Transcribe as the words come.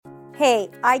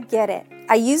Hey, I get it.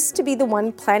 I used to be the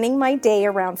one planning my day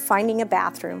around finding a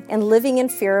bathroom and living in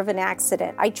fear of an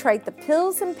accident. I tried the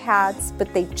pills and pads,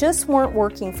 but they just weren't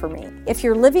working for me. If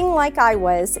you're living like I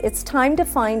was, it's time to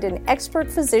find an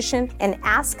expert physician and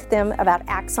ask them about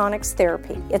Axonics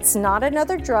therapy. It's not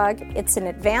another drug. It's an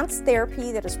advanced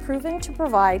therapy that is proven to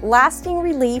provide lasting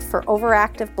relief for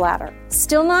overactive bladder.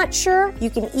 Still not sure?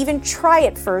 You can even try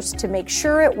it first to make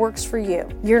sure it works for you.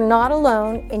 You're not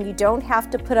alone, and you don't have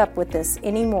to put up with this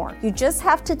anymore. You just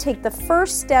have to take the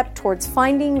first step towards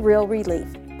finding real relief.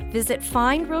 Visit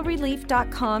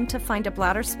findrealrelief.com to find a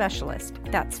bladder specialist.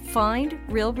 That's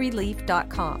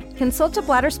findrealrelief.com. Consult a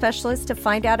bladder specialist to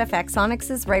find out if Axonics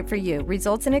is right for you.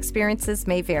 Results and experiences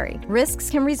may vary.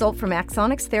 Risks can result from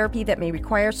Axonics therapy that may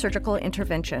require surgical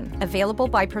intervention. Available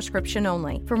by prescription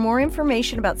only. For more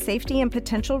information about safety and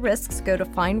potential risks, go to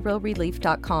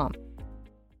findrealrelief.com.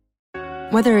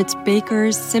 Whether it's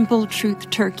Baker's Simple Truth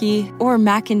Turkey or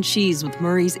mac and cheese with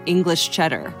Murray's English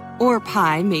Cheddar or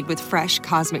pie made with fresh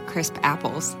Cosmic Crisp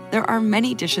apples, there are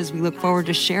many dishes we look forward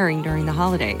to sharing during the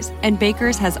holidays. And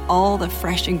Baker's has all the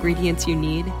fresh ingredients you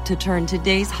need to turn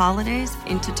today's holidays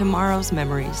into tomorrow's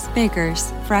memories.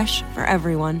 Baker's, fresh for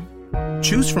everyone.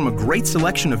 Choose from a great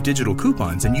selection of digital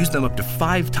coupons and use them up to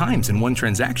 5 times in one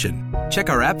transaction. Check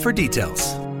our app for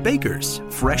details. Baker's,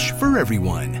 fresh for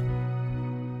everyone.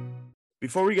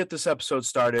 Before we get this episode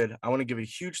started, I want to give a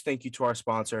huge thank you to our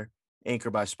sponsor, Anchor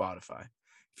by Spotify.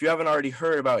 If you haven't already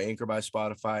heard about Anchor by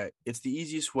Spotify, it's the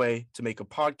easiest way to make a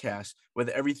podcast with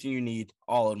everything you need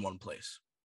all in one place.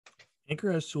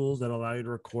 Anchor has tools that allow you to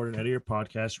record and edit your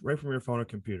podcast right from your phone or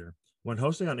computer. When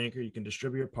hosting on Anchor, you can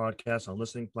distribute your podcast on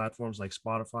listening platforms like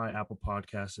Spotify, Apple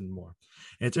Podcasts, and more.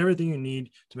 And it's everything you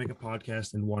need to make a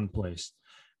podcast in one place.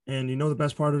 And you know the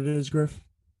best part of it is, Griff?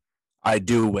 I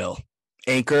do, Will.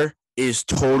 Anchor is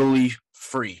totally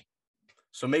free.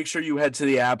 So make sure you head to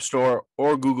the App Store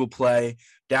or Google Play,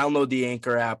 download the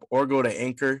Anchor app, or go to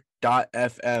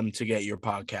anchor.fm to get your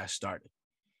podcast started.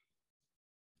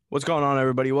 What's going on,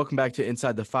 everybody? Welcome back to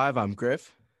Inside the Five. I'm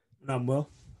Griff. And I'm Will.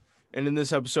 And in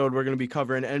this episode, we're going to be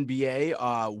covering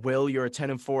NBA. Will, you're a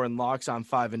 10-4 in locks. I'm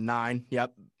 5-9.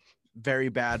 Yep, very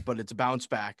bad, but it's a bounce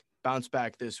back. Bounce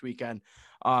back this weekend,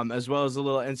 as well as a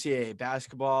little NCAA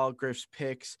basketball, Griff's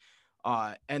picks.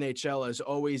 NHL as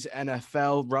always,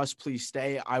 NFL. Russ, please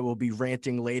stay. I will be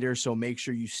ranting later, so make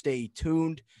sure you stay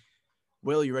tuned.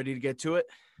 Will, you ready to get to it?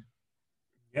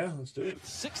 Yeah, let's do it.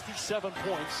 67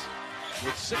 points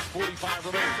with 6:45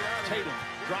 remaining. Tatum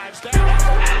drives down.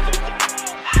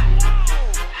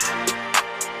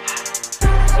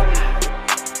 So he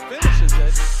finishes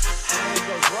it, and he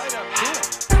goes right up to him.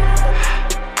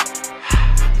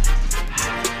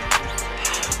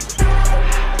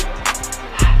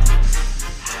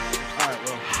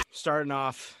 Starting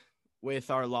off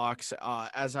with our locks.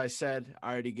 As I said,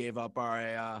 I already gave up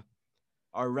our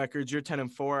records. You're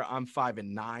 10-4. I'm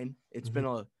 5-9. It's been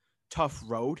a tough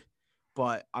road,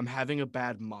 but I'm having a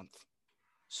bad month.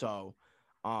 So,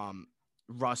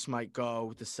 Russ might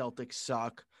go. The Celtics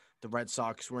suck. The Red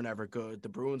Sox were never good. The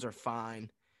Bruins are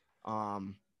fine. But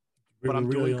I'm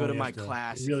doing good in my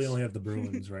classes. We really only have the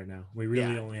Bruins right now. We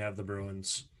really only have the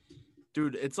Bruins.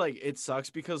 Dude, it's like it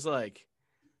sucks because like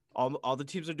all the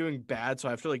teams are doing bad, so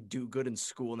I have to like do good in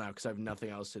school now because I have nothing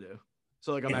else to do.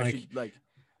 So like I'm actually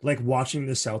like watching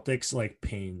the Celtics like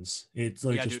pains. It's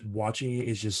like watching it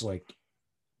is just like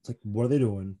it's like what are they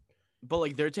doing? But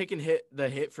like they're taking the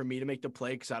hit for me to make the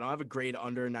play because I don't have a grade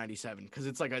under 97 because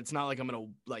it's not like I'm gonna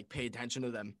like pay attention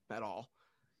to them at all.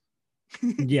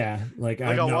 Yeah, like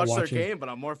I'll watch their game, but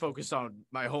I'm more focused on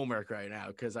my homework right now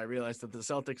because I realized that the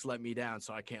Celtics let me down,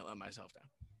 so I can't let myself down.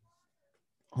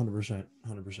 100%.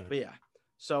 But yeah,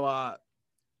 so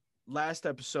last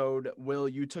episode, Will,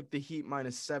 you took the Heat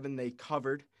 -7. They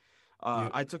covered.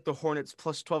 I took the Hornets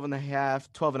plus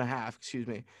 12.5. Excuse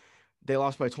me. They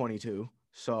lost by 22.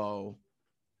 So,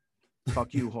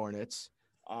 fuck you, Hornets.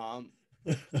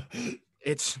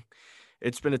 It's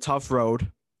been a tough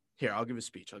road. Here, I'll give a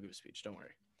speech. Don't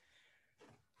worry.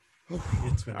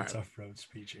 It's been a tough road.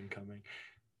 Speech incoming.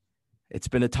 It's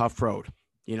been a tough road.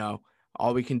 You know,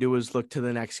 all we can do is look to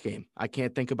the next game. I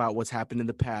can't think about what's happened in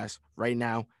the past. Right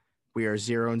now, we are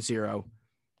 0-0.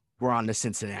 We're on to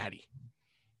Cincinnati.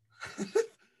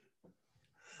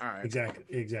 All right.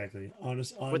 Exactly. On to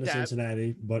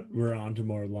Cincinnati, but we're on to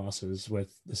more losses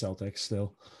with the Celtics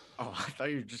still. Oh, I thought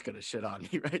you were just gonna shit on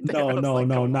me right there. No,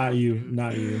 not you.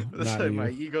 Not you. My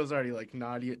ego's already like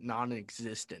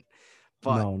non-existent.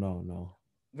 But no.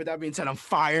 With that being said, I'm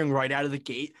firing right out of the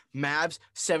gate. Mavs,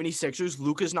 76ers.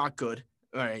 Luka's not good.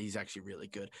 All right, he's actually really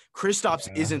good.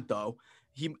 Kristaps isn't, though.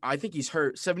 I think he's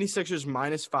hurt. 76ers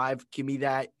 -5. Give me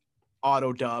that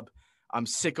auto dub. I'm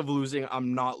sick of losing.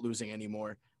 I'm not losing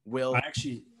anymore. I like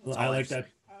that.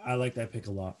 I like that pick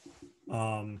a lot.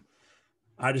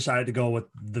 I decided to go with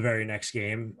the very next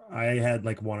game. I had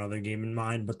like one other game in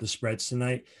mind, but the spreads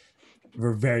tonight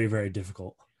were very, very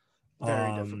difficult.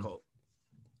 Very difficult.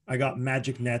 I got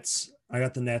Magic Nets. I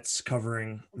got the Nets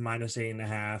covering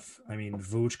 -8.5. I mean,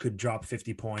 Vooch could drop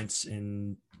 50 points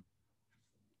and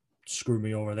screw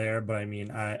me over there. But I mean,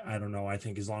 I don't know. I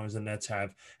think as long as the Nets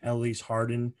have at least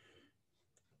Harden,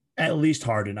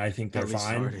 I think they're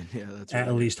fine. Harden. Yeah, that's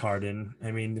at least Harden.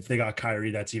 I mean, if they got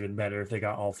Kyrie, that's even better. If they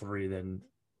got all three, then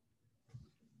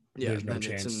there's no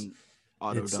chance. It's an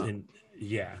auto dub.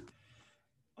 Yeah.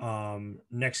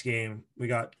 Next game, we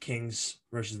got Kings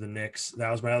versus the Knicks.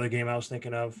 That was my other game I was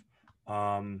thinking of.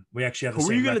 We actually have the Who same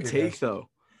were you going to record take, as- though?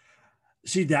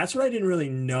 See, that's what I didn't really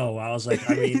know. I was like,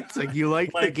 I mean, It's like you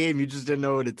like the game, you just didn't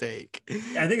know who to take.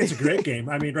 I think it's a great game.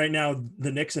 I mean, right now,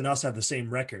 the Knicks and us have the same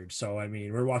record. So, I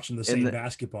mean, we're watching the same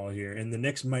basketball here, and the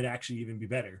Knicks might actually even be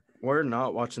better. We're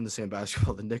not watching the same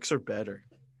basketball. The Knicks are better.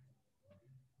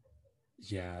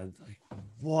 Yeah. Like,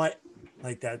 what?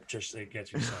 Like, that just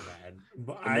gets me so mad.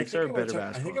 But The Knicks are a better basketball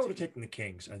I think I would have team. taken the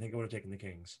Kings. I think I would have taken the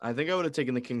Kings. I think I would have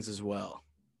taken the Kings as well.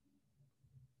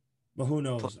 But who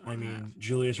knows? I mean,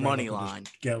 Julius Money Randle could line.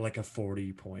 just get like a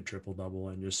 40-point triple-double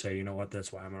and just say, you know what,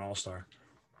 that's why I'm an all-star.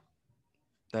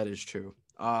 That is true.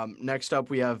 Next up,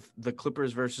 we have the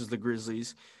Clippers versus the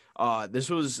Grizzlies. This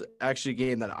was actually a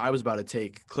game that I was about to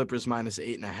take. Clippers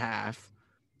 -8.5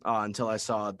 until I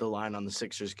saw the line on the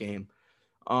Sixers game.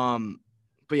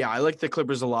 But yeah, I like the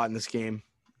Clippers a lot in this game.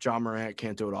 John Morant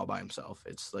can't do it all by himself.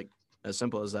 It's like as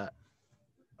simple as that.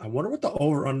 I wonder what the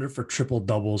over-under for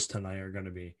triple-doubles tonight are going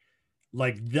to be.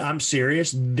 Like, I'm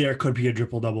serious. There could be a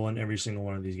triple-double in every single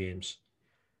one of these games.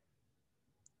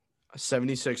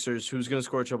 76ers, who's going to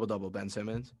score a triple-double? Ben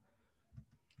Simmons?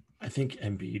 I think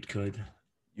Embiid could.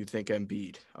 You think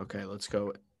Embiid? Okay, let's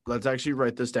go. Let's actually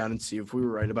write this down and see if we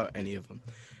were right about any of them.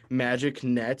 Magic,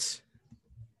 Nets.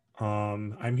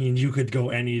 I mean, you could go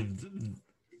any.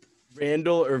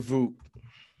 Randall or Vooch?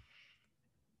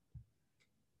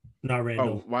 Not Randall.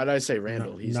 Oh, why did I say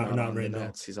Randall? He's not on Randall. the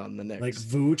Nets. He's on the Knicks. Like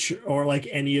Vooch or like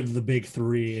any of the big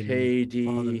three on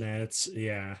the KD, Nets.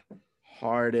 Yeah.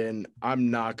 Harden.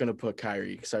 I'm not gonna put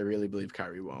Kyrie because I really believe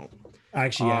Kyrie won't.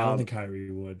 Actually, yeah, I don't think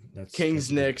Kyrie would.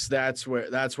 Kings, Knicks. That's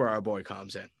where our boy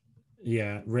comes in.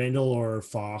 Yeah, Randall or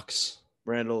Fox.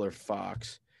 Randall or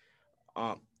Fox.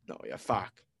 Fox.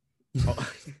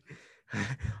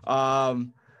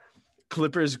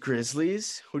 Clippers,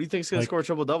 Grizzlies. Who do you think is gonna score a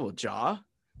triple double? Ja.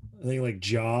 I think like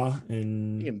Ja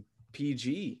and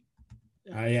PG.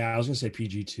 Yeah, I was gonna say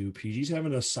PG too. PG's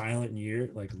having a silent year,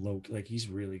 like he's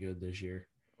really good this year.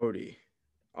 Odie.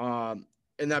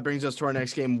 And that brings us to our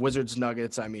next game, Wizards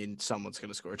Nuggets. I mean, someone's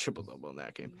gonna score a triple double in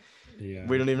that game. Yeah,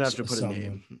 we don't even have to put a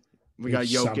name. We got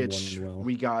Jokic.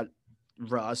 We got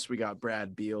Russ. We got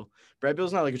Brad Beal. Brad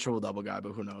Beal's not like a triple double guy,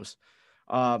 but who knows?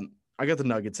 I got the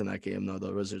Nuggets in that game though.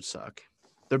 The Wizards suck.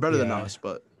 They're better than us,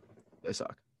 but they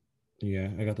suck.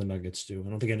 Yeah, I got the Nuggets too. I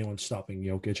don't think anyone's stopping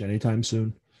Jokic anytime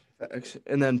soon.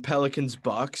 And then Pelicans,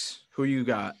 Bucks. Who you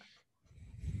got?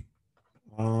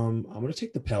 I'm gonna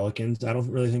take the Pelicans. I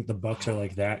don't really think the Bucks are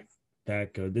like that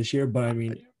good this year, but I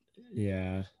mean,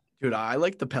 yeah. Dude, I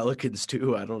like the Pelicans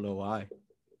too. I don't know why.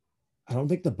 I don't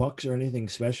think the Bucks are anything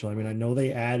special. I mean, I know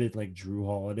they added like Drew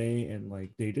Holiday and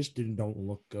like they just don't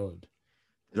look good.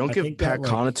 They don't give Pat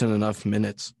Connaughton enough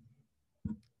minutes.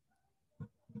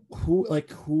 Who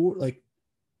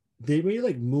they made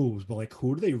like moves, but like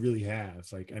who do they really have?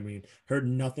 Like, I mean, heard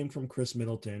nothing from Chris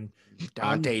Middleton.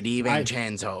 Dante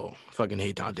DiVincenzo. Fucking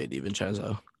hate Dante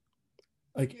DiVincenzo.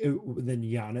 Then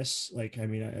Giannis, like, I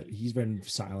mean, he's been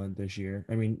silent this year.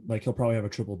 I mean, like he'll probably have a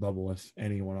triple double if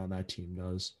anyone on that team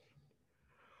does.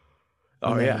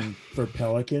 Oh yeah. For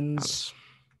Pelicans,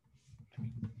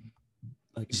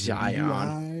 like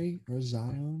Zion or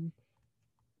Zion.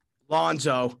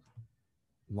 Lonzo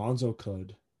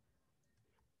could.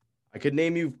 I could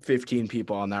name you 15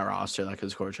 people on that roster that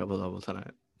could score a triple double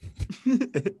tonight.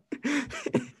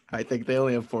 I think they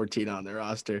only have 14 on their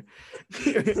roster.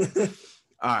 All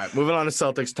right, moving on to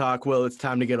Celtics talk. Will, it's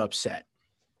time to get upset.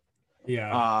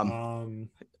 Yeah.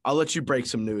 I'll let you break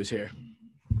some news here.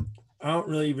 I don't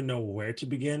really even know where to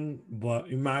begin, but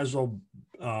you might as well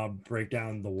break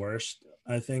down the worst,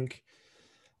 I think.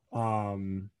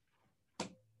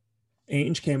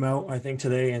 Ainge came out, I think,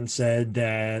 today and said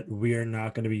that we are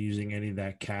not going to be using any of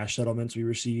that cash settlements we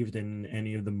received in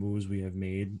any of the moves we have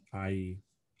made, i.e.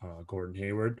 Gordon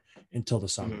Hayward, until the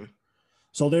summer.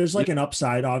 So there's like an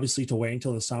upside, obviously, to wait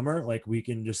until the summer. Like we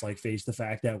can just like face the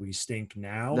fact that we stink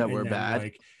now, That and we're then bad.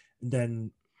 like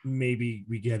then maybe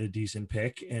we get a decent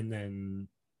pick, and then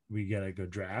we get a good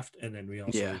draft, and then we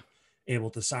also able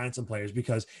to sign some players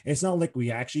because it's not like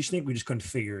we actually stink. We just couldn't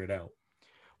figure it out.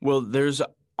 Well, there's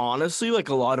honestly like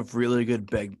a lot of really good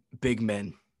big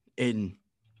men in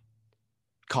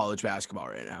college basketball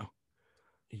right now.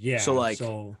 Yeah.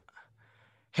 So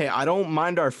hey, I don't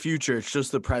mind our future. It's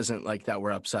just the present like that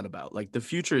we're upset about. Like the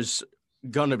future's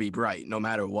gonna be bright no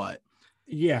matter what.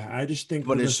 Yeah, I just think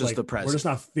but it's just the present.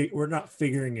 We're not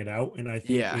figuring it out, and I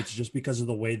think it's just because of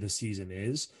the way the season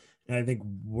is. And I think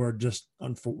we're just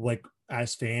like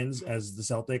as fans, as the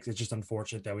Celtics, it's just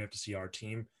unfortunate that we have to see our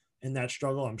team in that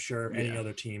struggle. I'm sure any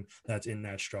other team that's in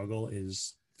that struggle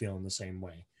is feeling the same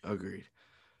way. Agreed.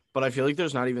 But I feel like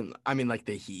there's not even, I mean, like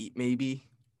the Heat, maybe.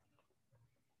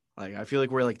 Like, I feel like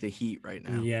we're like the Heat right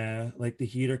now. Yeah, like the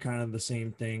Heat are kind of the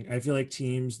same thing. I feel like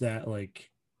teams that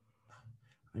like,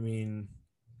 I mean,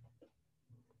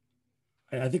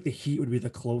 I think the Heat would be the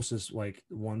closest, like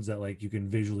ones that like you can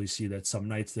visually see that some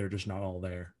nights they're just not all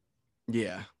there.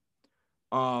 Yeah.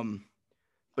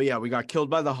 But yeah, we got killed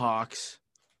by the Hawks.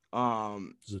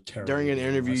 During an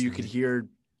interview, you could hear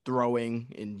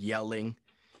throwing and yelling.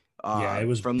 It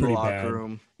was from the locker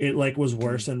room. It like was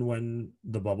worse than when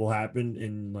the bubble happened,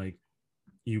 and like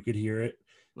you could hear it.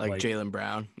 Like Jaylen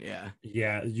Brown. Yeah.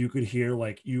 Yeah, you could hear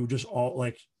like you just all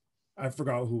like I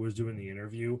forgot who was doing the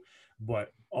interview,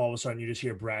 but all of a sudden you just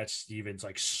hear Brad Stevens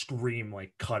like scream,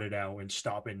 like cut it out and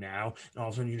stop it now. And all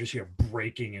of a sudden you just hear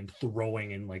breaking and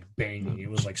throwing and like banging. It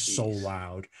was like so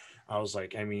loud. I was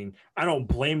like, I mean, I don't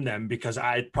blame them because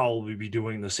I'd probably be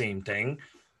doing the same thing.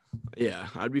 Yeah,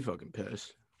 I'd be fucking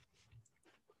pissed.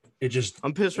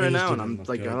 I'm pissed right now, and I'm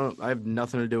like, I have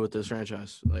nothing to do with this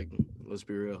franchise. Like, let's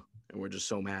be real. And we're just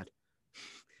so mad.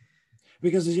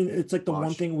 Because it's like the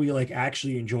one thing we like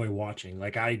actually enjoy watching.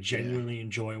 Like I genuinely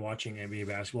enjoy watching NBA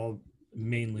basketball,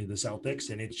 mainly the Celtics,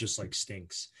 and it just like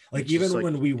stinks. Like it's even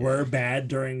when we were bad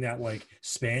during that like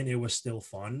span, it was still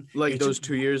fun. Like those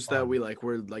 2 years that we like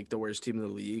were like the worst team in the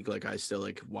league, like I still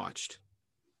like watched.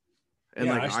 And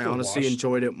like I honestly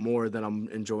enjoyed it more than I'm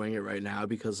enjoying it right now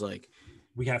because like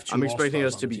we have I'm expecting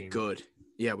us to be good.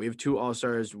 Yeah, we have 2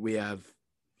 All-Stars. We have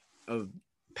a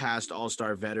past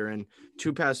All-Star veteran,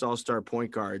 2 past All-Star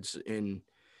point guards in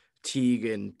Teague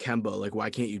and Kemba. Like, why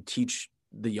can't you teach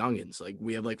the youngins? Like,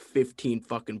 we have like 15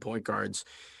 fucking point guards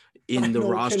in the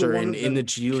roster and in the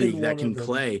G League that can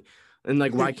play. And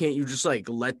like, why can't you just like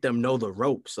let them know the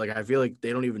ropes? Like, I feel like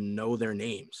they don't even know their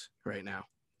names right now.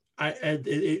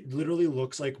 It literally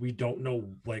looks like we don't know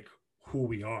like who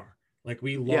we are. Like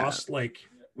we lost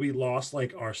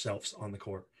like ourselves on the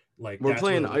court. Like we're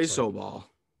playing ISO ball.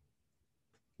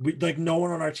 We like no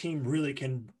one on our team really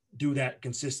can do that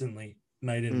consistently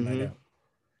night in and night out.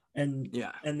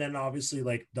 And then obviously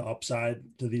like the upside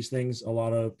to these things, a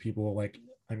lot of people like,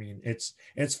 I mean, it's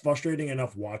frustrating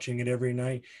enough watching it every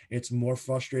night. It's more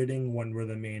frustrating when we're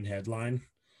the main headline.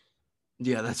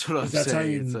 Yeah, that's what I'm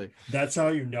saying. That's how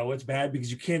you know it's bad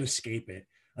because you can't escape it.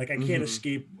 Like I can't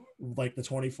escape like the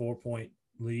 24-point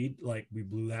lead. Like we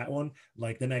blew that one.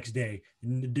 Like the next day,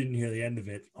 didn't hear the end of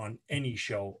it on any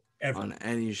show ever. On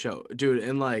any show, dude.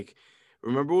 And like,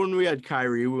 remember when we had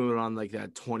Kyrie? We went on like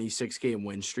that 26-game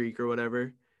win streak or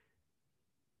whatever.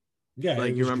 Yeah,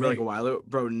 like you remember like a while ago,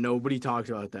 bro. Nobody talked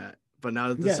about that. But now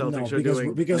that the Celtics are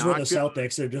doing because we're the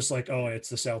Celtics, they're just like, oh, it's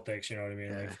the Celtics. You know what I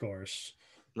mean? Like, of course.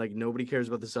 Like nobody cares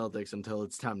about the Celtics until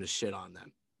it's time to shit on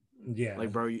them. Yeah.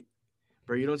 Like, bro,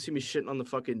 you don't see me shitting on the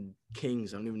fucking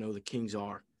Kings. I don't even know who the Kings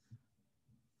are.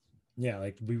 Yeah,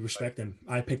 like we respect them.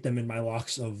 I picked them in my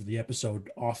locks of the episode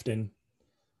often.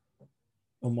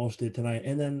 Almost did tonight.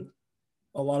 And then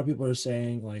a lot of people are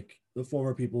saying, like the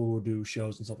former people who do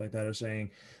shows and stuff like that are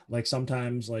saying, like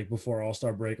sometimes like before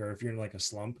All-Star break or if you're in like a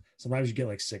slump, sometimes you get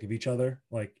like sick of each other.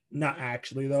 Like not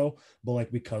actually though, but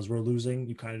like because we're losing,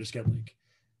 you kind of just get like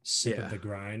sick of the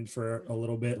grind for a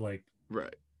little bit. Like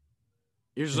right.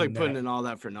 You're just like putting in all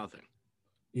that for nothing.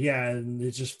 Yeah, and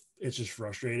it's just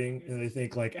frustrating. And I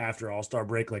think like after All-Star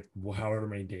break, like however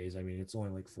many days, I mean, it's only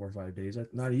like 4 or 5 days.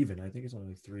 Not even. I think it's only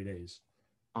like 3 days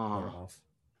off.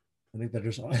 I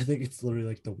think it's literally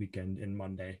like the weekend and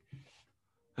Monday.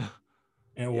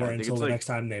 And or until the next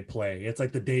time they play. It's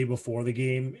like the day before the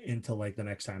game until like the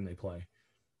next time they play.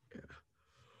 Yeah.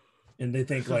 And they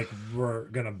think like we're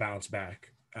gonna bounce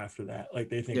back after that. Like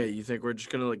they think you think we're just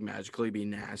gonna like magically be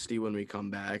nasty when we come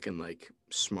back and like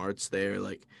Smart's there.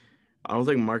 Like I don't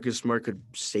think Marcus Smart could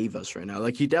save us right now.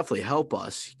 Like he definitely help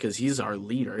us because he's our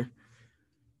leader.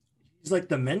 He's like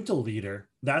the mental leader.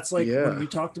 That's like Yeah. when we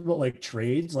talked about like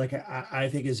trades, like I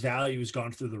think his value has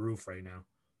gone through the roof right now.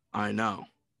 I know.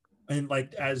 And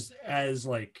like as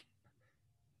like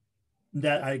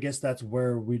that, I guess that's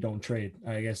where we don't trade.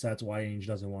 I guess that's why Ainge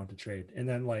doesn't want to trade. And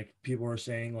then like people were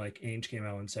saying like Ainge came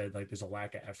out and said like there's a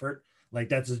lack of effort. Like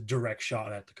that's a direct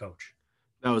shot at the coach.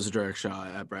 That was a direct shot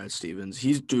at Brad Stevens.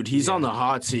 He's on the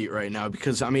hot seat right now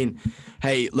because, I mean,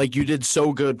 hey, like you did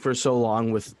so good for so long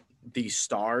with these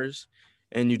stars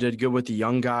and you did good with the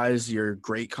young guys. You're a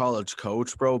great college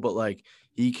coach, bro, but like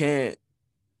he can't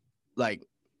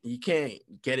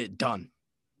get it done,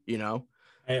 you know?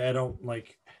 I don't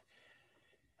like.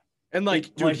 And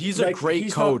like, dude, he's a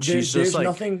great coach. He's just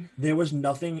like there was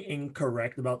nothing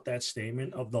incorrect about that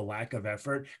statement of the lack of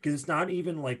effort because it's not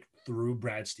even like through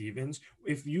Brad Stevens.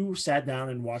 If you sat down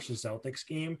and watched the Celtics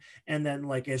game and then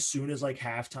like as soon as like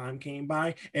halftime came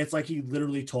by, it's like he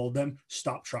literally told them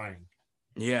stop trying.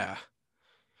 Yeah,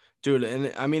 dude.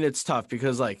 And I mean, it's tough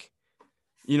because like,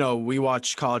 you know, we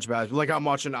watch college basketball. Like I'm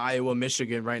watching Iowa,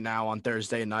 Michigan right now on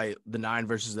Thursday night, the 9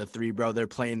 versus the 3, bro. They're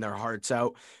playing their hearts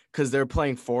out because they're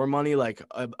playing for money. Like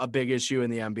a big issue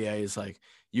in the NBA is like,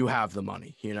 you have the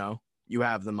money, you know, you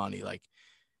have the money. Like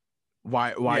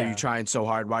why are you trying so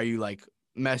hard? Why are you like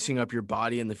messing up your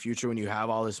body in the future when you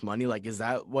have all this money? Like, is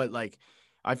that what, like,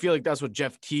 I feel like that's what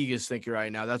Jeff Teague is thinking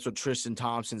right now. That's what Tristan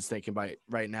Thompson's thinking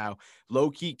right now.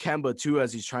 Low-key Kemba, too,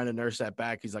 as he's trying to nurse that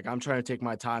back. He's like, I'm trying to take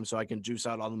my time so I can juice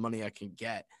out all the money I can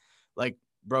get. Like,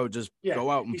 bro, just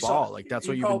go out and ball. Like, that's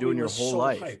what you've been doing your whole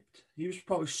life. Hyped. He was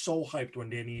probably so hyped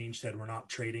when Danny Ainge said we're not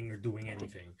trading or doing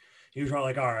anything. He was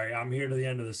probably like, all right, I'm here to the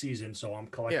end of the season, so I'm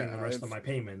collecting the rest of my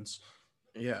payments.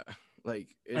 Yeah.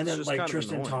 Like, it's and then, just like, kind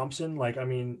Tristan Thompson, like, I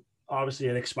mean, obviously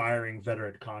an expiring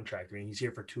veteran contract. I mean, he's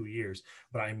here for 2 years,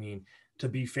 but I mean, to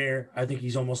be fair, I think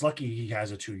he's almost lucky he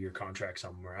has a 2-year contract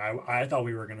somewhere. I thought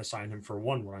we were going to sign him for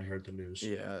 1 when I heard the news.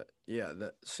 Yeah,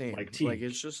 that same. Like Teague. Like,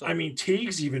 it's just like, I mean,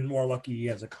 Teague's even more lucky he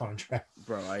has a contract.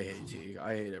 Bro, I hate Teague.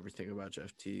 I hate everything about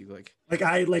Jeff Teague.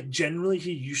 Generally,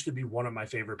 he used to be one of my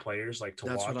favorite players, like, to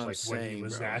That's watch, what I'm like, saying, when he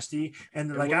was bro. nasty.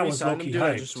 And, And like, when I we was signed low-key him,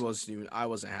 hyped. I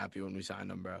wasn't happy when we signed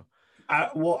him, bro.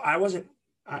 I wasn't.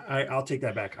 I'll take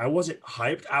that back. I wasn't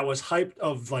hyped. I was hyped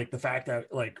of like the fact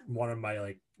that like one of my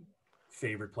like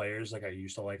favorite players, like I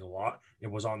used to like a lot,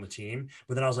 it was on the team.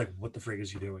 But then I was like, what the frig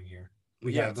is he doing here?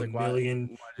 We have a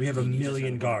million. We have a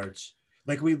million guards.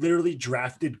 Like we literally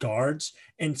drafted guards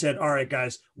and said, all right,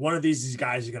 guys, one of these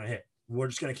guys is gonna hit. We're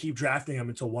just gonna keep drafting them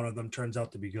until one of them turns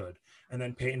out to be good. And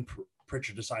then Peyton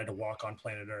Pritchard decided to walk on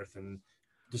planet Earth and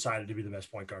decided to be the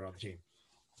best point guard on the team.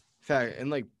 Fact, and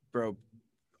like, bro,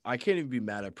 I can't even be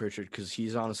mad at Pritchard because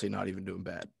he's honestly not even doing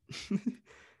bad.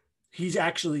 He's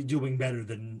actually doing better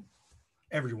than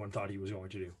everyone thought he was going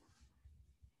to do.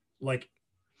 Like,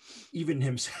 even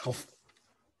himself,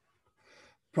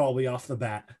 probably off the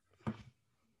bat.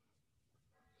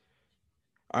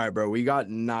 All right, bro, we got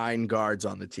 9 guards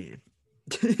on the team.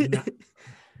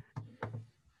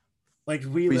 Like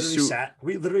we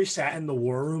literally sat in the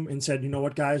war room and said, you know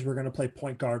what, guys, we're gonna play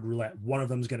point guard roulette. One of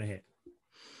them's gonna hit.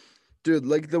 Dude,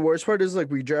 like the worst part is like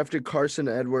we drafted Carson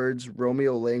Edwards,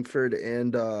 Romeo Langford,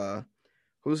 and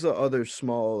who's the other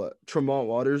small Tremont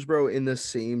Waters, bro, in the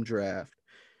same draft.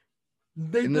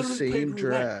 In the same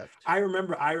draft. I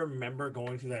remember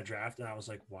going through that draft and I was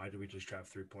like, why did we just draft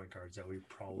 3 point guards that we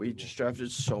just drafted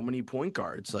so many point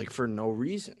guards like for no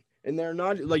reason. And they're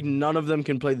not like none of them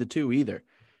can play the 2 either.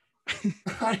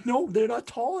 I know they're not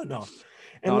tall enough.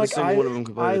 And not like I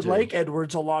like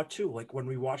Edwards a lot too. Like when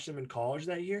we watched him in college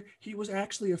that year, he was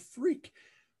actually a freak.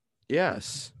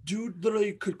 Yes. Dude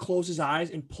literally could close his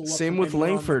eyes and pull up. Same with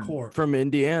Langford from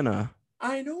Indiana.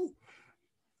 I know.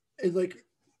 It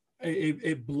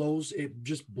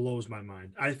just blows my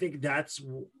mind. I think that's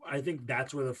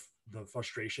where the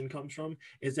frustration comes from,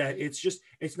 is that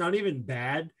it's not even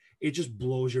bad. It just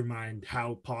blows your mind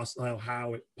how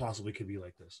it possibly could be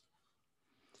like this.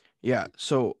 Yeah.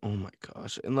 So, oh my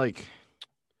gosh. And like,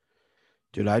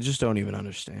 dude, I just don't even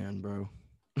understand, bro.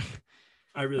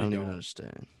 I really don't even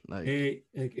understand. Like,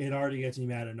 it already gets me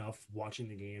mad enough watching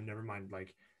the game. Never mind,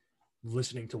 like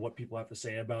listening to what people have to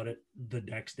say about it the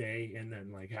next day, and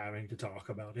then like having to talk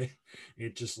about it.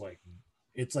 It just like,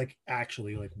 it's like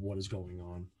actually like what is going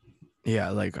on.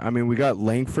 Yeah. Like, I mean, we got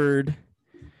Langford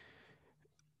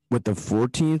with the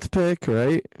 14th pick,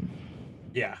 right?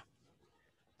 Yeah.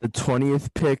 The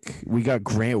 20th pick, we got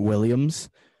Grant Williams,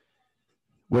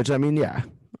 which I mean, yeah,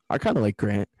 I kind of like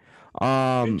Grant.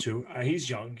 Me too. He's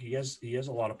young. He has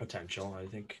a lot of potential, I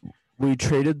think. We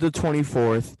traded the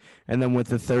 24th, and then with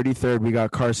the 33rd, we got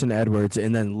Carson Edwards,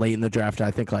 and then late in the draft, I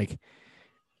think like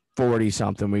 40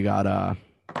 something, we got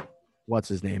what's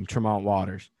his name? Tremont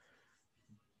Waters.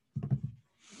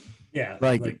 Yeah,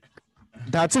 Like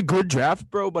that's a good draft,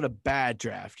 bro, but a bad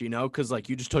draft, you know, because like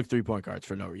you just took 3-point guards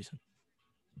for no reason.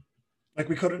 like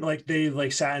we couldn't like they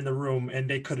like sat in the room and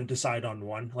they couldn't decide on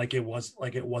one. Like it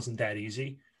wasn't that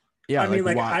easy. Yeah, I mean,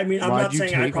 why? I'm Why'd not you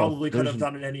saying I take all- probably could have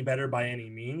there's- done it any better by any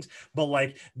means, but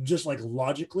like just like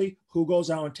logically, who goes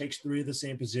out and takes 3 of the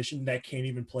same position that can't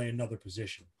even play another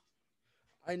position?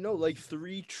 I know, like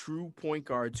 3 true point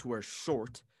guards who are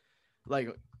short. Like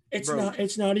It's bro,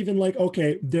 it's not even like,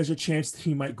 okay, there's a chance that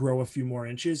he might grow a few more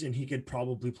inches and he could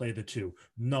probably play the 2.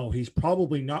 No, he's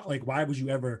probably not. Like, why would you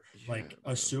ever like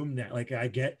assume that? Like, I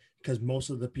get, because most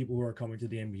of the people who are coming to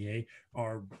the NBA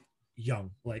are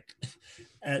young, like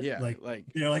like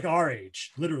they're like our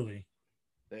age, literally.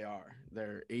 They are.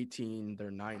 They're 18,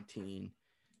 they're 19.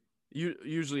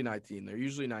 Usually 19. They're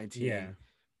usually 19. Yeah.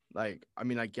 Like, I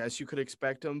mean, I guess you could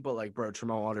expect him, but like, bro,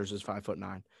 Tremont Waters is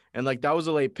 5'9", and like that was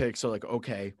a late pick, so like,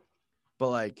 okay, but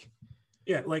like,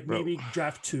 yeah, like bro. maybe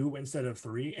draft 2 instead of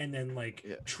 3, and then like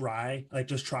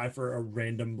just try for a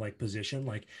random like position.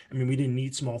 Like, I mean, we didn't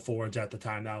need small forwards at the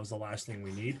time; that was the last thing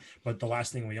we need. But the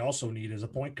last thing we also need is a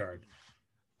point guard.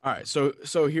 All right, so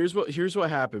here's what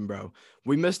happened, bro.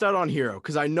 We missed out on Hero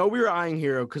because I know we were eyeing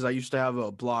Hero because I used to have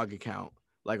a blog account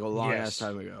like a long ass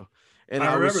time ago. And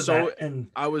I was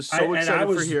so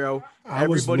excited for Hero.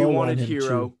 Everybody wanted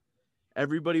Hero. Too.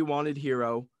 Everybody wanted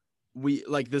Hero. We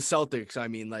like the Celtics. I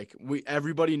mean, like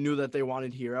everybody knew that they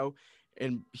wanted Hero,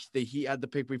 and he had the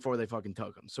pick before they fucking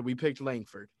took him. So we picked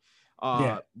Langford.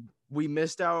 We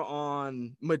missed out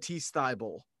on Matisse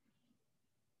Thybulle,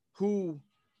 who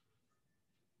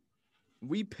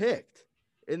we picked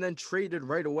and then traded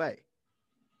right away.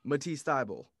 Matisse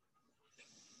Thybulle.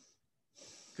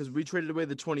 Because we traded away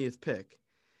the 20th pick.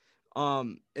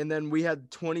 And then we had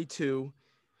 22,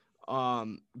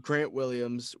 Grant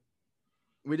Williams.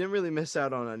 We didn't really miss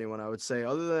out on anyone, I would say,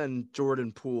 other than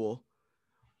Jordan Poole.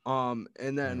 And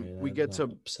then we get to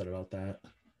upset about that.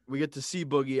 We get to see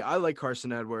Boogie. I like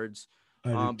Carson Edwards.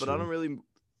 But I don't really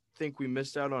think we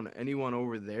missed out on anyone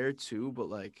over there too. But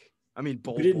like, I mean,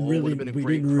 Bol Bol would have been a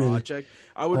great project.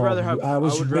 I would rather have. I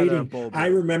was waiting. Bol Bol. I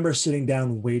remember sitting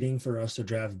down waiting for us to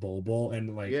draft Bol Bol,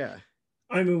 and like, yeah.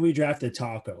 I mean, we drafted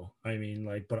Taco. I mean,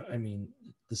 like, but I mean,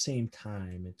 at the same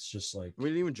time, it's just like we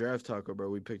didn't even draft Taco, bro.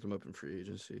 We picked him up in free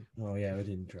agency. Oh yeah, we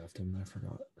didn't draft him. I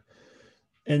forgot.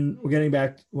 And we're getting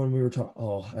back when we were talking.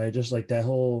 Oh, I just like that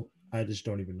whole. I just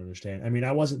don't even understand. I mean,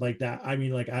 I wasn't like that. I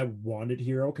mean, like I wanted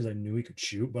Hero because I knew he could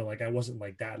shoot, but like I wasn't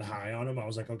like that high on him. I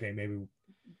was like, okay, maybe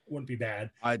wouldn't be bad.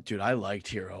 I liked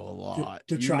Hero a lot.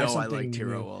 To try something I liked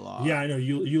Hero new. a lot. Yeah, I know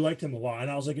you liked him a lot,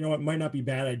 and I was like, you know what, it might not be a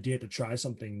bad idea to try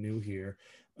something new here.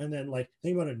 And then like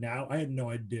think about it now, I had no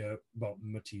idea about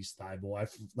Matisse Thybulle. I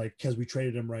like because we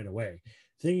traded him right away.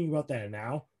 Thinking about that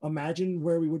now, imagine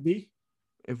where we would be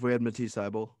if we had Matisse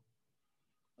Thybulle.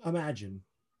 Imagine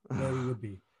where we would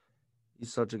be.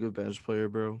 He's such a good bench player,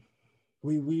 bro.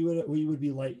 We would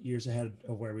be light years ahead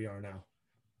of where we are now.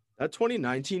 That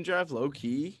 2019 draft, low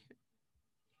key,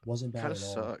 wasn't bad. Kind of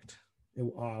sucked.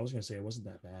 I was gonna say it wasn't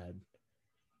that bad.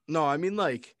 No, I mean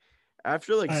like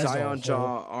after like as Zion,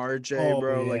 John, RJ,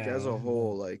 bro, like as a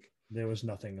whole, like there was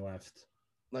nothing left.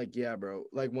 Like yeah, bro.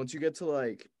 Like once you get to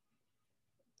like,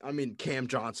 I mean, Cam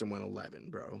Johnson went 11,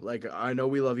 bro. Like I know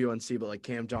we love UNC, but like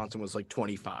Cam Johnson was like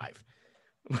 25.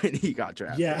 When he got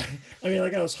drafted. Yeah. I mean,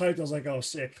 like I was hyped. I was like, oh,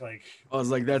 sick. Like I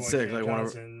was like, that's sick. Like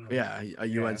Johnson,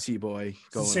 a UNC boy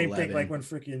going same 11. thing like when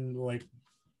freaking like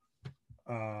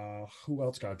who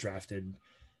else got drafted?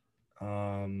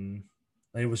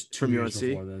 It was 2 years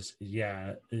before this.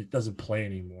 Yeah, it doesn't play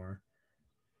anymore.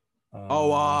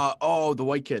 The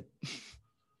white kid.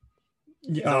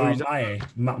 Yeah,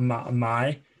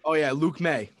 my. Oh yeah, Luke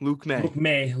May. Luke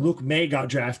May got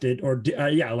drafted, or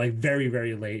like very,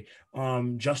 very late.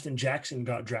 Justin Jackson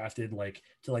got drafted like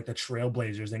to like the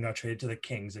Trailblazers, then got traded to the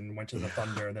Kings and went to the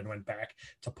Thunder, and then went back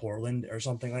to Portland or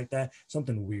something like that.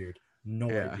 Something weird. No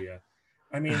idea.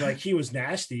 I mean, like he was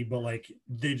nasty, but like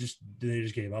they just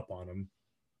gave up on him.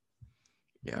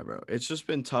 Yeah, bro. It's just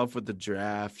been tough with the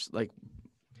drafts. Like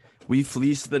we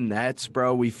fleeced the Nets,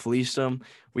 bro. We fleeced them.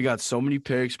 We got so many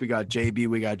picks. We got JB.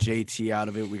 We got JT out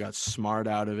of it. We got Smart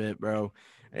out of it, bro.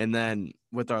 And then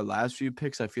with our last few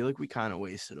picks, I feel like we kind of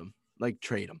wasted them. Like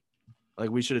trade them. Like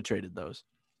we should have traded those.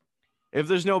 If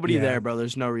there's nobody there, bro,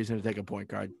 there's no reason to take a point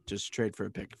guard. Just trade for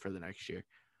a pick for the next year.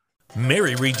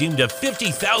 Mary redeemed a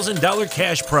 $50,000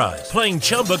 cash prize playing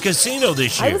Chumba Casino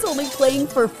this year. I was only playing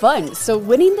for fun, so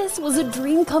winning this was a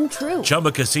dream come true.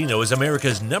 Chumba Casino is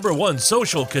America's #1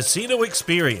 social casino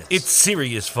experience. It's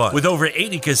serious fun. With over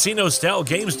 80 casino-style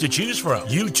games to choose from,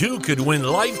 you too could win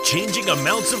life-changing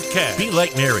amounts of cash. Be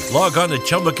like Mary. Log on to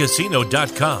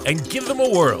ChumbaCasino.com and give them a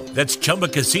whirl. That's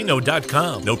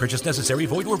ChumbaCasino.com. No purchase necessary.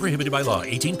 Void where prohibited by law.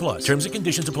 18 plus. Terms and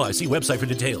conditions apply. See website for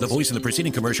details. The voice in the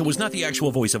preceding commercial was not the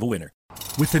actual voice of a winner.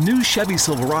 With the new Chevy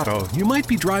Silverado, you might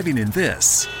be driving in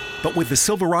this. But with the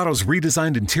Silverado's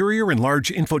redesigned interior and large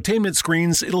infotainment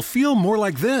screens, it'll feel more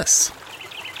like this.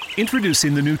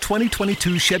 Introducing the new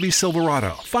 2022 Chevy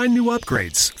Silverado. Find new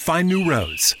upgrades. Find new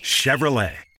roads.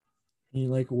 Chevrolet.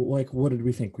 Like, what did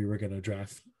we think we were going to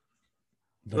draft?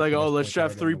 Let's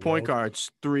draft 3 point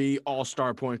guards, 3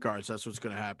 all-star point guards. That's what's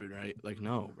going to happen, right? Like,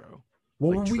 no, bro.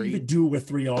 What would we even do with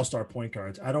 3 all-star point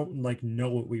guards? I don't know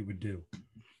what we would do.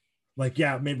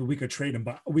 Yeah, maybe we could trade them,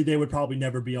 but they would probably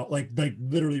never be like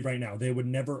literally right now. They would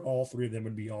never, all 3 of them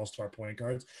would be all-star point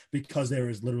guards because there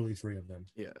is literally 3 of them.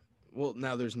 Yeah. Well,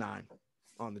 now there's 9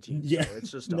 on the team. Yeah. So it's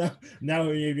just now,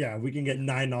 we can get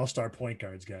 9 all-star point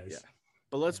guards, guys. Yeah.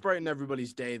 But let's brighten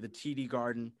everybody's day. The TD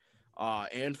Garden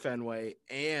and Fenway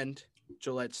and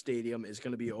Gillette Stadium is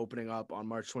going to be opening up on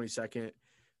March 22nd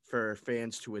for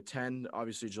fans to attend.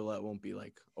 Obviously, Gillette won't be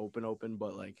open,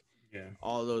 but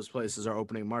all of those places are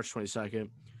opening March 22nd.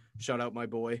 Shout out my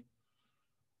boy,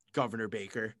 Governor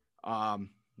Baker,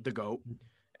 the GOAT.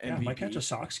 Yeah, I might catch a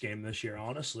Sox game this year,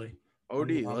 honestly.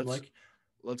 OD,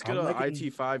 let's get an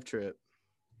IT5 trip.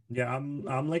 Yeah,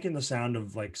 I'm liking the sound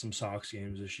of some Sox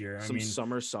games this year.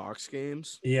 Summer Sox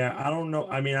games. Yeah, I don't know.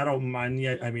 I don't mind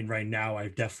yet. Right now I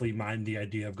definitely mind the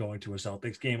idea of going to a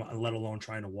Celtics game, let alone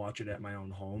trying to watch it at my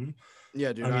own home.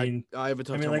 Yeah, dude. I have a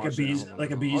tough time like a Bees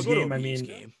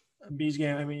game. A Bees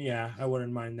game. Yeah, I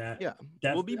wouldn't mind that. Yeah,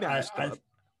 we'll be masked up.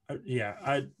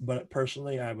 But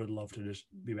personally, I would love to just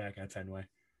be back at Fenway.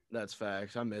 That's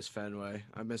facts. I miss Fenway.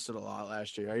 I missed it a lot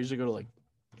last year. I usually go to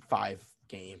 5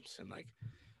 games and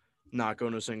not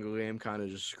going to a single game kind of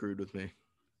just screwed with me.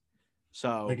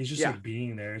 So it's just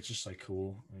being there. It's just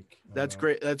cool. That's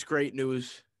great. That's great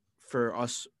news for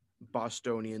us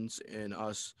Bostonians and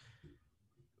us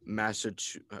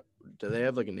Massachusetts. Do they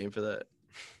have a name for that?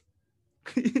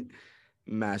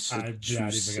 Massachusetts. I'm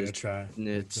not even gonna try.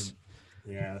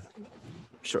 Yeah.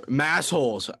 Sure.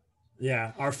 Massholes.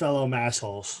 Yeah, our fellow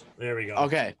massholes. There we go.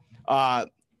 Okay.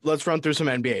 Let's run through some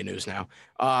NBA news now.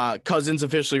 Cousins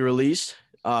officially released.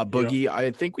 Boogie, I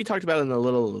think we talked about it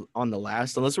on the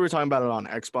last, unless we were talking about it on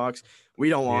Xbox. We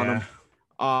don't want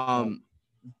him.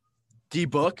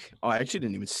 D-Book. Oh, I actually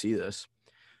didn't even see this.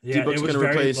 Yeah, D-Book's going to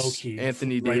replace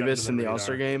Anthony Davis in the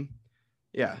All-Star game.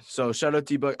 Yeah, so shout out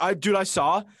D-Book. I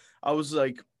was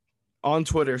on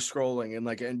Twitter scrolling and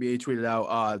NBA tweeted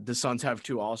out the Suns have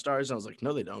 2 All-Stars. I was like,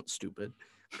 no, they don't, stupid.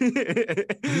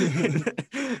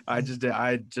 I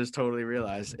just totally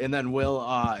realized. And then Will,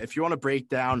 if you want to break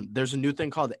down, there's a new thing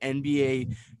called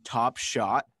NBA Top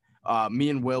Shot. Me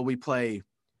and Will, we play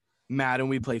Madden,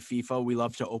 we play FIFA. We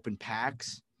love to open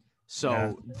packs.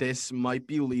 So this might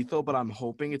be lethal, but I'm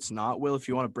hoping it's not. Will, if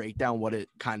you want to break down what it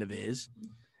kind of is.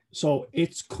 So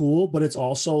it's cool, but it's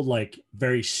also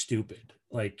very stupid,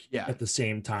 at the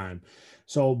same time.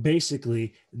 So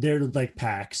basically they're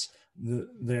packs.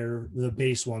 They're the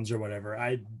base ones or whatever.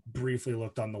 I briefly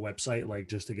looked on the website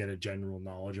just to get a general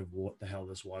knowledge of what the hell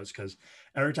this was, because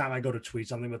every time I go to tweet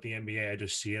something about the NBA, I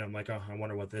just see it. I'm like, oh, I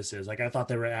wonder what this is. I thought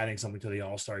they were adding something to the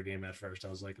All-Star game at first. I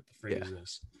was like, what the freak is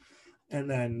this? And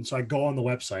then so I go on the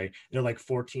website, they're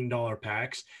 $14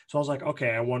 packs. So I was like,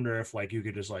 okay, I wonder if you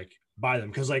could just buy them,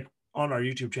 because on our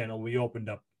YouTube channel we opened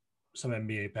up some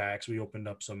NBA packs, we opened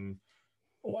up some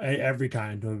every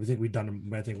kind. I think we've done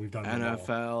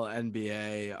NFL,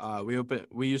 NBA.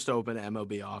 We used to open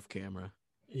MLB off camera.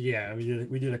 Yeah, we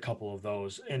did a couple of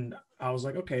those, and I was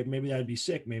like, okay, maybe that'd be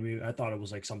sick. Maybe I thought it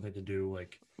was something to do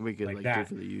we could that.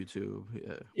 do for the YouTube.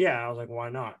 Yeah, I was like, why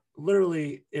not?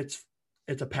 Literally, it's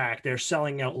a pack. They're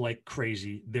selling out like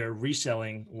crazy. They're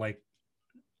reselling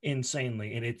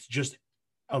insanely, and it's just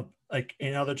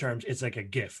in other terms, it's like a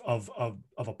gif of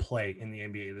a play in the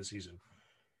NBA this season.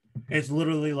 It's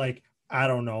literally I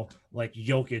don't know,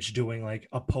 Jokic doing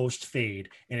a post fade,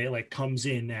 and it comes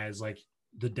in as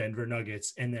the Denver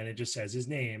Nuggets, and then it just says his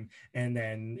name, and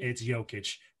then it's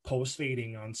Jokic post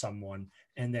fading on someone,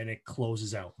 and then it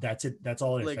closes out. That's it. That's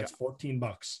all it is. That's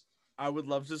 $14. I would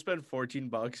love to spend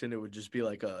 $14 and it would just be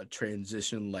a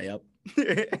transition layup.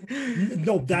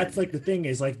 No, that's the thing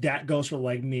is that goes for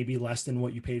maybe less than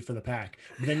what you paid for the pack.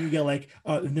 But then you get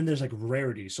and then there's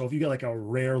rarity. So if you get a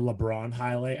rare LeBron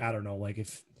highlight, I don't know,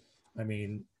 if I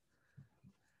mean,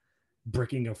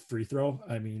 bricking a free throw,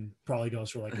 I mean, probably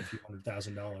goes for like a few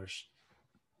 $100,000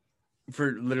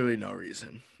 for literally no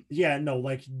reason. Yeah, no,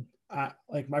 like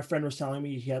my friend was telling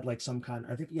me he had like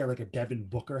I think he had like a Devin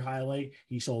Booker highlight.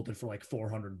 He sold it for like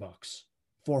 $400,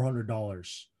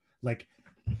 $400. Like,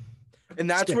 and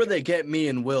that's where they get me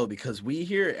and Will, because we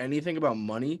hear anything about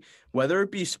money, whether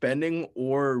it be spending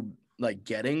or like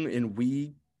getting, and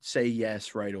we say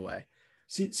yes right away.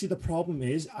 See, the problem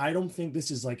is I don't think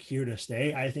this is like here to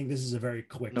stay. I think this is a very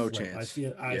quick no flip. chance.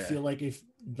 I feel like if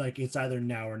like it's either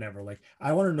now or never. Like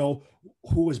I want to know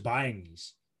who is buying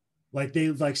these.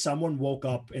 Like someone woke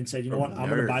up and said, you know what, I'm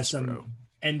gonna buy some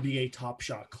NBA Top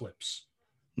Shot clips.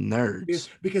 Nerds.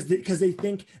 Because they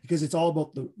think, because it's all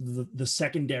about the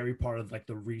secondary part of like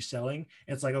the reselling.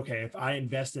 It's like, okay, if I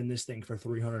invest in this thing for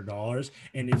 $300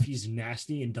 and if he's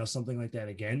nasty and does something like that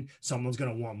again, someone's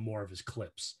gonna want more of his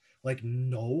clips. Like,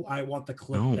 no, I want the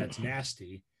clip that's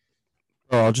nasty.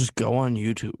 Oh, I'll just go on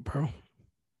YouTube, bro.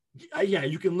 Yeah,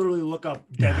 you can literally look up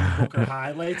Devin Booker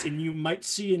highlights and you might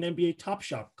see an NBA Top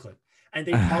Shot clip. And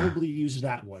they probably use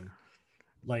that one.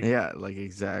 Like, yeah, like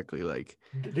exactly. Like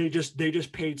they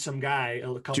just paid some guy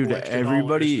a couple dude, extra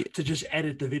dollars to just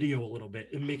edit the video a little bit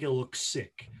and make it look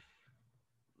sick.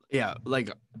 Yeah,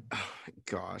 like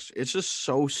gosh, it's just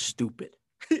so stupid.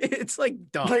 It's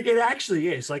like dumb. Like it actually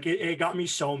is. Like it got me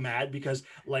so mad because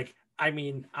like, I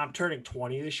mean, I'm turning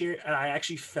 20 this year and I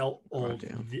actually felt old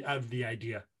of the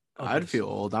idea. I'd feel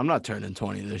old. I'm not turning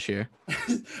 20 this year.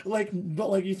 But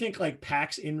you think like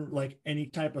packs in like any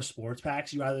type of sports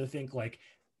packs, you either think like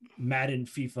Madden,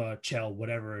 FIFA, Chell,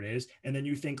 whatever it is, and then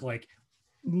you think like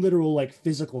literal like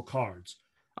physical cards.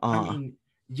 I mean,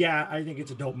 yeah, I think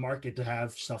it's a dope market to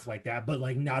have stuff like that, but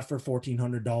like not for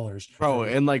 $1,400, bro.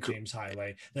 And like James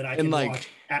Highway that I can watch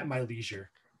at my leisure.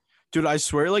 Dude, I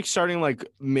swear, like starting like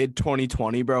mid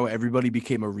 2020, bro, everybody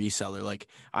became a reseller. Like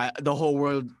the whole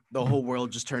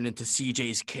world just turned into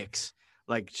CJ's Kicks.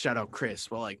 Like shout out Chris.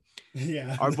 Well, like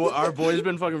yeah, our boy's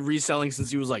been fucking reselling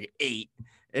since he was like 8,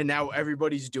 and now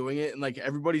everybody's doing it, and like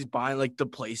everybody's buying like the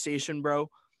PlayStation, bro.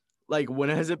 Like when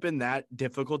has it been that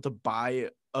difficult to buy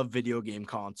a video game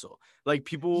console? Like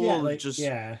people will just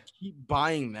keep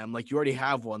buying them. Like you already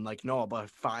have one. Like no, I'll buy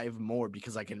 5 more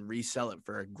because I can resell it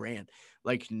for $1,000.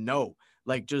 Like no,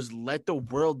 like just let the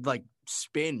world like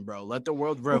spin, bro. Let the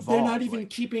world revolve. They're not even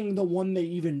keeping the one they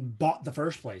even bought the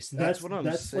first place. That's what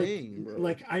I'm saying, like, bro.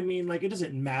 Like I mean, like it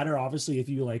doesn't matter obviously if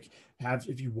you like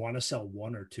if you want to sell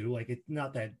 1 or 2. Like it's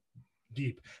not that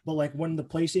deep. But like when the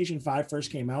PlayStation 5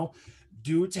 first came out,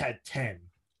 dudes had 10.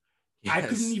 Yes. I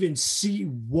couldn't even see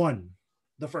 1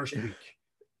 the first week.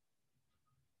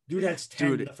 Dude has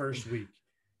 10 the first week.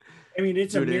 I mean,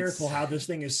 it's a miracle how this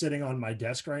thing is sitting on my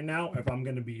desk right now, if I'm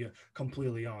going to be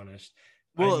completely honest.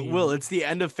 Well, it's the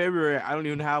end of February. I don't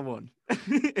even have one.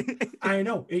 I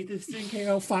know. This thing came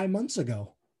out 5 months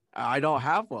ago. I don't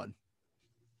have one.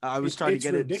 I was trying to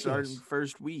get it started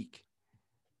first week.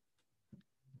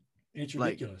 It's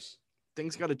ridiculous.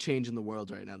 Things got to change in the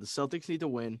world right now. The Celtics need to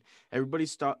win. Everybody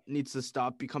needs to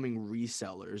stop becoming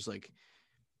resellers. Like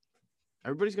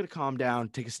everybody's got to calm down,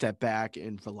 take a step back,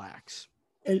 and relax.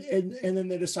 And then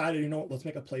they decided, you know what, let's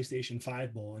make a PlayStation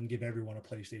 5 bowl and give everyone a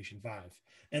PlayStation 5.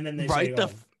 And then they say,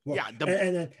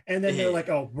 and then they're like,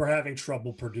 oh, we're having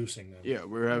trouble producing them. Yeah,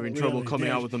 we're having trouble coming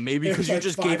out with them. Maybe because you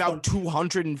just gave out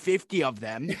 250 of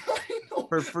them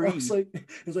for free. It's like,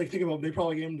 think about it, they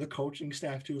probably gave them the coaching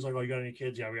staff too. It's like, oh, you got any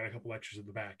kids? Yeah, we got a couple extras in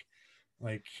the back.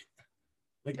 Like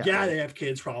yeah, they have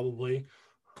kids probably.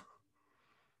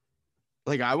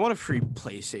 Like, I want a free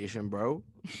PlayStation, bro.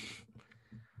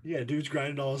 Yeah, dude's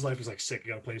grinding all his life. He's like, sick,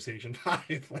 you got a PlayStation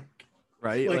 5.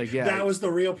 Right? Like, yeah. That was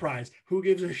the real prize. Who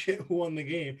gives a shit who won the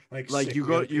game? Like sick, you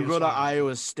go to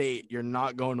Iowa State, you're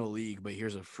not going to league, but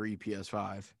here's a free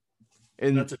PS5.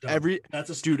 And that's a dub.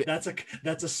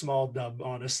 That's a small dub,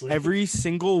 honestly. Every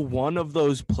single one of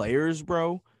those players,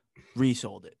 bro,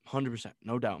 resold it. 100%.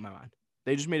 No doubt in my mind.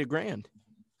 They just made $1,000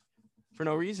 for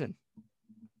no reason.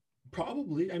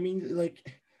 Probably. I mean,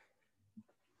 like,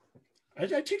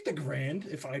 I'd take the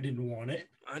 $1,000 if I didn't want it.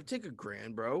 I'd take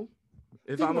 $1,000, bro.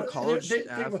 If I'm a college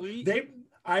athlete,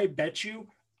 I bet you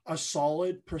a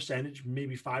solid percentage,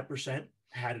 maybe 5%,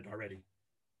 had it already.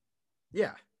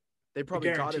 Yeah, they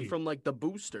probably got it from like the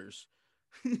boosters.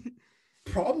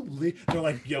 Probably. They're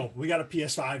like, yo, we got a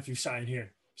PS5 if you sign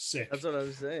here. Sick. That's what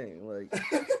I'm saying. Like,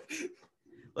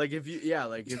 like if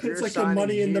you're it's like the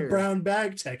money in the brown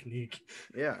bag technique.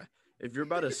 Yeah. If you're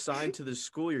about to sign to the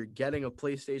school, you're getting a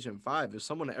PlayStation 5. If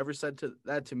someone ever said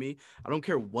that to me, I don't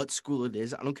care what school it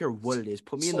is. I don't care what it is.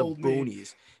 Put me in the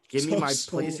boonies. Give me my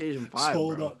PlayStation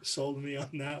 5, sold me on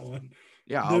that one.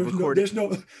 Yeah, I'll record it.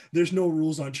 There's no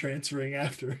rules on transferring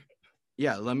after.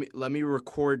 Yeah, let me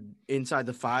record inside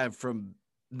the 5 from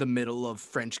the middle of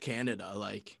French Canada.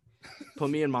 Like, put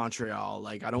me in Montreal.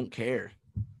 Like, I don't care.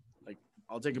 Like,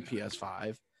 I'll take a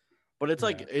PS5. But it's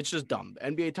like, it's just dumb.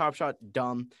 NBA Top Shot,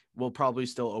 dumb. We'll probably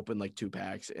still open like 2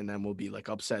 packs, and then we'll be like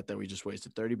upset that we just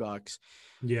wasted $30.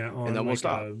 Yeah, and then we'll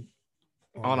stop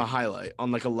on a highlight,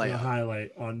 on like a layup. On a highlight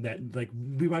on that, like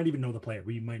we might even know the player.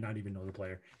 We might not even know the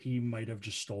player. He might have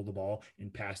just stole the ball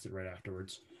and passed it right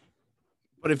afterwards.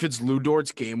 But if it's Lou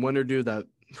Dort's game winner, dude, that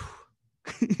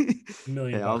 $1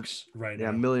 million bucks right now.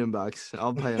 Yeah, $1 million. I'll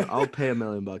pay $1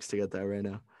 million to get that right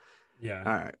now. Yeah.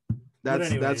 All right.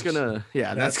 That's gonna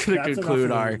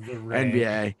conclude our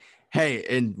NBA. Hey,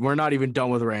 and we're not even done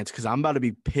with rants because I'm about to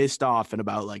be pissed off in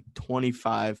about like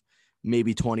 25,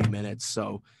 maybe 20 minutes.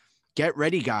 So get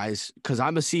ready, guys, because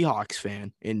I'm a Seahawks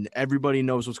fan and everybody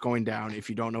knows what's going down. If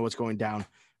you don't know what's going down,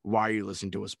 why are you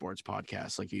listening to a sports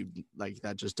podcast? Like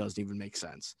that just doesn't even make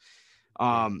sense.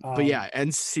 But yeah,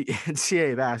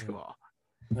 NCAA basketball.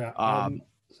 Yeah. I'll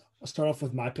start off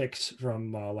with my picks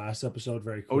from last episode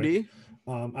very quick.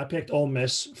 OD? I picked Ole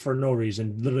Miss for no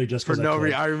reason, literally just for no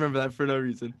reason. I remember that for no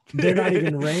reason. They're not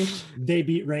even ranked. They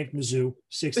beat ranked Mizzou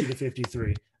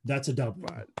 60-53. That's a W.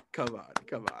 Come on.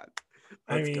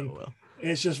 I mean,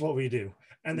 it's just what we do.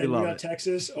 And then we got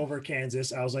Texas over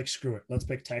Kansas. I was like, screw it. Let's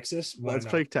pick Texas. Let's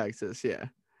pick Texas. Yeah.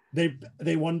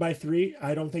 They won by 3.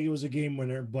 I don't think it was a game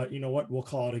winner, but you know what? We'll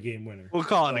call it a game winner. We'll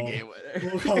call it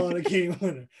a game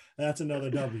winner. That's another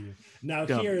W. Now,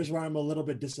 here is where I'm a little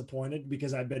bit disappointed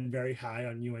because I've been very high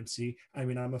on UNC. I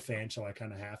mean, I'm a fan, so I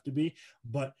kind of have to be.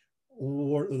 But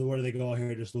where do they go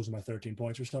here? Just losing by 13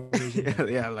 points or some reason?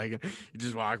 yeah, like you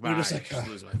just walk by, just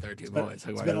lose by 13 points.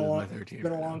 It's been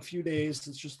a long few days.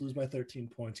 Let's just lose by 13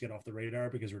 points, get off the radar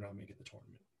because we're not making the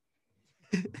tournament.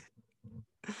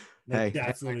 Hey,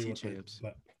 that's NIT literally champs.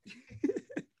 But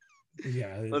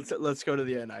yeah, let's go to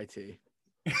the NIT.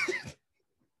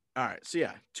 All right, so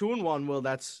yeah, 2-1. Well,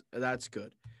 that's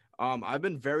good. I've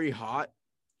been very hot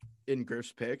in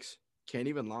Griff's picks. Can't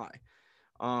even lie.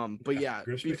 But yeah,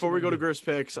 before we go to Griff's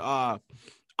picks,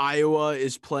 Iowa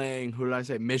is playing. Who did I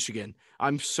say? Michigan.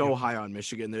 I'm so high on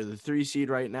Michigan. They're the 3 seed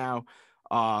right now.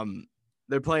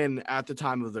 They're playing at the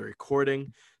time of the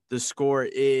recording. The score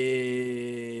is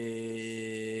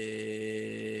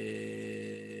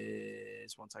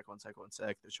one sec.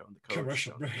 They're showing the coach. They're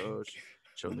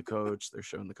showing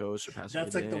the coach.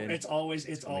 That's like it's always.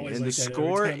 And like the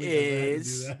score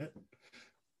is.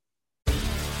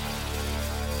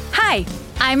 Hi,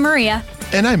 I'm Maria.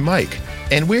 And I'm Mike.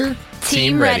 And we're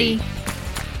Team Ready.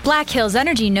 Black Hills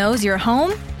Energy knows your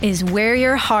home is where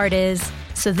your heart is,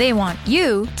 so they want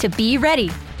you to be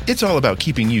ready. It's all about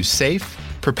keeping you safe,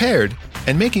 prepared,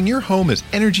 and making your home as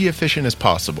energy efficient as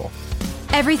possible.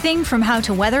 Everything from how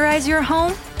to weatherize your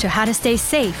home to how to stay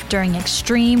safe during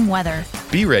extreme weather.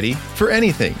 Be ready for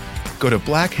anything. Go to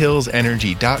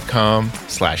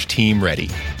blackhillsenergy.com/Team Ready.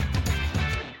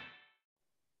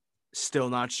 Still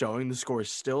not showing. The score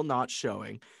is still not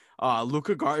showing.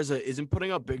 Luka Garza isn't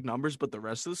putting up big numbers, but the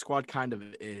rest of the squad kind of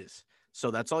is.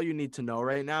 So that's all you need to know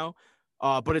right now.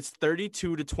 But it's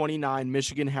 32-29.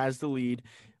 Michigan has the lead.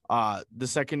 The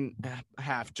second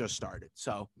half just started.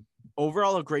 So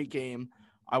overall, a great game.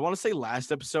 I want to say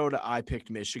last episode I picked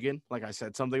Michigan. Like I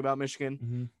said something about Michigan.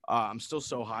 Mm-hmm. I'm still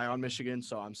so high on Michigan,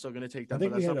 so I'm still going to take that. I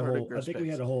think we had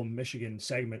a whole Michigan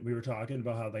segment. We were talking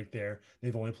about how like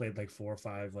they've only played like 4 or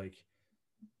 5, like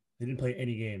they didn't play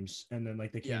any games, and then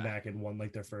like they came back and won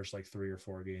like their first like 3 or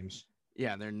 4 games.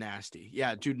 Yeah, they're nasty.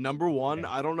 Yeah, dude, number 1. Yeah.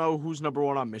 I don't know who's number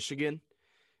 1 on Michigan,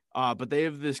 but they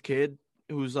have this kid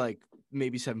who's like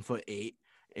maybe 7'8"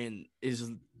 and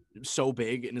is so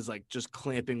big and is like just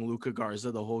clamping Luka Garza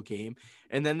the whole game.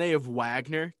 And then they have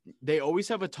Wagner. They always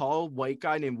have a tall white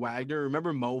guy named Wagner.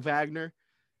 Remember Mo Wagner?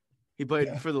 He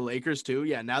played for the Lakers too.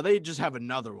 Yeah, now they just have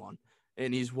another one.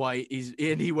 And he's white.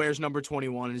 He wears number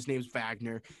 21 and his name's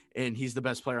Wagner and he's the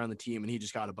best player on the team and he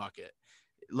just got a bucket.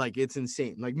 Like it's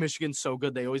insane. Like Michigan's so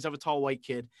good. They always have a tall white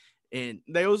kid and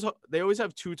they always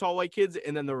have 2 tall white kids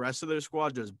and then the rest of their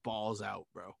squad just balls out,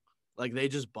 bro. Like they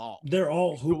just ball. They're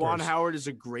all hoopers. Juwan Howard is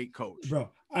a great coach, bro.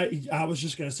 I was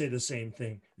just gonna say the same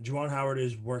thing. Juwan Howard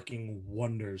is working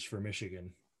wonders for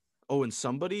Michigan. Oh, and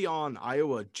somebody on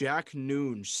Iowa, Jack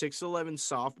Noon, 6'11"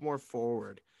 sophomore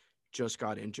forward, just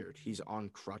got injured. He's on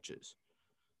crutches,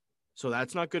 so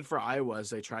that's not good for Iowa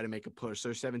as they try to make a push.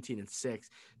 They're 17-6,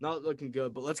 not looking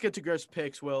good. But let's get to Griff's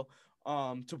picks. Will,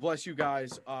 to bless you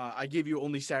guys, I give you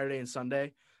only Saturday and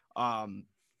Sunday,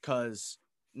 because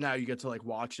now you get to like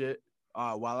watch it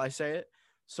while I say it.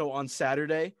 So on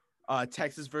Saturday,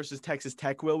 Texas versus Texas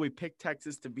Tech. We picked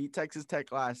Texas to beat Texas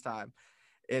Tech last time,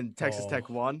 and Texas Tech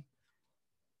won.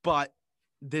 But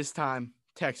this time,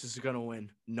 Texas is going to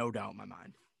win, no doubt in my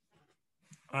mind.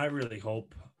 I really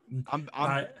hope.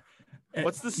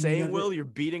 What's the saying, Will? You're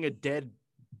beating a dead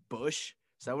bush?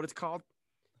 Is that what it's called?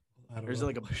 Or is it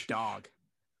like a dog?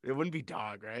 It wouldn't be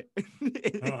dog, right?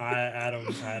 No, I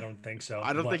don't think so.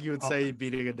 I don't think you would say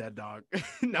beating a dead dog.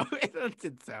 No, it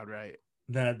didn't sound right.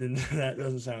 That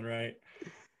doesn't sound right.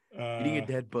 Beating a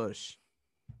dead bush.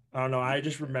 I don't know. I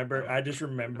just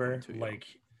remember like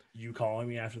you calling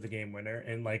me after the game winner,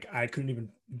 and like I couldn't even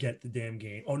get the damn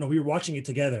game. Oh no, we were watching it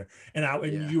together,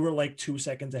 and you were like 2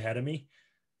 seconds ahead of me.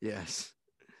 Yes.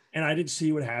 And I didn't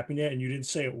see what happened yet, and you didn't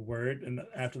say a word. And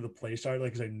after the play started,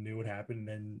 like, because I knew what happened, and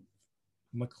then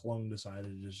McClung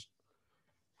decided to just,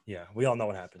 we all know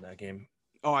what happened that game.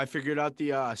 Oh, I figured out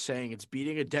the saying. It's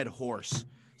beating a dead horse.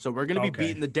 So we're gonna be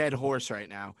beating the dead horse right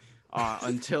now,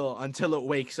 until it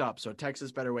wakes up. So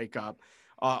Texas better wake up.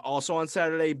 Also on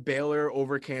Saturday, Baylor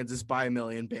over Kansas by 1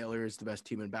 million. Baylor is the best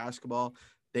team in basketball.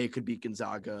 They could beat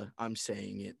Gonzaga. I'm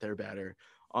saying it. They're better.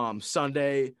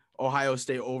 Sunday, Ohio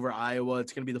State over Iowa.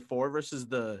 It's going to be the 4 versus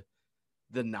the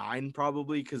 9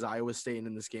 probably, because Iowa's staying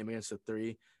in this game against the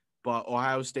 3. But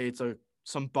Ohio State's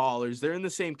some ballers. They're in the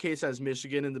same case as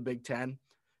Michigan in the Big Ten,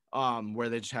 where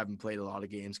they just haven't played a lot of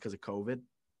games because of COVID.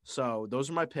 So those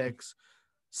are my picks.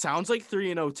 Sounds like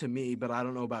 3-0 to me, but I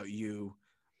don't know about you.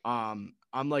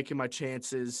 I'm liking my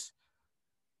chances.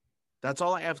 That's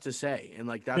all I have to say. And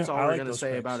that's all we're going to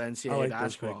say about NCAA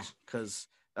basketball, because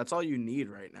that's all you need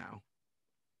right now.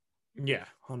 Yeah,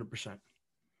 100%.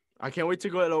 I can't wait to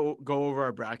go over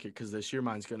our bracket, because this year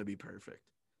mine's going to be perfect.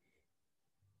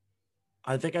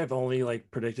 I think I've only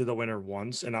predicted the winner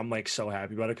once, and I'm so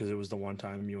happy about it because it was the one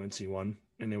time UNC won,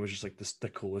 and it was just the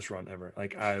coolest run ever.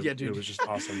 Dude, it was just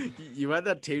awesome. You had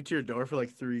that taped to your door for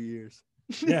 3 years.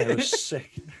 Yeah, it was sick.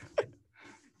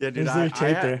 Yeah, dude,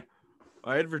 I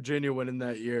had Virginia winning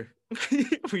that year.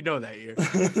 We know that year.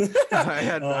 I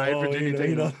had Virginia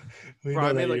taking.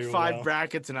 I made 5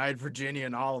 brackets, and I had Virginia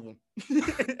in all of them.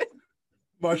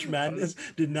 March Madness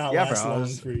did not last long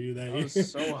for you that year. I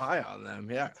was so high on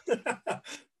them, yeah.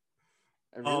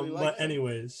 But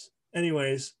anyways,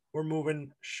 we're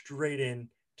moving straight in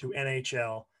to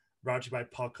NHL, brought to you by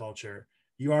Puck Culture.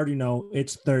 You already know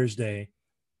it's Thursday.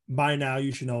 By now,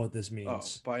 you should know what this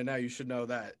means. By now, you should know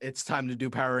that it's time to do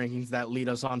power rankings that lead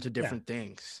us on to different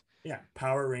things. Yeah,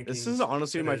 power rankings. This is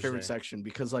honestly my favorite section,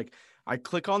 because I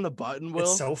click on the button, Will,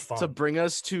 it's so fun, to bring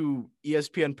us to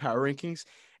ESPN power rankings.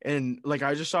 And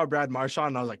I just saw Brad Marchand,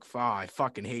 and I was like, I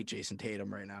fucking hate Jason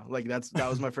Tatum right now. That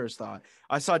was my first thought.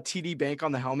 I saw TD Bank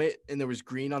on the helmet, and there was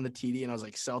green on the TD, and I was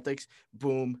like, Celtics,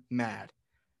 boom, mad.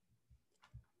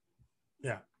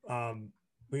 Yeah.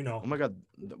 We know. Oh my God,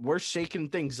 we're shaking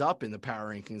things up in the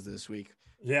power rankings this week.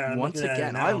 Yeah. Once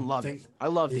again, I love it. I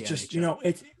love the just,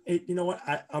 NHL. You know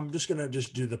what? I'm just gonna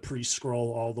do the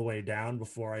pre-scroll all the way down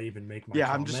before I even make my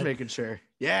comment. I'm just making sure.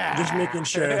 Yeah. Just making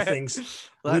sure things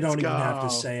we don't even have to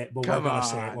say it, but we're gonna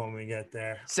say it when we get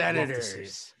there.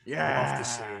 Senators. Yeah. Love to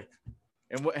see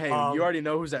it. And you already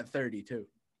know who's at 30 too.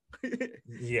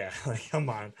 Yeah, come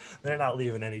on. They're not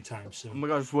leaving anytime soon. Oh my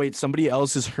gosh, wait, somebody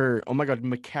else is hurt. Oh my God,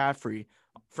 McCaffrey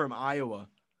from Iowa.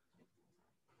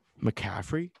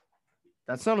 McCaffrey?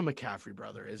 That's not a McCaffrey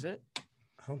brother, is it?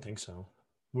 I don't think so.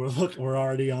 We're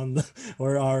already on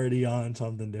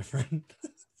something different.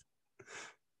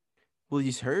 Well,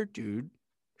 he's hurt, dude.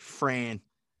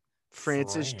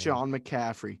 Francis John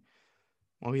McCaffrey.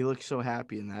 Oh, he looks so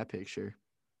happy in that picture.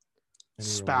 Any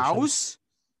Spouse? relation?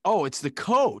 Oh, it's the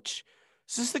coach.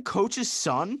 Is this the coach's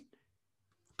son?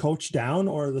 Coach down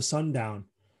or the son down?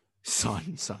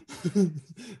 Son. Oh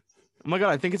my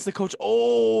God, I think it's the coach.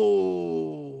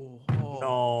 Oh.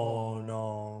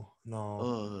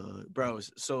 No.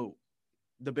 Bros, so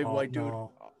the big white dude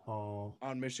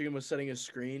on Michigan was setting a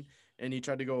screen, and he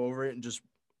tried to go over it, and just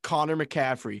Connor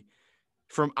McCaffrey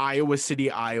from Iowa City,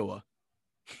 Iowa.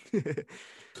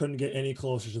 Couldn't get any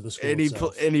closer to the school.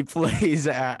 And he plays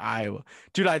at Iowa.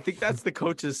 Dude, I think that's the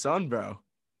coach's son, bro.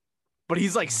 But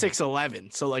he's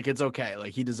 6'11", so it's okay.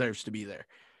 He deserves to be there.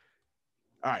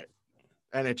 All right.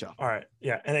 NHL. All right.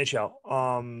 Yeah, NHL.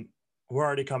 We're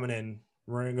already coming in.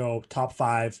 We're going to go top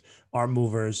 5, our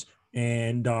movers,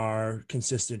 and our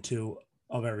consistent 2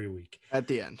 of every week. At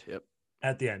the end. Yep.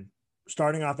 At the end.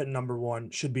 Starting off at number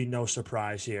 1, should be no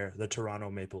surprise here, the Toronto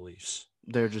Maple Leafs.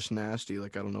 They're just nasty. I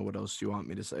don't know what else you want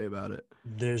me to say about it.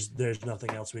 There's nothing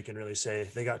else we can really say.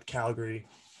 They got Calgary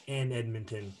and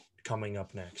Edmonton coming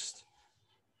up next.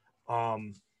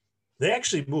 They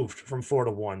actually moved from 4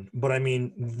 to 1, but I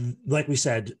mean, like we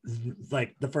said,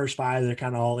 like the first 5, they're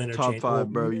kind of all interchangeable. Top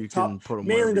 5, bro. You can put them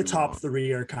mainly the you top want.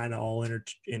 3 are kind of all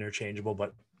interchangeable,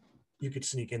 but you could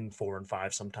sneak in 4 and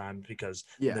 5 sometimes because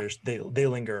they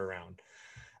linger around.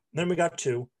 Then we got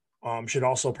 2. Should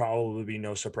also probably be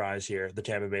no surprise here. The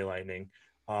Tampa Bay Lightning.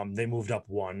 They moved up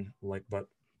 1, but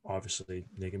obviously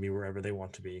they can be wherever they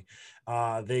want to be.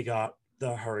 They got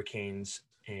the Hurricanes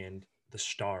and the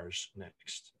Stars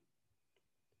next.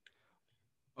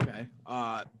 Okay.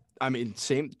 I mean,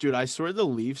 same dude. I swear the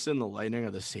Leafs and the Lightning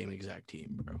are the same exact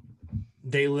team, bro.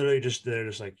 They literally they're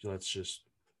just like,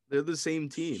 they're the same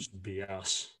team. Just be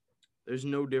us. There's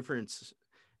no difference,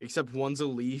 except one's a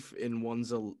Leaf and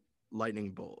one's a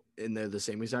Lightning Bolt, and they're the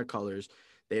same exact colors.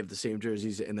 They have the same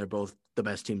jerseys, and they're both the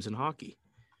best teams in hockey.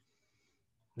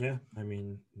 Yeah, I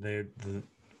mean, and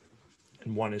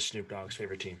one is Snoop Dogg's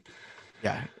favorite team.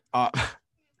 Yeah.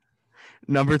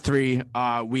 Number 3,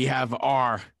 we have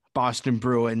our Boston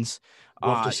Bruins.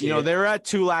 They were at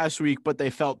 2 last week, but they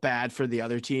felt bad for the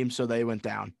other team, so they went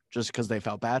down just because they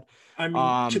felt bad. I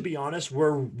mean, to be honest,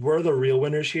 we're the real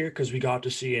winners here because we got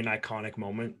to see an iconic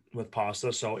moment with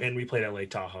Pasta. And we played at Lake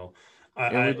Tahoe.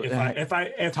 If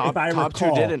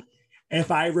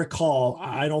I recall,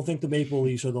 I don't think the Maple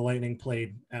Leafs or the Lightning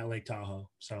played at Lake Tahoe.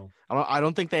 So I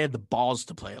don't think they had the balls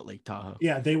to play at Lake Tahoe.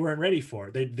 Yeah, they weren't ready for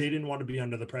it. They didn't want to be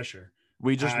under the pressure.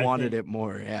 We just wanted it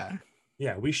more. Yeah.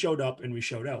 Yeah, we showed up and we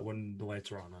showed out when the lights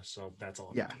were on us. So that's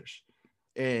all that matters.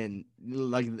 And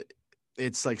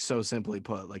it's so simply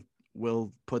put,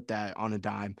 we'll put that on a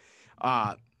dime.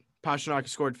 Pastrnak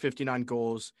scored 59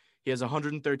 goals. He has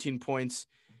 113 points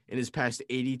in his past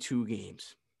 82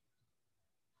 games.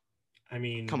 I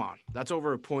mean, come on, that's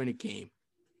over a point a game.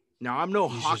 Now I'm no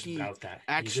hockey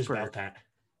expert,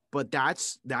 but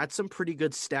that's some pretty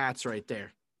good stats right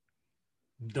there.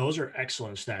 Those are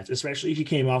excellent stats, especially if he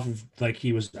came off of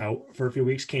he was out for a few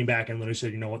weeks, came back and literally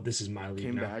said, "You know what, this is my league."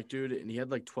 Came back, dude, and he had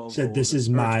 12. Said, "This is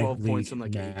my 12 league points in now."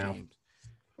 8 games.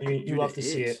 I mean, you love to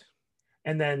see it,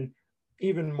 and then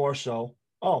even more so.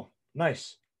 Oh,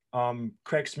 nice.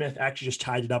 Craig Smith actually just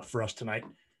tied it up for us tonight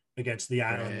against the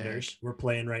Islanders. We're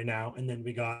playing right now, and then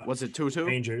we got was it 2-2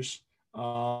 Rangers.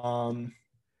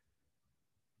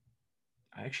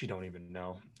 I actually don't even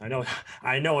know. I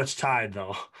know it's tied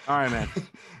though. All right, man.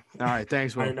 All right,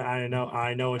 thanks, Will. I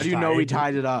know it's. How do you know we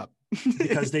tied it up?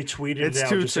 Because they tweeted it's it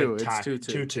out. 2-2. It's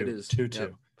 2-2. It is 2-2.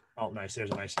 Yep. Oh, nice.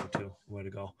 There's a nice thing too. Way to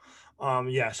go.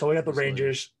 So we got the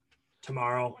Rangers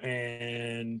tomorrow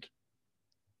and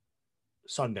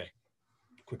Sunday.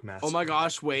 Quick math. Oh my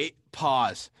gosh! Wait.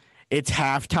 Pause. It's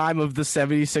halftime of the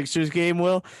 76ers game,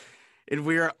 Will, and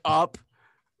we are up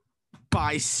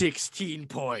by 16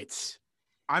 points.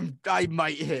 I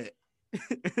might hit.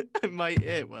 I might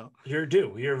hit. Well, you're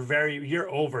due. You're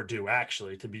overdue.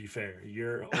 Actually, to be fair,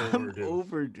 you're overdue. I'm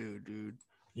overdue, dude.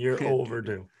 You're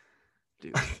overdue,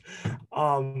 dude.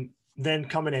 Then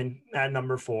coming in at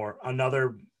number 4,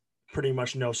 another pretty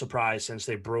much no surprise since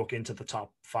they broke into the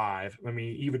top 5. I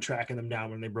mean, even tracking them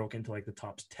down when they broke into the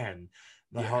top 10.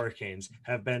 The Hurricanes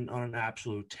have been on an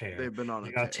absolute tear. They've been on.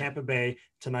 They got Tampa Bay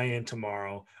tonight and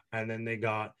tomorrow, and then they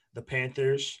got the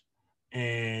Panthers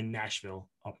and Nashville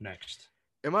up next.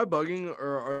 Am I bugging,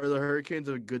 or are the Hurricanes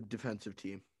a good defensive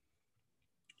team?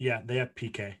 Yeah, they have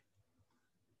PK.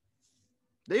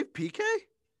 They have PK?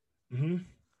 Mm-hmm.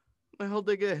 The hell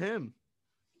did they get him?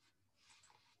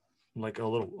 A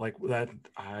little that.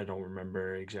 I don't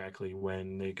remember exactly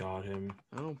when they got him.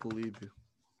 I don't believe you.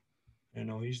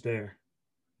 He's there.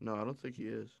 No, I don't think he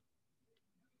is.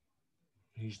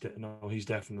 He's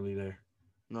definitely there.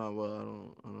 No,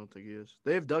 well, I don't think he is.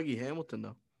 They have Dougie Hamilton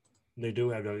though. They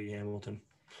do have Dougie Hamilton.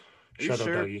 Shut up,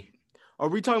 sure? Dougie. Are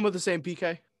we talking about the same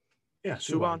PK? Yeah,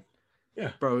 Subban.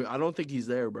 Yeah, bro. I don't think he's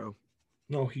there, bro.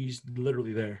 No, he's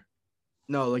literally there.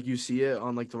 No, you see it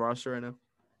on the roster right now.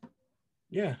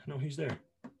 Yeah, no, he's there.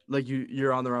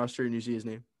 You're on the roster and you see his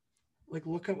name.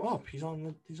 Look him up. He's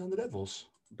on the Devils.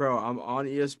 Bro, I'm on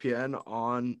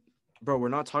ESPN Bro, we're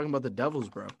not talking about the Devils,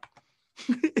 bro.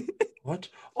 What?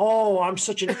 Oh, I'm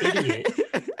such an idiot.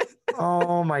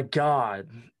 Oh my God.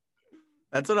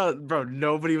 That's bro,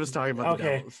 nobody was talking about the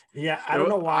Devils. Yeah, I don't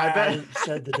know why I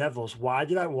said the Devils. Why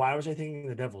was I thinking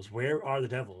the Devils? Where are the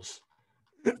Devils?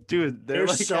 Dude, they're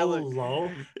so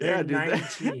low. They're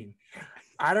 19.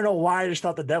 I don't know why I just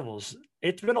thought the Devils.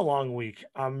 It's been a long week.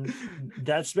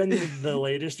 That's been the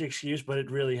latest excuse, but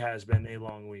it really has been a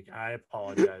long week. I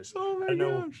apologize. Oh my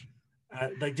gosh.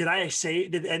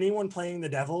 Did anyone playing the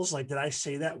Devils? Did I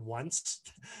say that once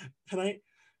tonight?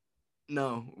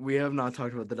 No, we have not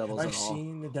talked about the Devils at all. Have I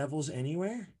seen the Devils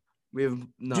anywhere? We have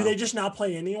no. Do they just not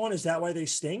play anyone? Is that why they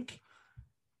stink?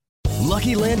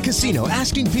 Lucky Land Casino,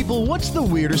 asking people, what's the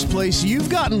weirdest place you've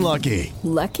gotten lucky?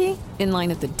 Lucky? In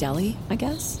line at the deli, I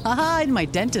guess? Aha, in my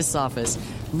dentist's office.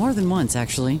 More than once,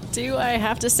 actually. Do I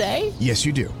have to say? Yes,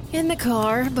 you do. In the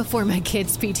car before my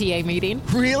kids' PTA meeting.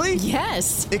 Really?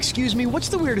 Yes. Excuse me, what's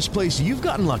the weirdest place you've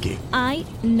gotten lucky? I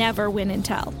never win and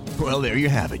tell. Well, there you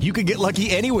have it. You can get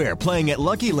lucky anywhere, playing at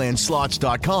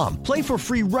LuckyLandSlots.com. Play for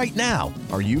free right now.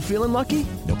 Are you feeling lucky?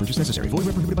 No purchase necessary. Void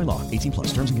where prohibited by law. 18 plus.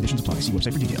 Terms and conditions apply. See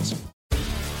website for details.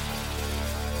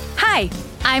 Hi,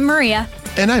 I'm Maria.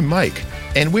 And I'm Mike.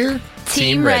 And we're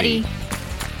Team Ready.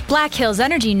 Black Hills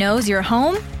Energy knows your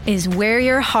home is where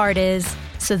your heart is,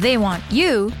 so they want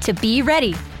you to be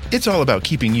ready. It's all about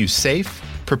keeping you safe,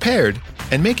 prepared,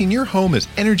 and making your home as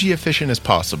energy efficient as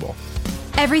possible.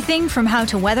 Everything from how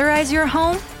to weatherize your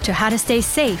home to how to stay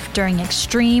safe during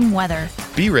extreme weather.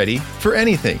 Be ready for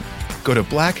anything. Go to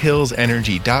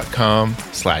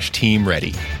blackhillsenergy.com/team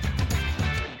ready.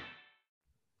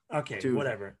 Okay, dude.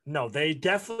 Whatever. No, they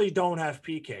definitely don't have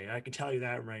PK. I can tell you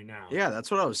that right now. Yeah, that's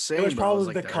what I was saying. It was probably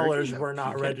like, the colors were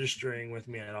not registering with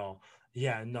me at all.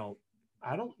 Yeah, no,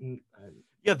 I don't.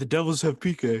 Yeah, the Devils have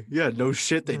PK. Yeah, no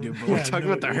shit they do. But we're talking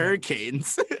about the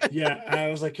Hurricanes. Yeah, I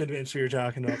was like convinced we were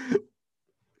talking about.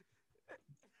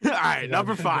 All right,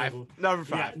 number five. Yeah,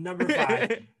 number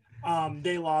 5.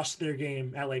 They lost their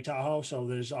game at Lake Tahoe, so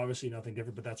there's obviously nothing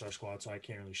different. But that's our squad, so I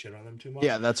can't really shit on them too much.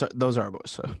 Yeah, those are our boys.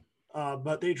 So.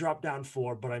 But they dropped down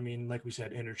 4. But I mean, like we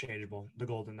said, interchangeable. The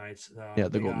Golden Knights. The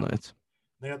Golden Knights.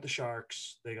 They got the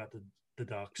Sharks. They got the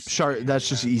Ducks. That's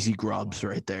just easy grubs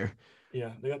right there.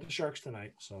 Yeah, they got the Sharks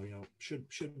tonight, so should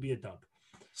be a dub.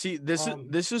 See, this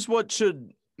is what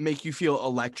should make you feel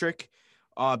electric.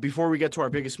 Before we get to our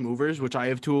biggest movers, which I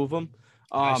have 2 of them.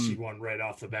 I see one right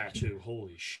off the bat too.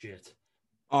 Holy shit.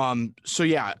 So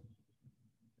yeah,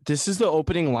 this is the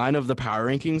opening line of the power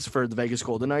rankings for the Vegas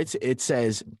Golden Knights. It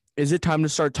says, "Is it time to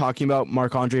start talking about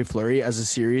Marc-Andre Fleury as a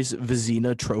Series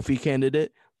Vezina Trophy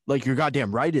candidate?" Like, you're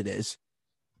goddamn right, it is.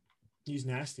 He's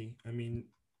nasty. I mean,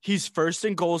 he's first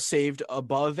in goals saved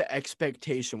above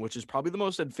expectation, which is probably the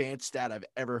most advanced stat I've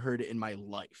ever heard in my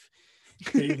life.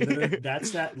 That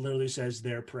stat literally says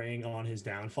they're preying on his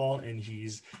downfall, and he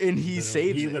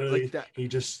saves he it. Literally, like that. He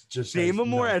just name says, a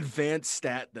more no. advanced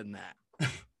stat than that.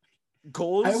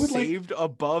 Goals saved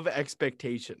above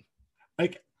expectation.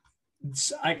 Like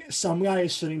some guy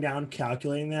is sitting down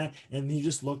calculating that, and he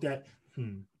just looked at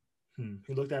He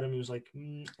looked at him. He was like,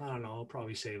 I don't know. I'll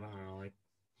probably save. I don't know. I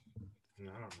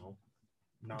don't know.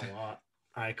 Not a lot.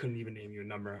 I couldn't even name you a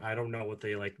number. I don't know what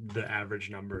the average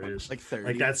number is. Like 30.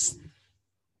 Like that's.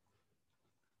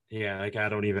 Yeah, like I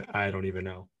don't even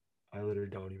know. I literally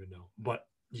don't even know. But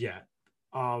yeah,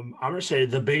 I'm gonna say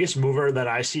the biggest mover that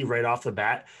I see right off the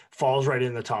bat falls right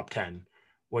in the top 10,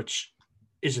 which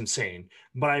is insane.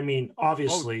 But I mean,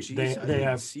 obviously they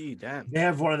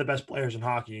have one of the best players in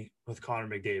hockey with Connor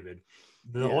McDavid.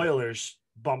 The Oilers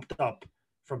bumped up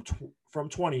from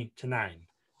 20 to 9.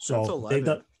 So they've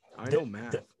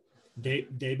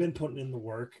been putting in the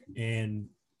work, and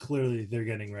clearly they're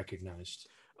getting recognized.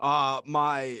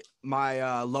 My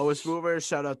lowest mover,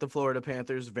 shout out the Florida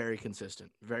Panthers, very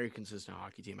consistent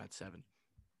hockey team at 7.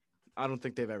 I don't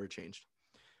think they've ever changed.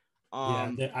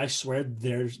 I swear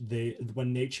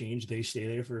when they change, they stay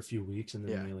there for a few weeks and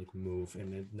then they move,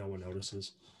 and no one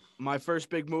notices. My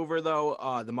first big mover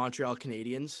though, the Montreal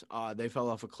Canadiens, they fell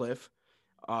off a cliff.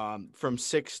 From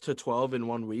 6 to 12 in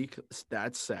 1 week.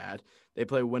 That's sad. They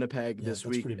play Winnipeg this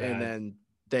week, and then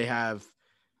they have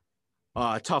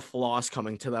a tough loss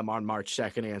coming to them on March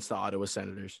 2nd against the Ottawa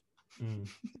Senators.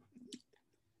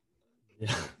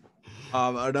 Yeah.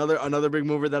 Another big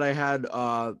mover that I had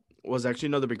was actually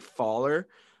another big faller.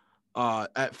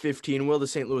 At 15, the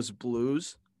St. Louis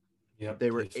Blues. Yep,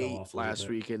 they were 8 last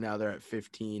week, and now they're at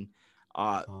 15.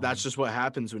 That's just what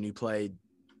happens when you play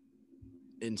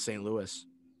in St. Louis.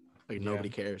 Nobody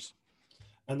cares.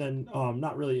 And then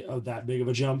not really that big of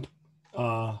a jump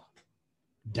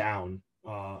down.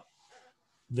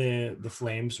 The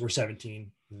Flames were 17.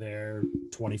 They're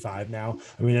 25 now.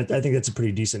 I mean, I think that's a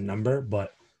pretty decent number,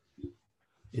 but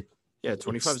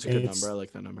 25 is a good number. I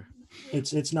like that number.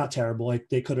 It's not terrible. Like,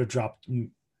 they could have dropped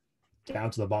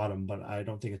down to the bottom, but I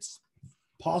don't think it's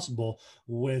possible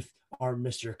with our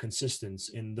Mr. Consistence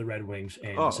in the Red Wings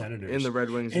and the Senators. In the Red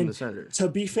Wings and the Senators. To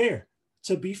be fair,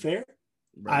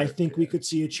 I think we could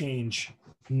see a change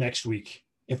next week.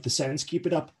 If the Sens keep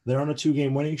it up, they're on a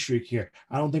 2-game winning streak here.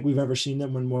 I don't think we've ever seen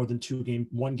them win more than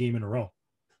 1 game in a row.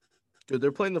 Dude,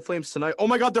 they're playing the Flames tonight. Oh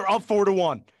my God, they're up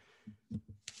 4-1.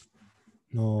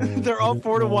 No, they're up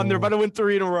 4-1. They're about to win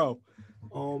 3 in a row.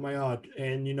 Oh my God.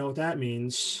 And you know what that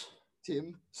means?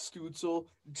 Tim Stützle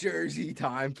jersey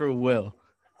time for Will.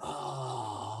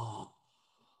 Oh.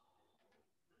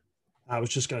 I was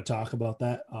just going to talk about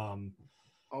that.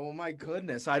 Oh my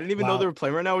goodness. I didn't even know they were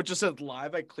playing right now. It just said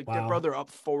live. I clicked it, bro. They're up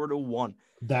 4-1.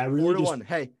 That really 4-1.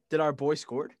 Hey, did our boy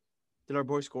score?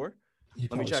 He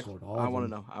Let me check. Scored I want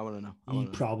to know. He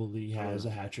probably has a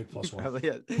hat trick plus one.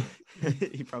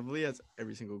 He probably has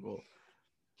every single goal.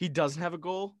 He doesn't have a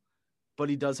goal, but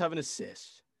he does have an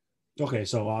assist. Okay,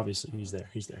 so obviously he's there.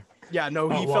 Yeah, no,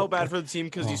 he felt bad for the team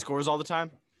because he scores all the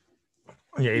time.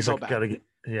 Yeah, he's like, gotta get.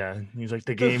 Yeah, he's like,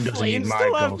 the game doesn't need my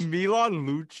still goals. Have Milan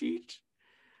Lucic?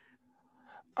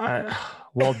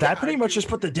 Well, that pretty much just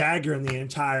put the dagger in the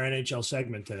entire NHL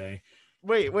segment today.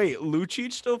 Wait,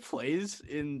 Lucic still plays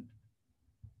in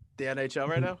the NHL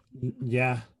right now?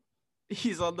 Yeah.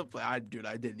 He's on the play. Dude,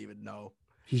 I didn't even know.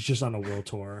 He's just on a world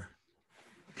tour.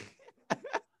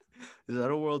 Is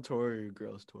that a world tour or a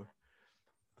girls tour?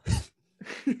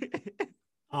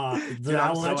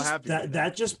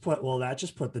 That just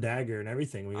put the dagger and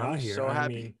everything we got here. So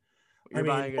happy.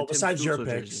 Besides your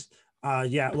picks,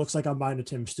 it looks like I'm buying a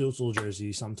Tim Stützle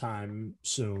jersey sometime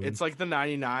soon. It's like the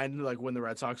 99, like when the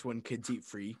Red Sox win, kids eat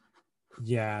free.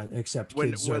 Yeah, except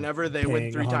whenever they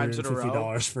win 3 times in a row,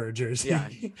 $150 for a jersey. Yeah,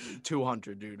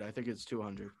 200, dude. I think it's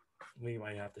 200. We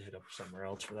might have to hit up somewhere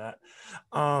else for that.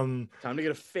 Time to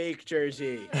get a fake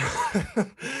jersey.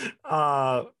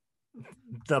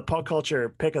 The pop culture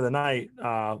pick of the night.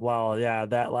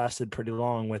 That lasted pretty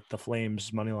long with the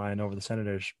Flames money line over the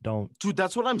Senators. Dude,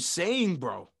 that's what I'm saying,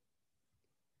 bro.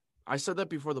 I said that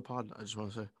before the pod. I just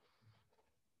want to say.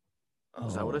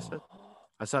 Is that what I said?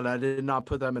 I said I did not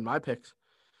put them in my picks.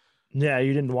 Yeah,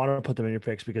 you didn't want to put them in your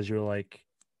picks because you were like,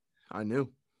 I knew.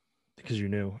 Because you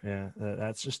knew, yeah,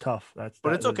 that's just tough. But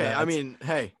it's okay. I mean,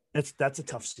 hey, that's a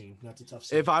tough scene.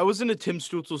 If I wasn't a Tim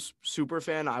Stützle super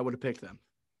fan, I would have picked them.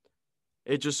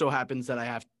 It just so happens that I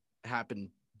have happened.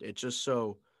 It's just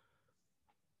so,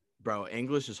 bro.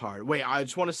 English is hard. Wait, I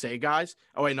just want to say, guys.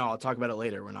 Oh wait, no, I'll talk about it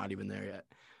later. We're not even there yet.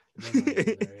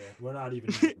 We're not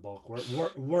even in the bulk.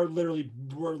 We're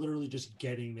literally just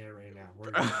getting there right now.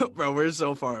 Bro, we're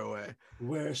so far away.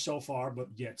 We're so far, but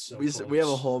yet so close. We have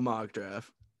a whole mock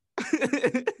draft.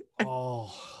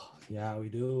 Oh, yeah, we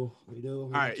do. All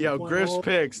right, Griff's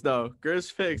picks though.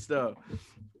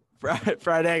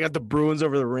 Friday, I got the Bruins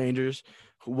over the Rangers.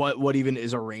 What even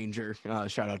is a Ranger?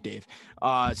 Shout out Dave.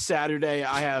 Saturday,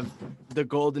 I have the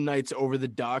Golden Knights over the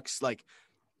Ducks. Like,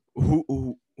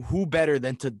 who better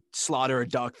than to slaughter a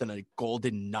duck than a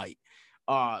Golden Knight?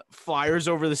 Flyers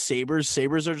over the Sabres.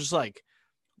 Sabres are just like,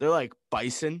 they're like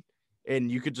bison, and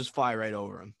you could just fly right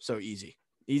over them. So easy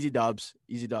dubs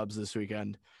this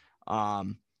weekend. I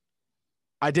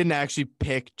didn't actually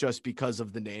pick just because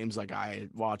of the names. Like, I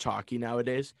watch hockey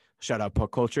nowadays. Shout out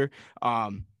Puck Culture.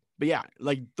 But yeah,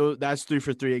 like that's 3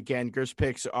 for 3 again. Griff's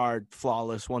picks are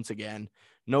flawless once again.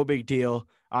 No big deal.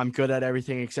 I'm good at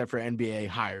everything except for NBA.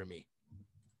 Hire me.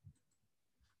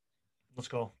 Let's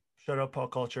go. Shout out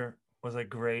Puck Culture. Was a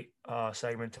great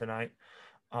segment tonight.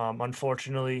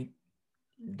 Unfortunately,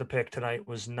 the pick tonight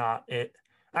was not it.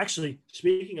 Actually,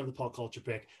 speaking of the Puck Culture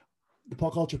pick, the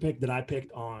Puck Culture pick that I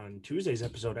picked on Tuesday's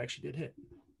episode actually did hit.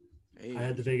 Hey. I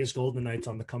had the Vegas Golden Knights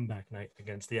on the comeback night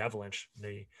against the Avalanche.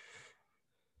 They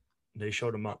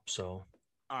showed them up. So,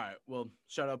 all right. Well,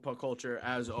 shout out Puck Culture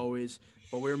as always.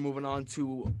 But we're moving on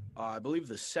to, I believe,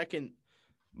 the second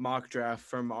mock draft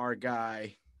from our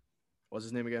guy. What's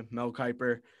his name again? Mel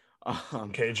Kiper.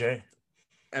 KJ.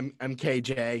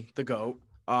 MKJ, the GOAT.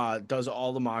 Does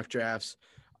all the mock drafts.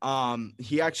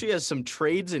 He actually has some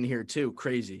trades in here too.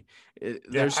 Crazy.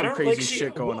 There's some crazy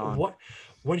shit going on. What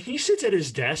when he sits at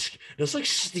his desk, there's like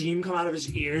steam come out of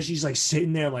his ears. He's like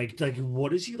sitting there, like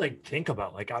what does he like think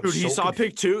about? Like, dude, he saw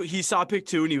pick two. He saw pick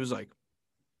 2, and he was like,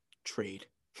 trade.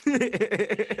 He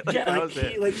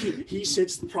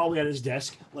sits probably at his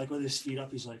desk, like with his feet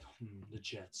up. He's like, the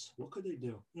Jets. What could they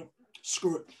do?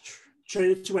 Screw it.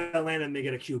 Trade it to Atlanta and they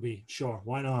get a QB. Sure,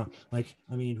 why not? Like,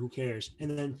 I mean, who cares?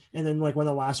 And then like when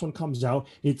the last one comes out,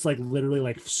 it's like literally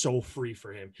like so free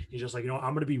for him. He's just like,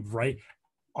 I'm gonna be right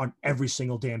on every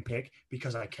single damn pick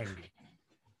because I can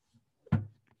be.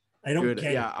 I don't get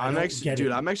it. Yeah, I'm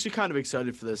actually kind of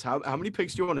excited for this. How many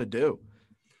picks do you want to do?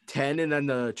 10 and then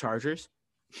the Chargers?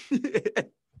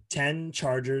 10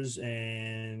 Chargers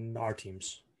and our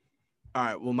teams. All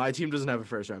right. Well, my team doesn't have a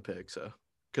first round pick, so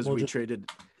because we traded.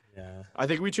 Yeah. I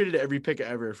think we traded every pick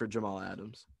ever for Jamal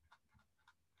Adams.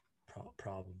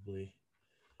 Probably.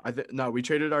 No, we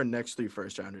traded our next 3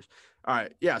 first rounders. All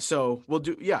right. Yeah. So we'll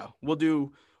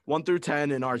do 1 through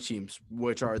 10 in our teams,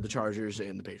 which are the Chargers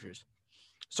and the Patriots.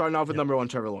 Starting off with number 1,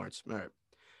 Trevor Lawrence. All right.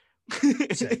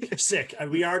 Sick.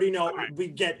 And we already know. Right. We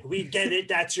get it.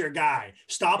 That's your guy.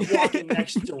 Stop walking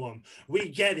next to him. We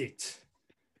get it.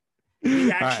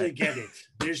 We actually get it.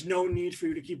 There's no need for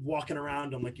you to keep walking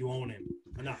around him like you own him.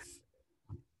 Enough.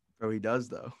 Oh, he does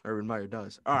though. Urban Meyer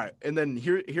does. All right, and then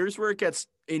here's where it gets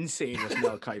insane with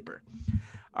Mel Kiper.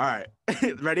 All right,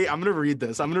 ready? I'm gonna read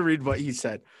this. I'm gonna read what he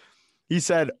said. He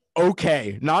said,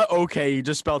 "Okay, not okay." He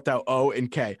just spelled out O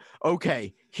and K.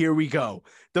 Okay, here we go.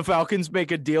 The Falcons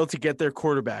make a deal to get their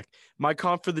quarterback. My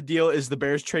comp for the deal is the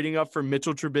Bears trading up for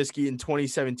Mitchell Trubisky in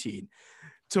 2017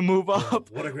 to move up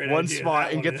one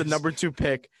spot and get the number 2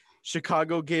 pick.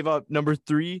 Chicago gave up number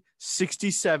 3,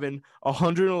 67,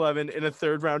 111 in a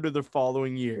third rounder the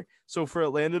following year. So for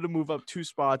Atlanta to move up 2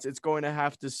 spots, it's going to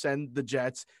have to send the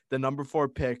Jets the number 4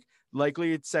 pick.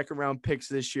 Likely it's second round picks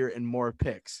this year and more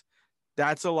picks.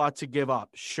 That's a lot to give up,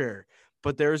 sure,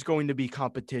 but there's going to be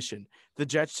competition. The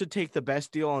Jets should take the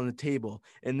best deal on the table,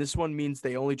 and this one means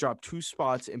they only drop 2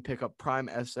 spots and pick up prime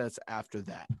assets after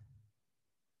that.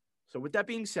 So with that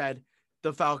being said,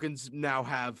 the Falcons now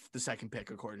have the second pick,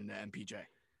 according to MPJ.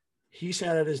 He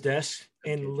sat at his desk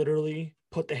and literally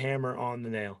put the hammer on the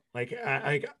nail. Like,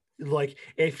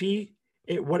 if he...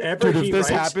 whatever dude, he if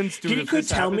this writes, happens, dude, he could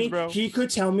tell me. Bro. He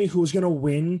could tell me who's gonna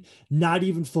win. Not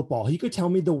even football. He could tell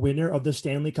me the winner of the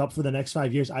Stanley Cup for the next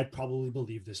 5 years. I'd probably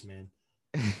believe this man.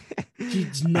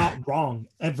 He's not wrong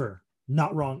ever.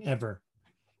 Not wrong ever.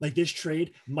 Like this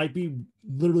trade might be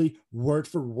literally word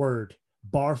for word,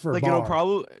 bar for like bar.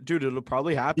 It'll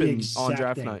probably happen on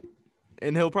draft night.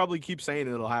 And he'll probably keep saying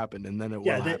it'll happen, and then it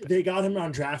will happen. They got him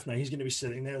on draft night. He's going to be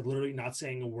sitting there, literally not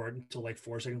saying a word until like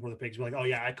 4 seconds before the picks. Be like, "Oh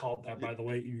yeah, I called that, by the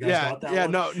way. You guys got that?" Yeah,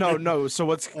 one? no. So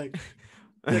what's like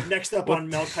next up on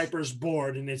Mel Kiper's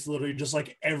board, and it's literally just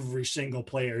like every single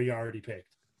player he already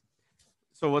picked.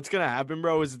 So what's gonna happen,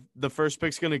 bro, is the first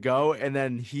pick's gonna go, and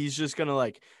then he's just gonna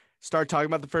like start talking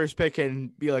about the first pick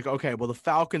and be like, okay, well, the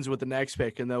Falcons with the next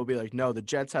pick. And they'll be like, no, the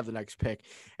Jets have the next pick.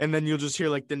 And then you'll just hear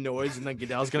like the noise. And then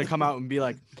Goodell's going to come out and be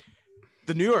like,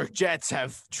 the New York Jets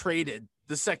have traded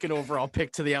the second overall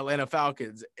pick to the Atlanta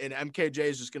Falcons. And MKJ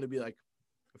is just going to be like,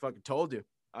 I fucking told you.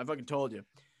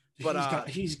 But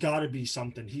he's got to be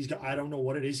something. I don't know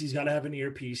what it is. He's got to have an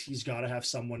earpiece. He's got to have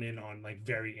someone in on like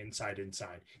very inside.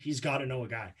 He's got to know a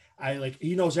guy.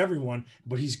 He knows everyone,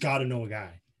 but he's got to know a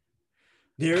guy.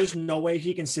 There's no way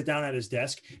he can sit down at his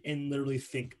desk and literally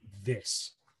think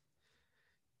this.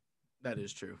 That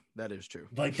is true.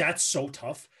 Like, that's so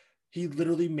tough. He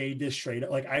literally made this trade.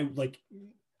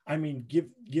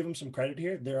 Give him some credit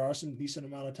here. There are some decent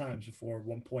amount of times before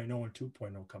 1.0 and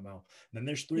 2.0 come out. Then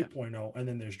there's 3.0, and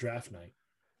then there's draft night.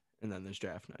 And then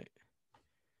draft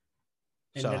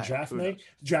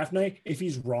night, if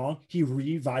he's wrong, he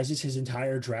revises his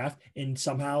entire draft and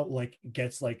somehow like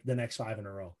gets like the next 5 in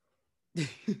a row.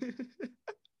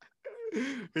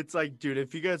 It's like, dude,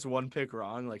 if he gets one pick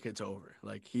wrong, like it's over.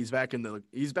 Like he's back in the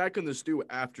stew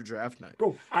after draft night.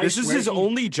 Bro, this is his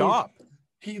only job.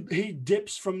 He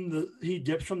dips from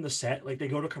the set. Like they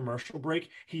go to commercial break.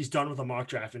 He's done with a mock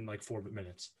draft in like 4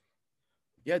 minutes.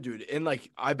 Yeah, dude. And like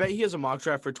I bet he has a mock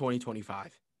draft for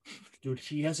 2025. Dude,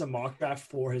 he has a mock draft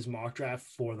for his mock draft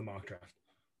for the mock draft.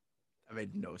 That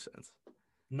made no sense.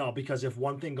 No, because if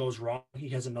one thing goes wrong, he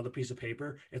has another piece of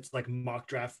paper. It's like mock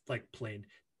draft, like plan,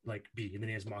 like B, and then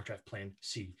he has mock draft plan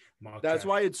C. That's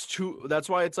why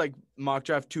it's like mock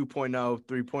draft 2.0,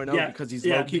 3.0, because he's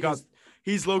low key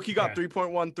got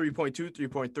 3.1, 3.2,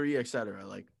 3.3, etc.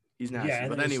 Like he's nasty. Yeah,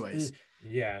 but anyways,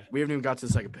 we haven't even got to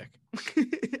the second pick.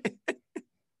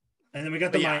 And then we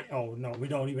got we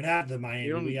don't even have the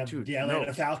Miami. We have the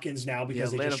Atlanta Falcons now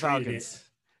because the Atlanta Falcons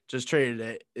just traded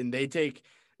it, and they take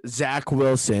Zach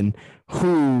Wilson,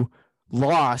 who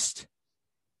lost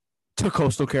to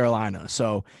Coastal Carolina.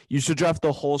 So you should draft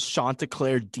the whole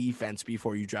Chanticleer defense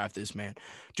before you draft this man.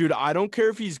 Dude, I don't care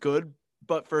if he's good,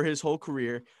 but for his whole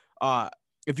career,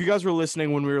 if you guys were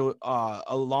listening when we were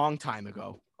a long time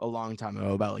ago,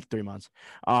 about like 3 months,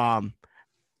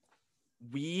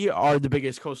 we are the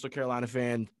biggest Coastal Carolina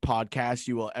fan podcast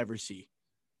you will ever see.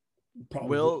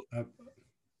 Probably.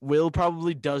 Will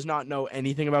probably does not know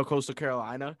anything about Coastal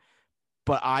Carolina,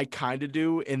 but I kind of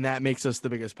do, and that makes us the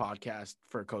biggest podcast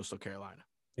for Coastal Carolina.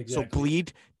 Exactly. So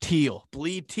bleed teal.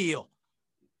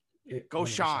 Go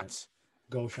Shants.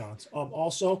 Go Shants.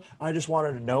 Also, I just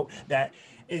wanted to note that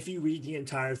if you read the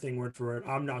entire thing word for word,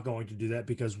 I'm not going to do that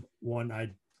because one, I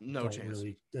don't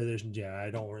really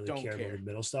care about the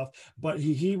middle stuff. But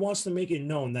he wants to make it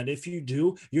known that if you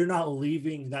do, you're not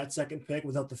leaving that second pick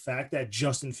without the fact that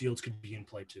Justin Fields could be in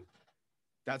play too.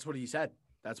 That's what he said.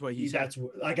 That's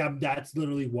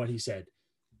literally what he said.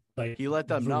 Like he let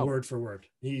them know word for word.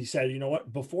 He said, "You know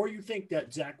what? Before you think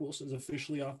that Zach Wilson's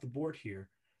officially off the board here,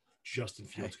 Justin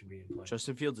Fields can be in play.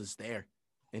 Justin Fields is there,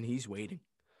 and he's waiting."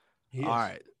 He All is.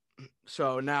 right.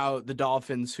 So now the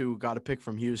Dolphins, who got a pick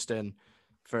from Houston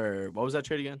for what was that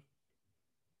trade again?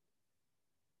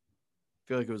 I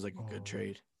feel like it was like a good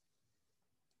trade.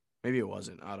 Maybe it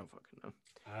wasn't. I don't fucking know.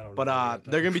 I don't but know.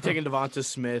 they're gonna be taking Devonta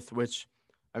Smith, which,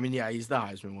 I mean, yeah, he's the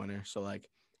Heisman winner. So like,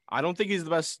 I don't think he's the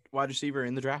best wide receiver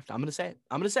in the draft. I'm gonna say it.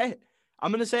 I'm gonna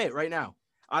say it right now.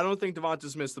 I don't think Devonta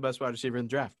Smith's the best wide receiver in the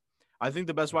draft. I think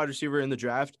the best wide receiver in the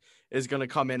draft is gonna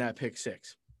come in at pick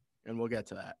 6, and we'll get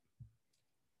to that.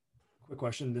 Quick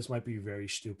question. This might be very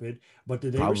stupid, but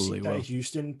did they Probably receive will. that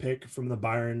Houston pick from the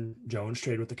Byron Jones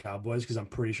trade with the Cowboys? Because I'm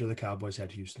pretty sure the Cowboys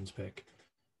had Houston's pick.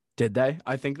 Did they?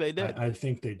 I think they did. I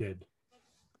think they did.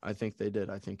 I think they did.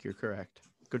 I think you're correct.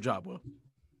 Good job, Will.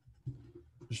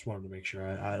 Just wanted to make sure.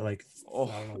 I don't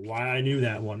know why I knew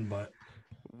that one, but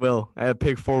Will, I have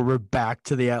pick 4. We're back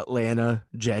to the Atlanta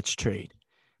Jets trade.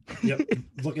 Yep.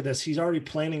 Look at this. He's already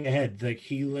planning ahead. Like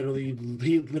he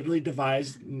literally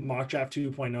devised mock draft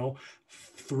 2.0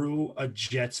 through a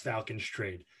Jets Falcons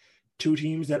trade. 2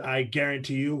 teams that I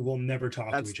guarantee you will never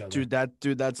talk to each other.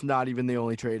 That's not even the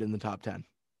only trade in the top 10.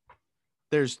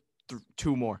 There's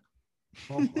 2 more.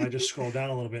 Oh, I just scrolled down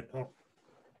a little bit. Oh.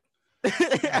 All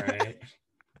right.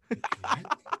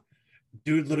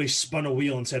 Dude literally spun a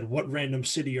wheel and said, "What random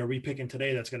city are we picking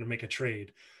today that's going to make a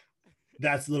trade?"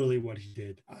 That's literally what he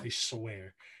did. I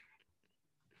swear.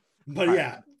 But all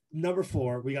yeah, number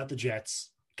 4, we got the Jets.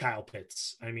 Kyle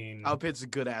Pitts. I mean, Kyle Pitts is a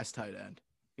good ass tight end.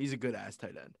 He's a good ass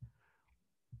tight end.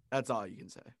 That's all you can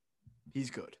say.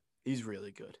 He's good. He's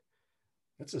really good.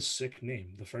 That's a sick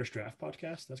name. The First Draft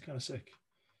Podcast. That's kind of sick.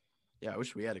 Yeah, I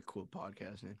wish we had a cool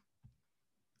podcast name.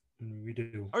 We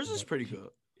do. Ours is pretty good.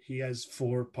 He has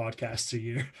 4 podcasts a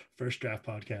year. First Draft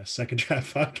Podcast, Second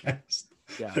Draft Podcast,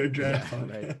 Third Draft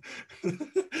Podcast.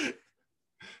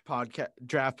 Right.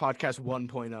 Draft Podcast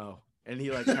 1.0. And he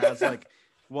like has like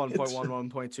 1.1,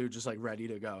 1.2 just like ready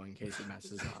to go in case it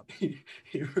messes up.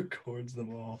 He records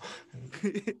them all.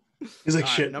 He's like,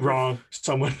 shit, wrong.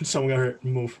 Someone got hurt.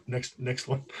 Move. Next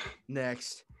one.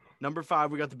 Next. Number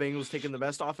 5, we got the Bengals taking the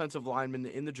best offensive lineman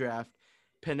in the draft,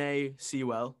 Penei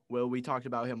Sewell. Will, we talked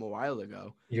about him a while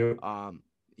ago. Yep.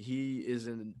 He's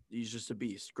just a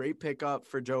beast. Great pickup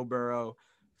for Joe Burrow,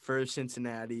 for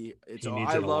Cincinnati.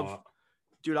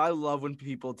 I love when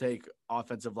people take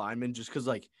offensive linemen just because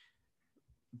like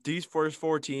these first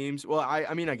 4 teams. Well,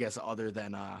 I mean, I guess other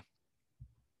than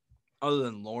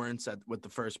Lawrence with the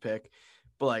first pick,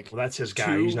 but like, well, that's his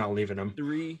guy. He's not leaving him.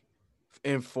 3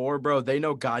 and 4, bro. They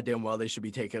know goddamn well they should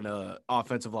be taking a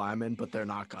offensive lineman, but they're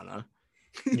not gonna.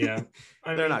 Yeah,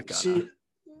 they're not gonna. See,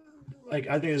 like,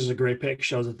 I think this is a great pick.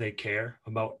 Shows that they care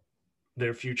about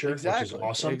their future, which is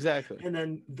awesome. Exactly. And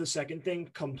then the second thing,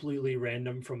 completely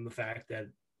random from the fact that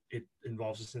it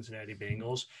involves the Cincinnati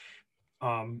Bengals.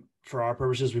 For our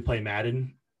purposes, we play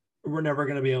Madden. We're never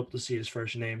going to be able to see his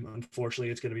first name. Unfortunately,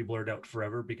 it's going to be blurred out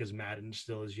forever because Madden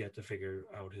still is yet to figure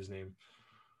out his name.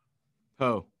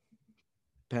 Oh,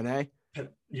 Penei?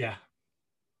 Yeah.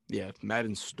 Yeah,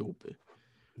 Madden's stupid.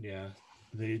 Yeah.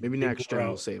 Maybe next gen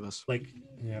will save us. Like,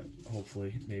 yeah,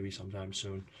 hopefully, maybe sometime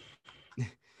soon.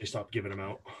 They stop giving them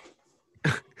out.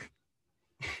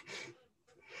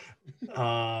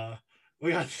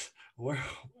 We got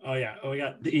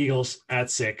the Eagles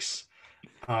at 6.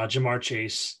 Jamar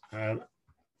Chase.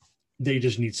 They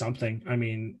just need something. I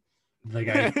mean, the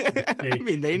guy.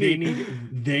 They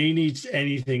need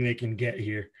anything they can get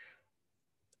here.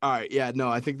 All right. Yeah. No,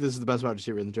 I think this is the best wide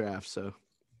receiver in the draft. So.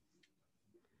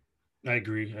 I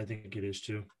agree. I think it is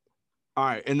too. All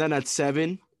right, and then at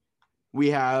 7,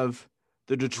 we have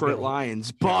the Detroit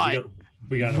Lions. But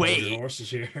we got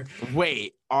horses here.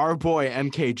 Wait, our boy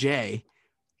MKJ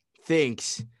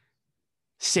thinks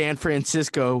San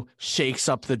Francisco shakes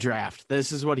up the draft.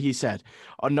 This is what he said.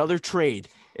 Another trade,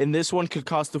 and this one could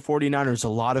cost the 49ers a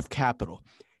lot of capital.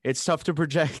 It's tough to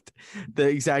project the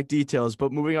exact details,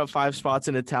 but moving up 5 spots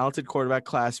in a talented quarterback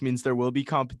class means there will be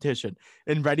competition.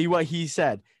 And ready what he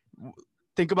said.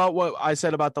 Think about what I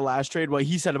said about the last trade, what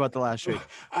he said about the last trade.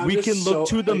 We can look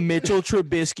to the Mitchell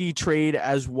Trubisky trade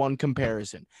as one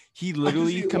comparison. He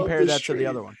literally compared that to the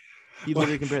other one. He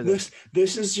literally compared that.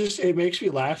 This is just, it makes me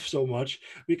laugh so much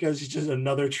because it's just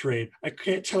another trade. I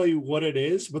can't tell you what it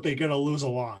is, but they're going to lose a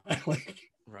lot.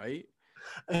 Right?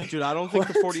 Dude, I don't think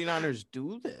the 49ers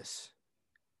do this.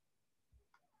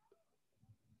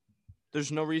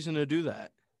 There's no reason to do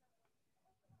that.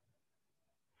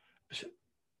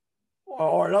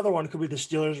 Or another one could be the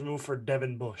Steelers move for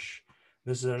Devin Bush.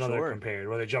 This is another compared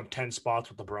where they jumped 10 spots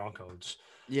with the Broncos.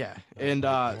 Yeah. And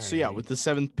with the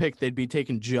 7th pick, they'd be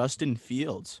taking Justin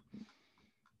Fields.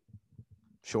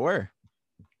 Sure.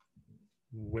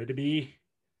 Way to be.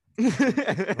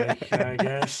 I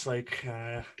guess that's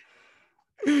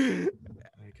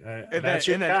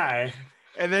your guy.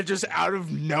 And then just out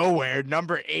of nowhere,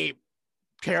 number 8,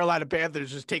 Carolina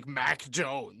Panthers just take Mac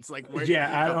Jones.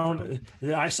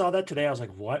 I saw that today. I was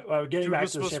like, what? Getting back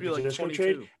to the San Francisco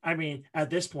trade. I mean, at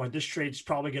this point, this trade's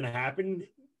probably going to happen.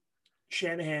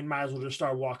 Shanahan might as well just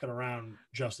start walking around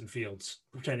Justin Fields,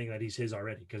 pretending that he's his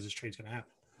already, because this trade's going to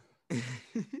happen.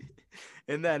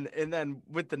 and then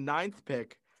with the 9th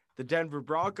pick, the Denver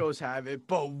Broncos have it.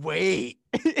 But wait.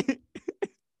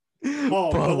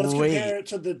 Let's compare it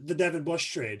to the Devin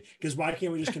Bush trade, because why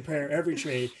can't we just compare every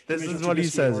trade? This is what he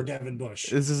says. Or Devin Bush.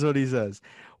 This is what he says.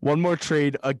 One more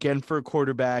trade again for a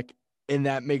quarterback, and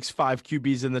that makes 5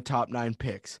 QBs in the top 9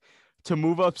 picks. To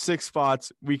move up 6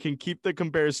 spots, we can keep the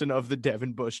comparison of the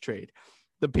Devin Bush trade.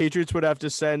 The Patriots would have to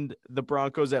send the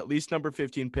Broncos at least number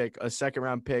 15 pick, a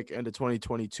 2nd-round pick, and a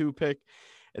 2022 pick.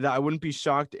 And I wouldn't be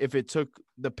shocked if it took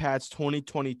the Pats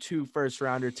 2022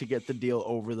 first-rounder to get the deal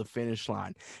over the finish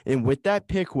line. And with that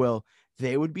pick, Will,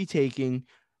 they would be taking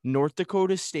North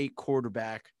Dakota State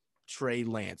quarterback Trey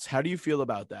Lance. How do you feel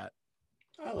about that?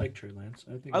 I like Trey Lance.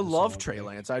 I love Trey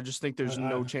Lance. I just think there's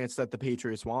no chance that the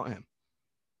Patriots want him.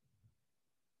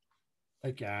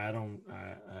 I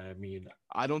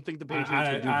don't think the Patriots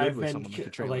would do good with someone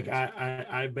like Trey Lance.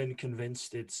 I've been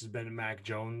convinced it's been Mac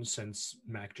Jones since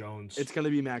Mac Jones. It's going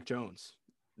to be Mac Jones.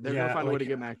 They're going to find a way to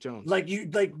get Mac Jones.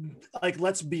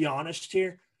 Let's be honest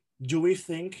here. Do we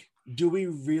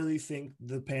really think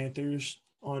the Panthers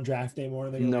on draft day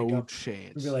morning? No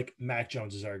chance. We'd be like, Mac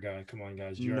Jones is our guy. Come on,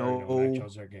 guys. You already know Mac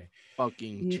Jones is our guy.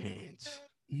 Fucking chance.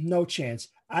 No chance.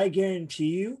 I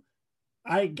guarantee you.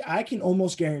 I can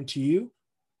almost guarantee you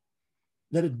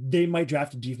that they might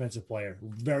draft a defensive player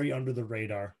very under the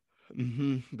radar.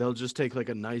 Mm-hmm. They'll just take like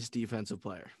a nice defensive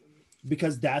player.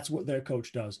 Because that's what their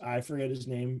coach does. I forget his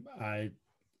name. I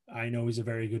know he's a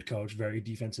very good coach, very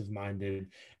defensive minded,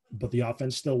 but the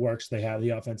offense still works. They have the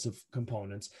offensive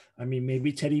components. I mean,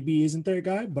 maybe Teddy B isn't their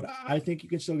guy, but I think you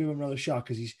can still give him another shot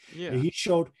because he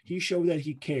showed that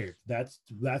he cared. That's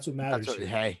what matters.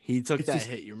 He took that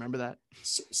hit. You remember that?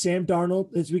 Sam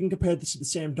Darnold, as we can compare this to the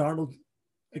Sam Darnold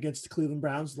against the Cleveland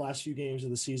Browns the last few games of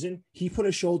the season, he put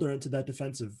his shoulder into that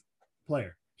defensive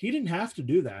player. He didn't have to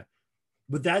do that,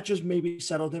 but that just maybe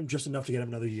settled him just enough to get him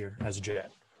another year as a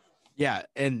Jet. Yeah,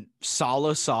 and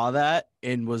Saleh saw that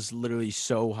and was literally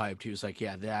so hyped. He was like,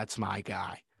 yeah, that's my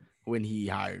guy when he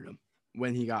hired him.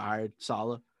 When he got hired,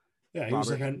 Saleh. Yeah, he was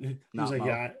like,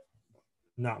 yeah,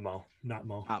 not Mo.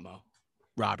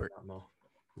 Robert. Not Mo.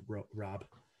 Rob.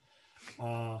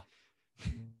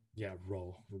 Yeah,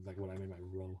 roll. Like what I mean by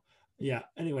roll. Yeah.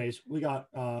 Anyways, we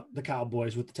got the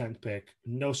Cowboys with the 10th pick.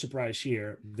 No surprise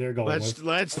here. They're going.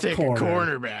 Let's take a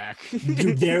cornerback.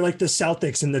 Dude, they're like the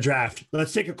Celtics in the draft.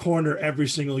 Let's take a corner every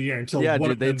single year until one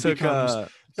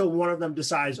of them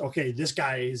decides, okay, this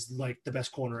guy is like the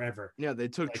best corner ever. Yeah, they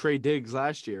took Trey Diggs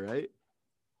last year, right?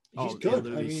 He's good. It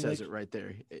literally says it right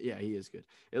there. Yeah, he is good.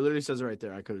 It literally says it right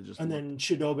there. I could have just. And then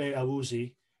Chidobe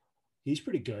Awuzie, he's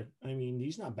pretty good. I mean,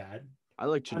 he's not bad. I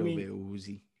like Chidobe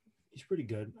Awuzie. He's pretty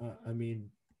good. For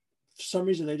some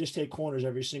reason, they just take corners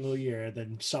every single year, and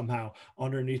then somehow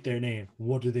underneath their name,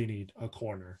 what do they need? A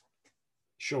corner.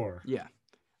 Sure. Yeah.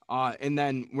 And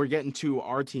then we're getting to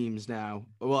our teams now.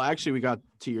 Well, actually, we got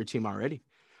to your team already.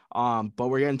 But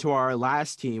we're getting to our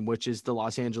last team, which is the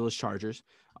Los Angeles Chargers,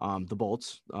 the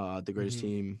Bolts, the greatest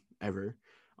team ever.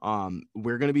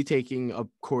 We're going to be taking,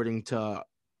 according to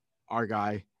our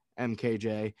guy,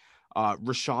 MKJ,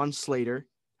 Rashawn Slater,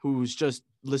 who's just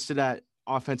listed at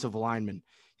offensive lineman.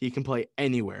 He can play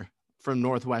anywhere from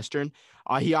Northwestern.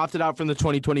 He opted out from the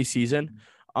 2020 season,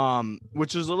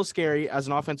 which is a little scary as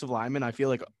an offensive lineman. I feel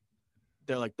like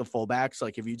they're like the fullbacks.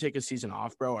 Like if you take a season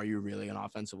off, bro, are you really an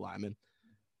offensive lineman?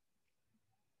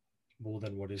 Well,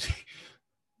 then what is he?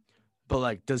 But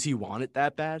like, does he want it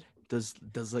that bad? Does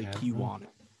he want it?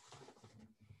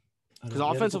 Because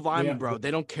offensive linemen, bro, they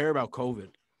don't care about COVID.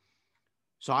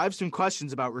 So I have some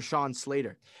questions about Rashawn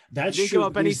Slater. That's true. He didn't give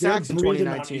up any sacks in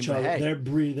 2019. They're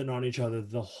breathing on each other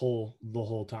the whole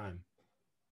time.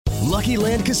 Lucky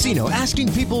Land Casino,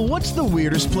 asking people, what's the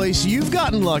weirdest place you've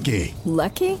gotten lucky?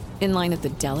 Lucky? In line at the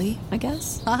deli, I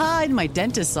guess? Aha, in my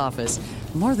dentist's office.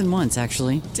 More than once,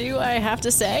 actually. Do I have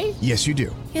to say? Yes, you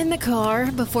do. In the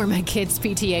car before my kids'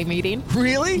 PTA meeting.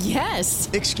 Really? Yes.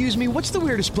 Excuse me, what's the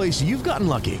weirdest place you've gotten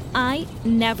lucky? I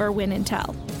never win and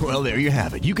tell. Well, there you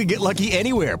have it. You can get lucky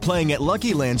anywhere, playing at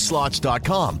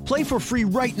LuckyLandSlots.com. Play for free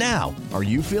right now. Are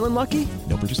you feeling lucky?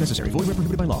 No purchase necessary. Void where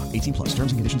prohibited by law. 18 plus.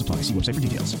 Terms and conditions apply. See website for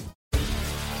details.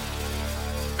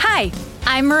 Hi,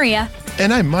 I'm Maria.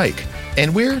 And I'm Mike.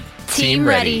 And we're Team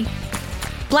Ready.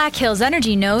 Black Hills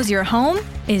Energy knows your home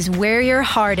is where your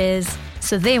heart is,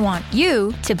 so they want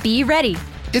you to be ready.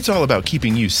 It's all about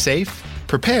keeping you safe,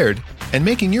 prepared, and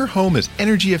making your home as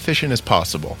energy efficient as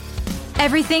possible.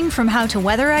 Everything from how to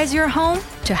weatherize your home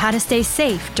to how to stay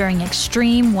safe during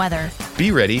extreme weather.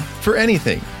 Be ready for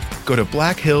anything. Go to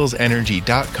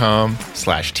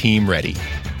blackhillsenergy.com/team ready.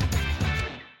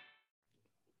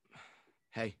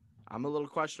 Hey, I'm a little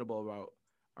questionable about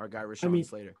our guy Rashawn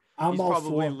Slater. I'm He's all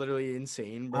probably for, literally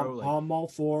insane, bro. I'm all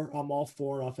for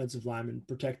offensive linemen.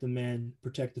 Protect the man,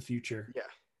 protect the future. Yeah.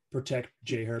 Protect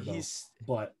Jay Herbo.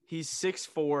 He's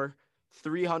 6'4",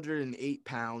 308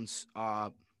 pounds.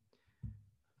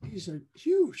 He's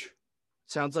huge.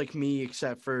 Sounds like me,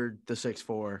 except for the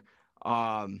 6'4".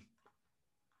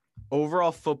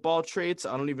 Overall football traits,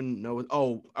 I don't even know.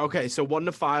 Oh, okay. So 1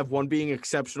 to 5, 1 being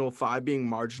exceptional, 5 being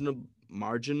marginal.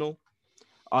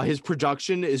 His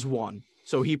production is 1.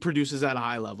 So he produces at a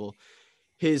high level.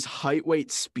 His height,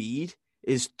 weight, speed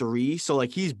is 3. So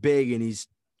like he's big and he's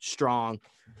strong,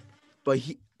 but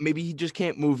maybe he just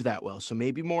can't move that well. So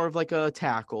maybe more of like a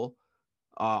tackle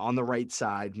on the right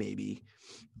side, maybe.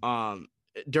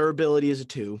 Durability is a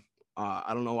 2.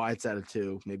 I don't know why it's at a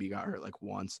 2. Maybe he got hurt like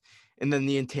once. And then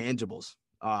the intangibles.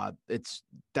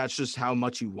 That's just how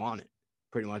much you want it,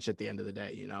 pretty much at the end of the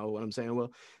day. You know what I'm saying?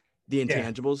 Well, the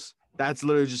intangibles. Yeah. That's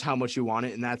literally just how much you want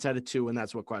it, and that's at a 2, and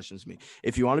that's what questions me.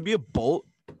 If you want to be a Bolt,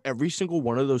 every single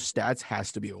one of those stats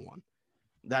has to be a 1.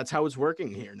 That's how it's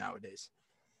working here nowadays.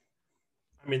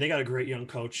 I mean, they got a great young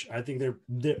coach. I think they're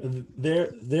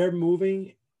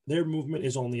moving. Their movement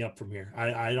is only up from here.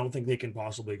 I don't think they can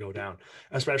possibly go down,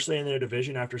 especially in their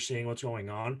division after seeing what's going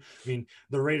on. I mean,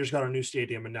 the Raiders got a new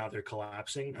stadium, and now they're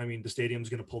collapsing. I mean, the stadium's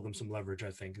going to pull them some leverage,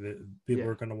 I think. People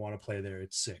are going to want to play there.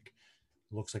 It's sick.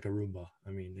 Looks like a Roomba.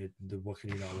 I mean, what can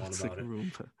you not want about it?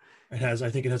 I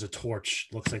think it has a torch.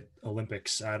 Looks like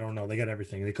Olympics. I don't know. They got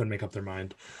everything. They couldn't make up their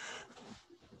mind.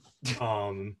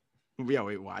 Yeah,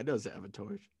 wait, why does it have a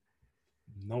torch?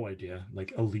 No idea.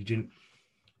 Like Allegiant.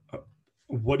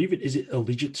 What even is it?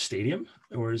 Allegiant Stadium,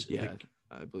 or is it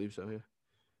I believe so. Yeah.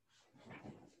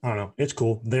 I don't know. It's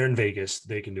cool. They're in Vegas.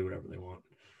 They can do whatever they want.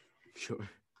 Sure.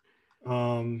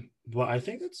 But I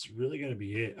think that's really going to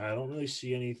be it. I don't really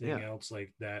see anything else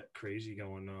like that crazy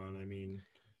going on. I mean,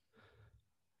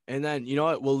 and then you know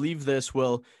what? We'll leave this.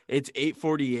 It's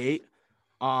 8:48.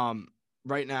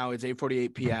 Right now it's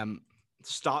 8:48 p.m.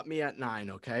 Stop me at 9,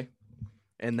 okay?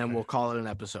 And then we'll call it an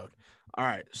episode. All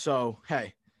right. So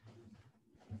hey,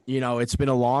 it's been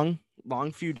a long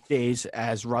few days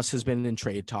as Russ has been in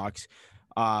trade talks.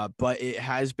 But it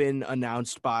has been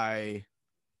announced by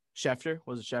Schefter.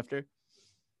 Was it Schefter?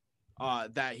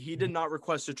 That he did not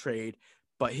request a trade,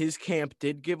 but his camp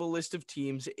did give a list of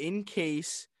teams in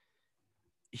case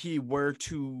he were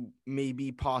to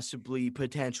maybe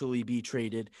potentially be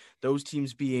traded. Those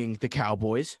teams being the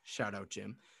Cowboys, shout out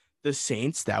Jim, the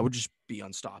Saints, that would just be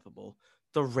unstoppable,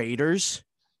 the Raiders,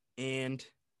 and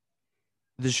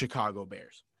the Chicago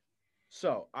Bears.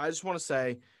 So I just want to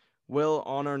say, Will,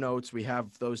 on our notes, we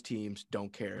have those teams.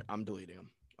 Don't care. I'm deleting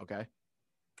them. Okay.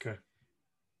 Okay.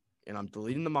 And I'm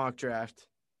deleting the mock draft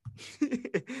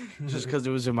just because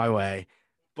it was in my way.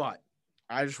 But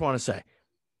I just want to say,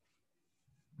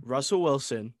 Russell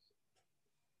Wilson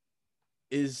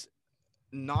is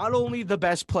not only the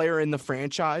best player in the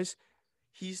franchise,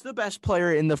 he's the best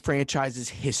player in the franchise's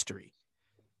history.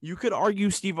 You could argue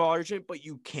Steve Largent, but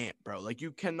you can't, bro. Like,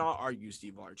 you cannot argue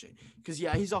Steve Largent. Because,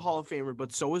 he's a Hall of Famer,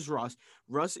 but so is Russ.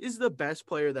 Russ is the best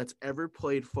player that's ever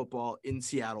played football in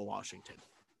Seattle, Washington.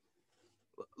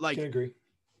 Like, I agree.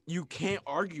 You can't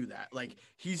argue that. Like,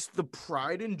 he's the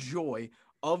pride and joy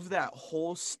of that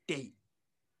whole state.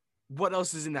 What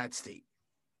else is in that state?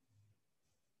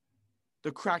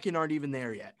 The Kraken aren't even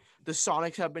there yet. The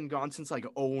Sonics have been gone since, like,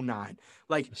 2009.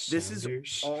 Like, this is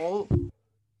all...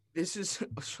 This is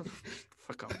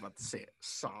fuck. I'm about to say it.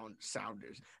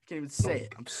 Sounders. I can't even say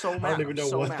it. I'm so mad. I don't even know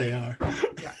what they are.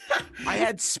 Yeah. I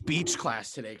had speech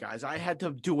class today, guys. I had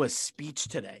to do a speech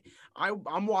today.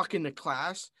 I'm walking to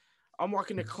class.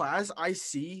 I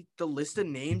see the list of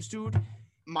names, dude.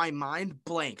 My mind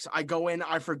blanks. I go in.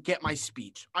 I forget my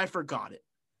speech. I forgot it.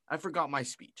 I forgot my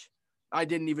speech. I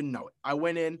didn't even know it. I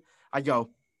went in. I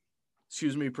go,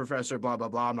 excuse me, professor, blah, blah,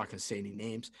 blah. I'm not going to say any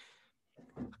names.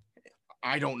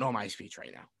 I don't know my speech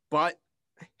right now. But,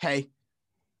 hey,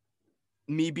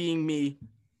 me being me,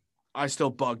 I still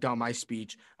bugged on my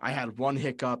speech. I had one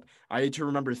hiccup. I had to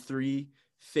remember 3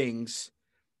 things,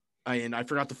 and I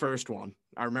forgot the first one.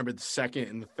 I remembered the second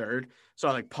and the third. So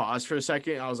I paused for a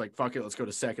second. I was like, fuck it, let's go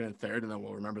to second and third, and then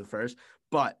we'll remember the first.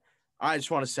 But I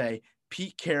just want to say,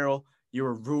 Pete Carroll, you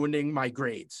were ruining my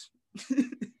grades.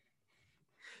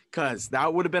 Because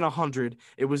that would have been 100.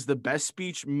 It was the best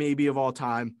speech maybe of all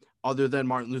time, other than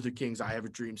Martin Luther King's I Have a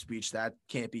Dream speech. That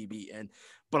can't be beaten.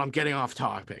 But I'm getting off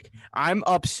topic. I'm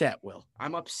upset, Will.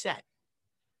 I'm upset.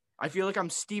 I feel like I'm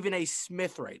Stephen A.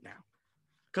 Smith right now.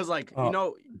 Because, you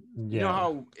know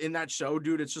how in that show,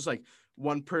 dude, it's just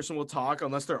one person will talk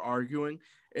unless they're arguing,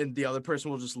 and the other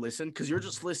person will just listen because you're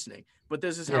just listening. But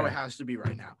this is how it has to be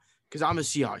right now because I'm a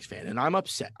Seahawks fan, and I'm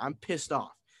upset. I'm pissed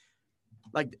off.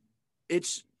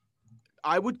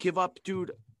 I would give up,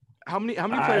 dude. How many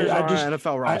players are on an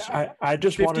NFL roster? I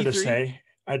just 53?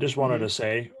 wanted to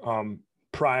say,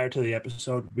 prior to the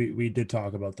episode, we did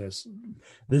talk about this.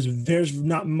 There's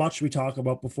not much we talk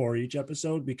about before each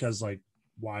episode because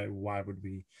why would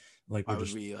we I don't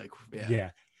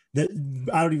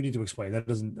even need to explain.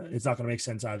 It's not going to make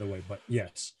sense either way, but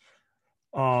yes.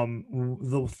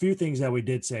 The few things that we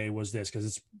did say was this, because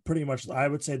it's pretty much, I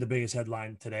would say, the biggest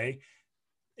headline today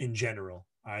in general.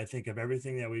 I think of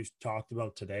everything that we've talked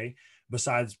about today,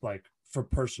 besides for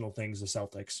personal things, the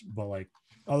Celtics, but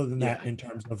other than that, in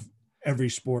terms of every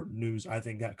sport news, I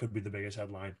think that could be the biggest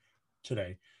headline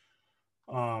today.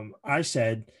 I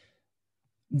said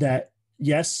that,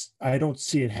 yes, I don't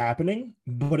see it happening,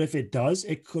 but if it does,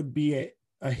 it could be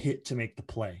a hit to make the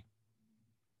play.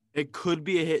 It could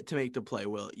be a hit to make the play,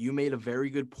 Will. You made a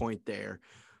very good point there,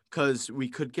 because we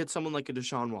could get someone like a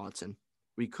Deshaun Watson.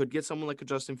 We could get someone like a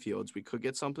Justin Fields. We could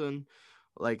get something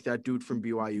like that dude from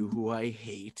BYU who I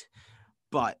hate.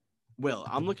 But, Will,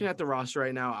 I'm looking at the roster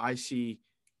right now. I see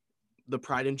the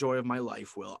pride and joy of my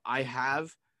life, Will. I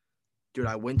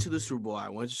went to the Super Bowl. I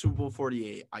went to Super Bowl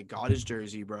 48. I got his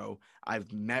jersey, bro.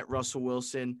 I've met Russell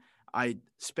Wilson. I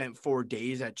spent 4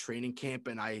 days at training camp,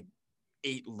 and I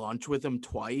ate lunch with him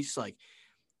twice.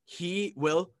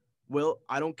 Will,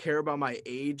 I don't care about my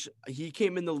age. He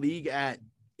came in the league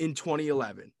in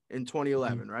 2011.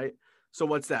 Right? So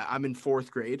what's that? I'm in 4th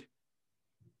grade.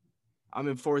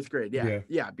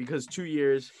 Yeah, because 2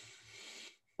 years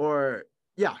 2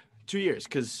 years,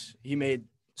 because he made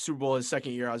Super Bowl his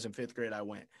second year. I was in 5th grade. I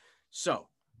went. So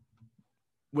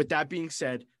with that being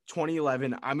said,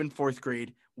 2011, I'm in 4th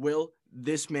grade. Will,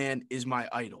 this man is my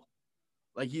idol.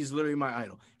 He's literally my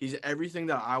idol. He's everything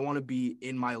that I want to be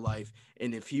in my life.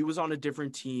 And if he was on a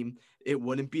different team, it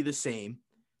wouldn't be the same.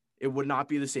 It would not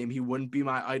be the same. He wouldn't be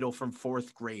my idol from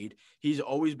 4th grade. He's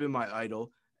always been my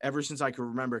idol ever since I can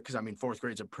remember, because, 4th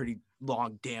grade is a pretty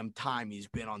long damn time he's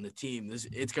been on the team.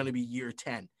 It's going to be year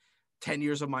 10. 10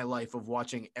 years of my life of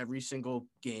watching every single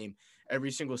game, every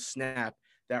single snap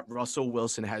that Russell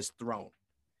Wilson has thrown.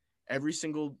 Every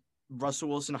single Russell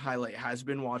Wilson highlight has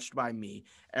been watched by me.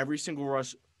 Every single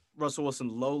Russell Wilson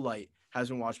low light has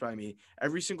been watched by me.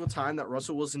 Every single time that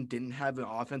Russell Wilson didn't have an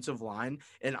offensive line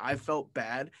and I felt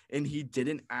bad and he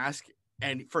didn't ask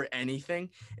for anything,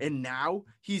 and now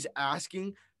he's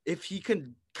asking if he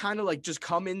can kind of just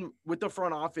come in with the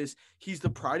front office. He's the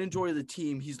pride and joy of the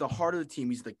team. He's the heart of the team.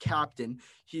 He's the captain.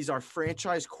 He's our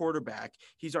franchise quarterback.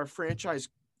 He's our franchise,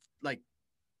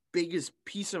 biggest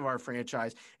piece of our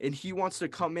franchise. And he wants to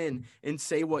come in and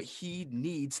say what he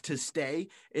needs to stay.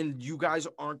 And you guys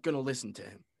aren't going to listen to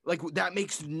him. That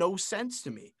makes no sense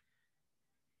to me.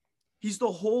 He's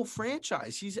the whole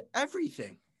franchise. He's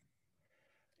everything.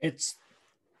 It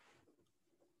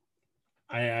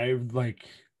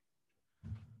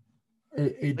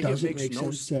doesn't make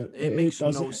sense. It makes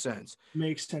no sense.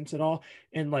 Makes sense at all.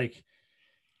 And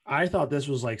I thought this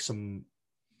was some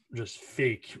just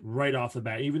fake right off the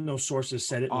bat, even though sources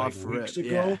said it weeks ago.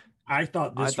 Yeah. I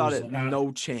thought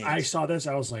no chance. I saw this.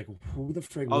 I was like, who the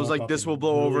frig? I was like, this will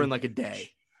blow over in a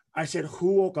day. I said,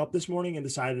 who woke up this morning and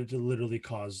decided to literally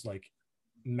cause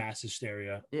mass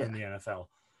hysteria in the NFL?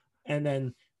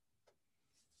 And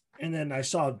then I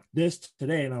saw this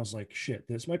today and I was like, shit,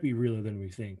 this might be realer than we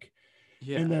think.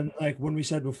 Yeah. And then when we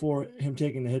said before, him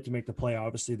taking the hit to make the play,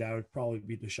 obviously that would probably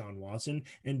be Deshaun Watson.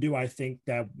 And do I think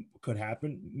that could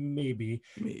happen? Maybe.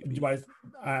 Do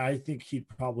I think he'd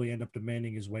probably end up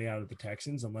demanding his way out of the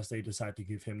Texans unless they decide to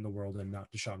give him the world and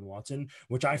not Deshaun Watson,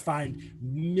 which I find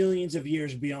millions of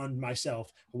years beyond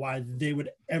myself why they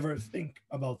would ever think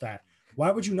about that.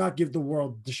 Why would you not give the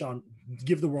world to Deshaun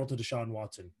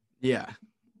Watson? Yeah.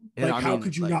 How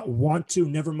could you not want to?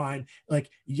 Never mind.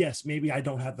 Yes, maybe I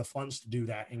don't have the funds to do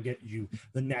that and get you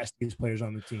the nastiest players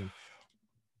on the team.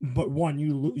 But one,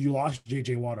 you lost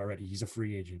J.J. Watt already. He's a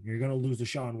free agent. You're going to lose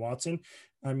Deshaun Watson.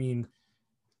 I mean,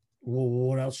 well,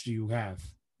 what else do you have?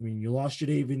 I mean, you lost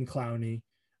Jadeveon Clowney,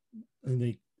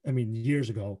 and years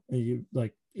ago. And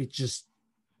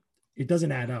it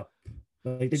doesn't add up.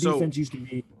 Like the defense used to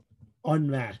be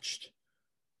unmatched.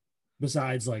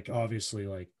 Besides, like obviously,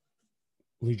 like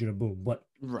Legion of Boom, but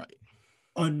right,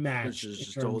 unmatched. Which is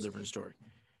just a whole different story.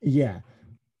 Yeah.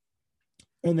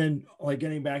 And then, like,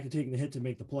 getting back to taking the hit to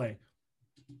make the play,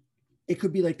 it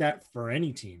could be like that for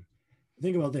any team.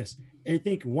 Think about this. I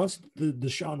think once the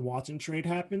Deshaun Watson trade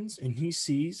happens and he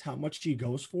sees how much he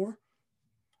goes for,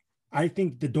 I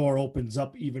think the door opens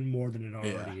up even more than it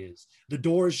already is. The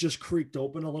door is just creaked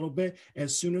open a little bit.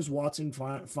 As soon as Watson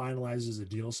finalizes a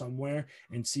deal somewhere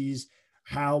and sees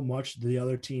how much the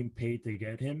other team paid to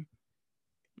get him,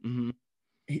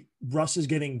 Russ is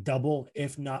getting double,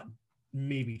 if not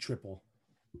maybe triple.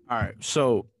 All right,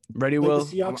 so ready, like Will?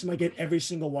 The Seahawks might get every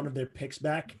single one of their picks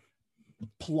back,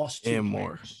 plus 2 and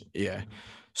more. players. Yeah.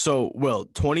 So, Will,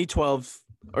 2011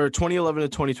 to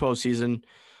 2012 season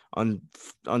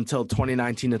until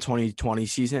 2019 to 2020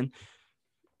 season,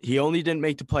 he only didn't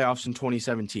make the playoffs in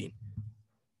 2017.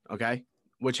 Okay,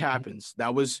 which happens.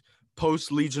 That was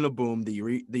post Legion of Boom.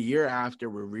 The year after,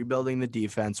 we're rebuilding the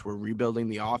defense, we're rebuilding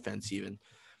the offense. Even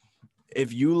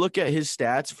if you look at his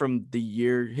stats from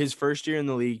his first year in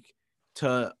the league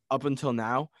to up until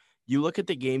now, you look at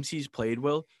the games he's played,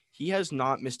 Will, he has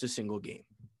not missed a single game.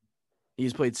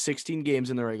 He's played 16 games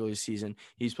in the regular season.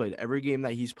 He's played every game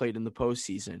that he's played in the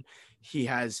postseason. He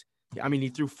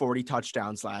threw 40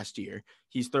 touchdowns last year.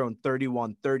 He's thrown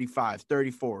 31, 35,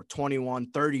 34,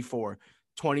 21, 34,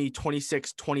 20,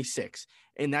 26, 26.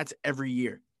 And that's every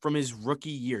year. From his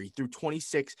rookie year, he threw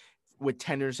 26 with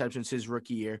 10 interceptions his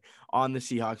rookie year on the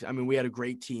Seahawks. I mean, we had a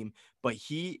great team, but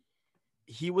he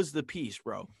was the piece,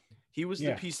 bro. He was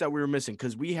the piece that we were missing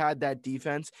because we had that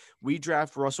defense. We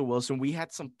draft Russell Wilson. We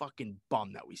had some fucking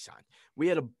bum that we signed. We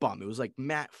had a bum. It was like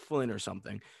Matt Flynn or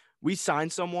something. We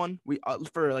signed someone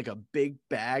for like a big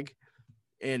bag,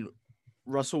 and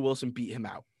Russell Wilson beat him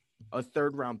out. A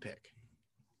 3rd round pick.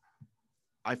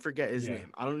 I forget his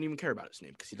name. I don't even care about his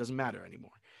name because he doesn't matter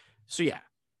anymore. So, yeah.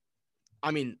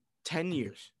 I mean, 10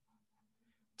 years.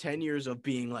 10 years of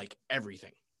being like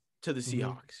everything to the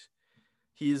Seahawks.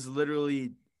 He is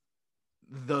literally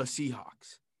the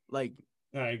Seahawks. Like,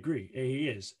 I agree. He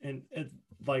is. And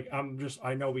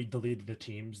I know we deleted the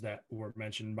teams that were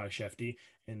mentioned by Shefty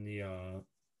in the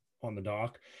on the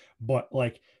doc, but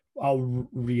like I'll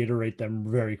reiterate them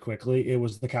very quickly. It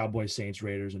was the Cowboys, Saints,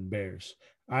 Raiders, and Bears.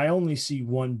 I only see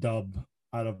one dub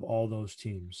out of all those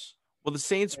teams. Well, the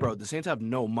Saints, bro, the Saints have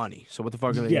no money. So what the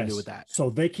fuck are they going to do with that? So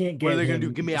they can't get What are they going to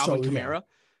do? Give me Alvin Kamara?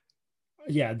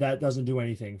 Yeah, that doesn't do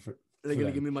anything for Are they going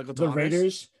to give me Michael the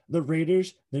Thomas? The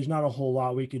Raiders, there's not a whole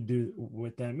lot we could do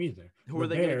with them either. Who are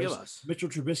they going to give us? Mitchell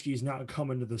Trubisky is not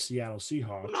coming to the Seattle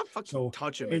Seahawks. I'm not fucking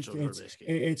touching Mitchell Trubisky.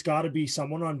 It's got to be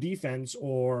someone on defense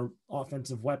or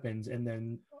offensive weapons, and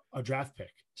then a draft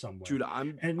pick somewhere. Dude,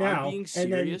 I'm being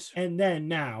serious. And then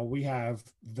now we have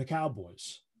the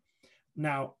Cowboys.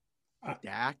 Now,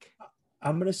 Dak?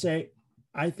 I'm going to say,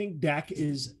 I think Dak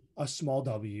is a small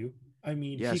W. I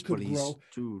mean, yes, he could grow.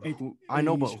 Dude, I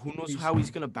know, but who knows how he's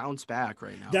going to bounce back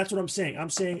right now? That's what I'm saying. I'm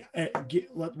saying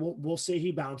we'll say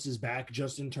he bounces back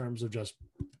just in terms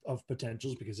of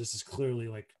potentials, because this is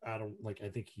clearly I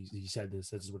think he said this.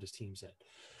 This is what his team said.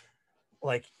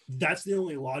 Like, that's the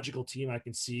only logical team I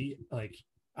can see, like,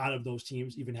 out of those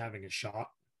teams even having a shot.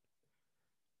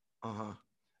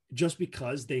 Just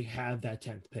because they have that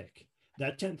 10th pick.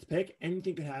 That 10th pick,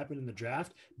 anything could happen in the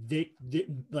draft. They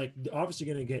like obviously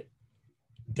going to get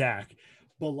Dak,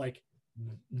 but like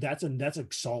that's a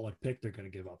solid pick they're going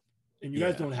to give up. And you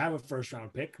guys don't have a 1st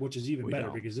round pick, which is even better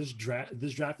because this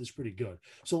draft is pretty good.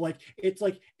 So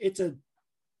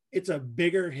it's a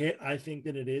bigger hit, I think,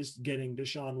 than it is getting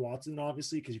Deshaun Watson,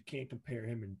 obviously, because you can't compare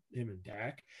him and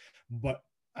Dak. But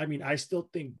I mean, I still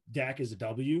think Dak is a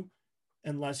W,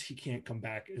 unless he can't come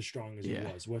back as strong as he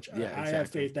was, which I have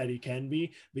faith that he can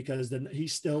be, because then he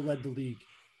still led the league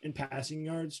in passing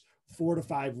yards 4 to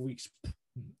 5 weeks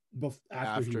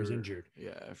after he was injured.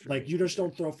 You just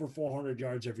don't throw for 400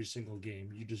 yards every single game.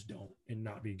 You just don't, and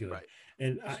not be good. Right.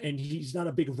 And he's not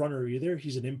a big runner either.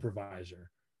 He's an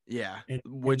improviser. Yeah,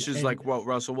 which is like what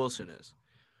Russell Wilson is.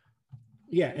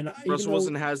 Yeah, and Russell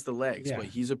Wilson has the legs, but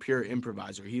he's a pure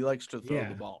improviser. He likes to throw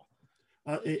the ball.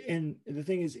 And the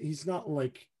thing is, he's not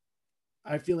like,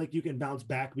 I feel like you can bounce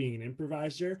back being an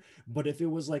improviser, but if it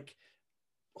was like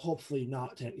hopefully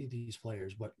not to any of these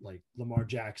players, but like Lamar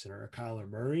Jackson or Kyler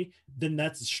Murray, then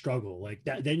that's a struggle. Like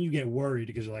that, then you get worried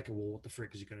because you're like, well, what the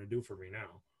frick is he going to do for me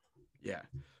now? Yeah.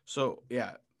 So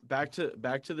yeah, back to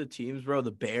the teams, bro.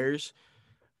 The Bears.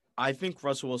 I think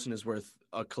Russell Wilson is worth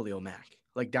a Khalil Mack.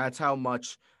 Like that's how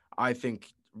much I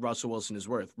think Russell Wilson is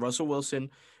worth. Russell Wilson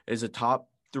is a top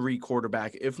 3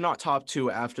 quarterback, if not top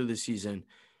 2 after the season.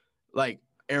 Like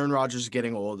Aaron Rodgers is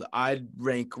getting old. I'd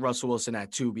rank Russell Wilson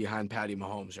at 2 behind Patty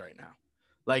Mahomes right now.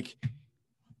 Like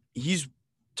he's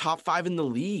top 5 in the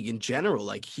league in general.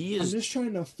 Like he is. I'm just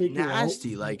trying to figure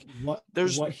nasty. out like what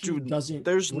there's what he doesn't.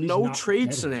 there's what he's no not trade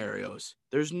getting. scenarios.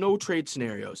 There's no trade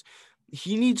scenarios.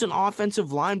 He needs an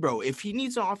offensive line, bro. If he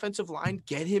needs an offensive line,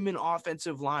 get him an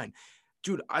offensive line.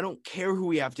 Dude, I don't care who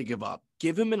we have to give up.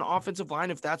 Give him an offensive line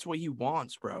if that's what he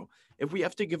wants, bro. If we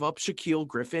have to give up Shaquille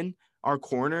Griffin, our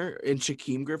corner, and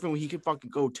Shaquem Griffin, well, he can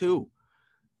fucking go too.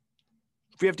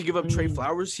 If we have to give up Trey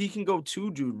Flowers, he can go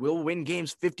too, dude. We'll win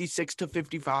games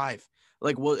 56-55.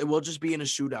 Like, we'll just be in a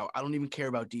shootout. I don't even care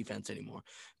about defense anymore.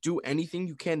 Do anything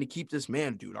you can to keep this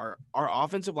man, dude. Our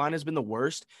offensive line has been the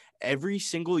worst every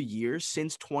single year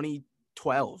since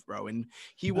 2012, bro. And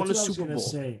he won a Super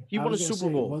Bowl. He won a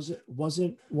Super Bowl.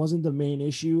 Wasn't the main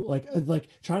issue like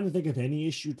trying to think of any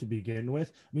issue to begin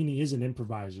with? I mean, he is an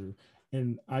improviser,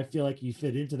 and I feel like he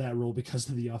fit into that role because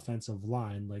of the offensive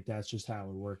line. Like that's just how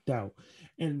it worked out,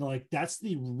 and like that's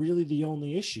really the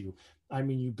only issue. I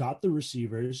mean, you got the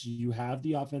receivers, you have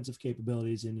the offensive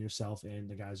capabilities in yourself and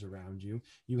the guys around you.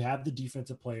 You have the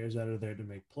defensive players that are there to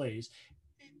make plays.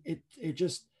 I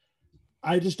just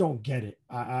don't get it.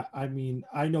 I mean,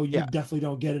 I know you definitely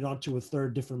don't get it onto a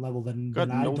third different level than I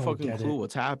no don't fucking get clue it.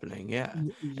 what's happening. Yeah.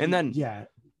 And then yeah,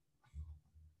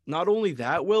 not only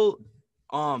that, Will,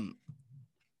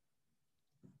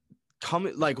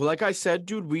 like I said,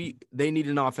 dude, they need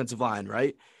an offensive line,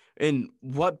 right? And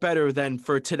what better than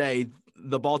for today,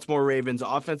 the Baltimore Ravens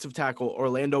offensive tackle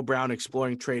Orlando Brown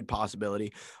exploring trade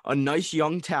possibility. A nice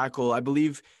young tackle. I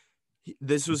believe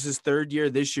this was his 3rd year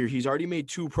this year. He's already made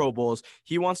 2 Pro Bowls.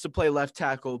 He wants to play left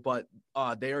tackle, but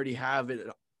they already have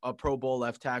a Pro Bowl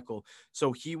left tackle.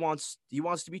 So he wants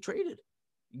to be traded.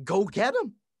 Go get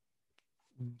him.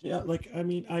 Yeah, like I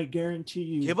mean, I guarantee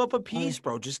you. Give up a piece,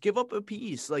 bro. Just give up a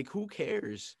piece. Like who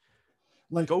cares?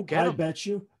 Like, go get him.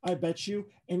 I bet you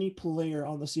any player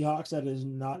on the Seahawks that is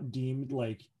not deemed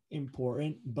like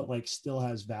important, but like still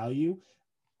has value,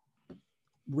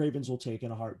 Ravens will take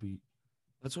in a heartbeat.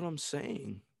 That's what I'm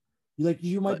saying. Like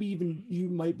you might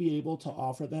be able to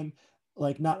offer them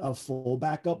like not a full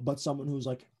backup, but someone who's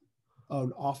like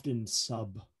an often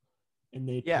sub, and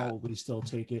they probably still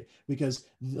take it because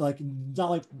like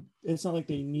it's not like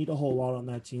they need a whole lot on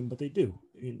that team, but they do.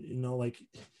 You know, like.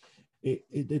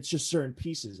 It's just certain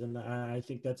pieces, and I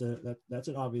think that's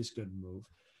an obvious good move.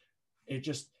 It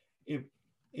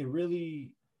really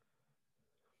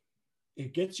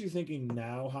gets you thinking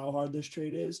now how hard this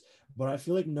trade is, but I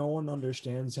feel like no one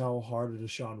understands how hard a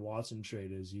Deshaun Watson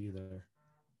trade is either.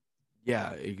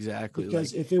 Yeah, exactly.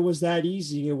 Because if it was that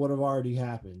easy, it would have already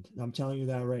happened. I'm telling you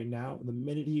that right now. The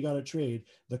minute he got a trade,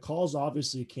 the calls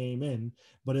obviously came in,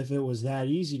 but if it was that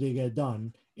easy to get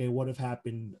done, it would have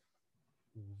happened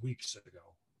weeks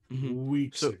ago.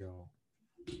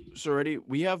 So already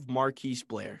we have Marquise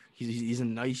Blair. He's a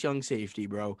nice young safety,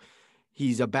 bro.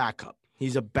 He's a backup.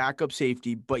 He's a backup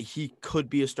safety, but he could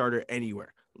be a starter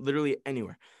anywhere, literally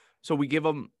anywhere. So we give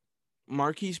him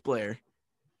Marquise Blair.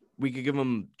 We could give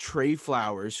him Trey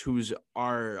Flowers, who's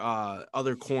our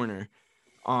other corner.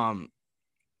 And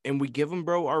we give him,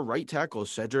 bro, our right tackle,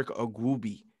 Cedric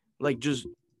Ogbubi.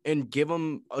 And give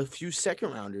him a few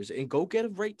second rounders and go get a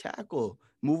right tackle.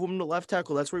 Move him to left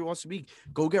tackle. That's where he wants to be.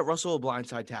 Go get Russell a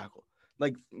blindside tackle.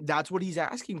 Like, that's what he's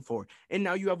asking for. And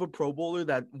now you have a Pro Bowler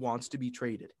that wants to be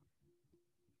traded.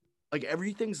 Like,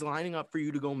 everything's lining up for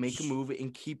you to go make a move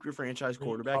and keep your franchise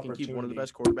quarterback and keep one of the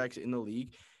best quarterbacks in the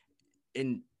league.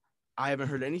 And I haven't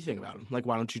heard anything about him. Like,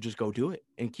 why don't you just go do it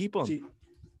and keep him?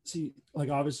 See,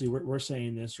 like obviously we're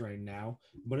saying this right now,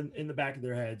 but in the back of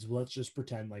their heads, let's just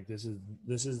pretend like this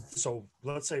is so.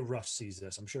 Let's say Russ sees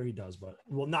this. I'm sure he does, but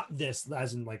not this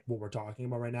as in like what we're talking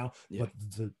about right now, but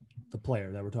the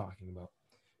player that we're talking about,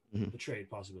 the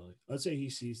trade possibility. Let's say he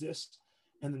sees this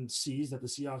and then sees that the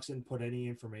Seahawks didn't put any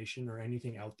information or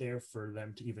anything out there for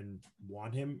them to even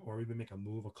want him or even make a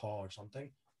move, a call or something.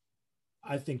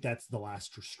 I think that's the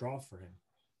last straw for him.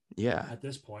 Yeah. At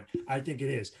this point, I think it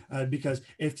is because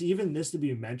if even this to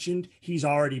be mentioned, he's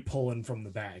already pulling from the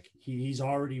bag. He's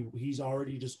pretty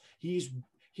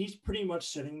much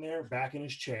sitting there back in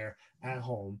his chair at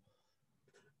home,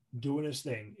 doing his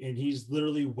thing, and he's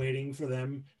literally waiting for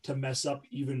them to mess up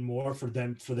even more for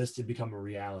this to become a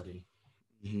reality.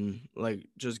 Like,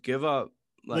 just give up.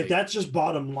 Like that's just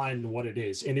bottom line what it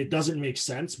is, and it doesn't make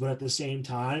sense. But at the same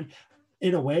time,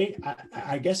 in a way,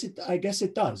 I guess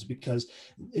it does, because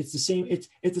it's the same.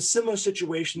 It's a similar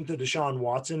situation to Deshaun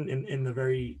Watson in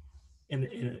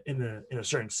a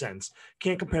certain sense.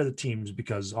 Can't compare the teams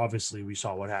because obviously we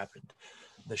saw what happened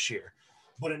this year.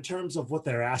 But in terms of what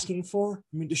they're asking for,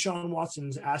 I mean, Deshaun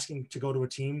Watson's asking to go to a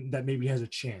team that maybe has a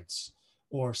chance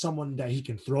or someone that he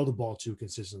can throw the ball to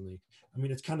consistently. I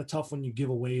mean, it's kind of tough when you give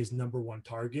away his number one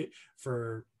target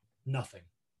for nothing.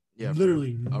 Yeah,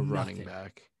 literally a nothing. running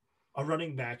back. A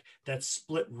running back that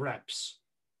split reps.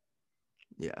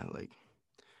 Yeah, like,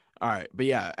 all right. But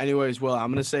yeah, anyways, Will,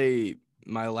 I'm going to say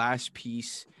my last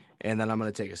piece, and then I'm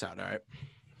going to take us out, all right?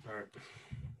 All right.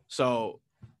 So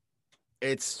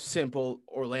it's simple.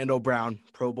 Orlando Brown,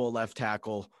 Pro Bowl left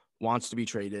tackle, wants to be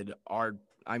traded.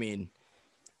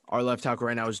 Our left tackle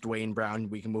right now is Dwayne Brown.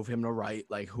 We can move him to right.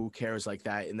 Like, who cares like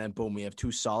that? And then, boom, we have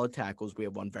two solid tackles. We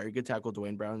have one very good tackle.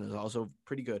 Dwayne Brown is also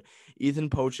pretty good. Ethan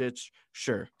Pochich,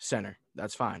 sure, center.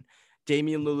 That's fine.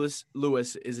 Damian Lewis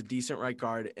is a decent right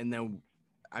guard. And then,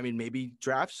 maybe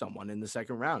draft someone in the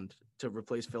second round to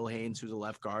replace Phil Haynes, who's a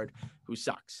left guard, who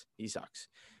sucks. He sucks.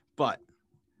 But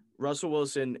Russell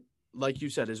Wilson, like you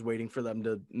said, is waiting for them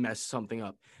to mess something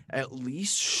up. At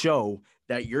least show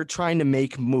that you're trying to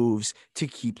make moves to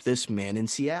keep this man in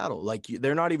Seattle. Like,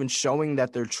 they're not even showing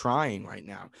that they're trying right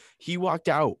now. He walked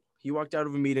out. He walked out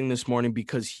of a meeting this morning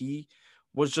because he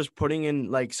was just putting in,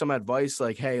 like, some advice,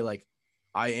 like, hey, like,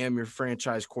 I am your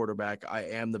franchise quarterback. I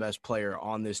am the best player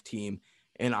on this team,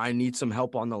 and I need some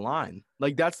help on the line.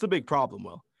 Like, that's the big problem,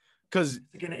 Will. Because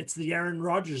again, it's the Aaron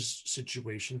Rodgers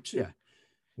situation, too. Yeah.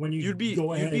 When you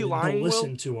go ahead and don't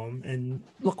listen to him, and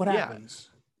look what happens.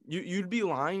 You'd be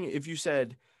lying if you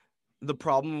said the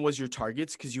problem was your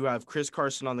targets, because you have Chris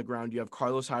Carson on the ground, you have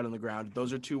Carlos Hyde on the ground.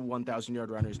 Those are two 1,000-yard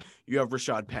runners. You have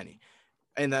Rashad Penny.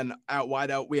 And then at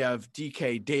wideout, we have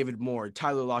DK, David Moore,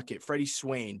 Tyler Lockett, Freddie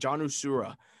Swain, John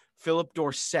Usura, Philip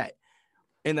Dorsett.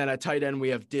 And then at tight end, we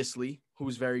have Disley,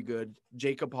 who's very good,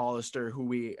 Jacob Hollister, who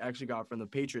we actually got from the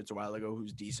Patriots a while ago,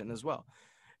 who's decent as well.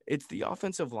 It's the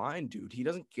offensive line, dude. He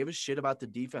doesn't give a shit about the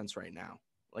defense right now.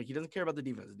 Like, he doesn't care about the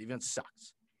defense. The defense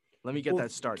sucks. Let me get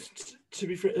that started. To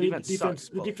be fair,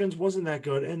 the defense wasn't that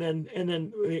good, and then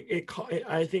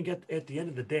I think at the end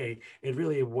of the day, it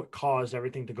really what caused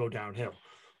everything to go downhill.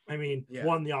 I mean,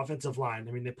 one, the offensive line.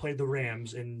 I mean, they played the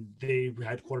Rams, and they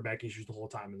had quarterback issues the whole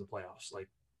time in the playoffs. Like,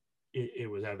 it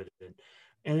was evident.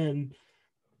 And then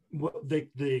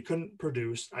they couldn't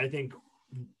produce. I think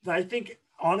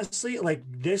honestly, like,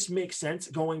 this makes sense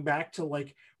going back to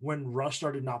like when Russ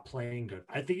started not playing good.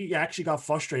 I think he actually got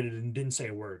frustrated and didn't say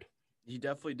a word. He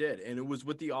definitely did. And it was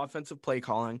with the offensive play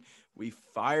calling. We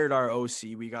fired our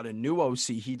OC. We got a new OC.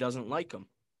 He doesn't like him.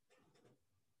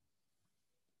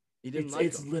 He didn't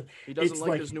like him. He doesn't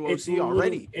like his new OC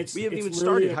already. We haven't even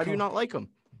started. How do you not like him?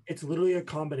 It's literally a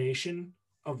combination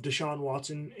of Deshaun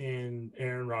Watson and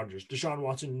Aaron Rodgers. Deshaun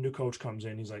Watson, new coach comes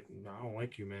in. He's like, no, I don't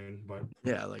like you, man. But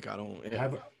yeah, like, I don't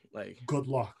like good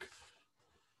luck.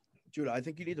 Dude, I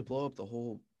think you need to blow up the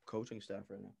whole coaching staff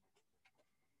right now.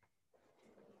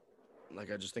 Like,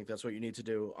 I just think that's what you need to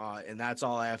do. And that's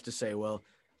all I have to say, Will.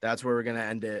 That's where we're going to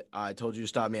end it. I told you to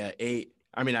stop me at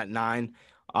 9.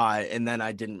 And then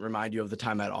I didn't remind you of the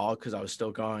time at all because I was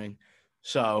still going.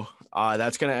 So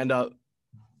that's going to end up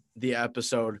the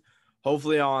episode.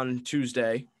 Hopefully on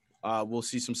Tuesday, we'll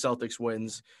see some Celtics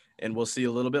wins, and we'll see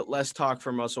a little bit less talk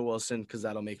from Russell Wilson because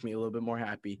that'll make me a little bit more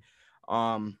happy.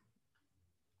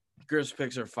 Griff's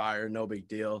picks are fire, no big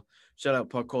deal. Shout out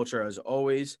Puck Culture as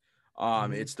always.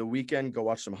 It's the weekend. Go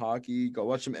watch some hockey. Go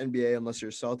watch some NBA unless you're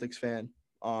a Celtics fan.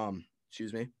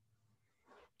 Excuse me.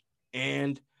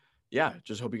 And, yeah,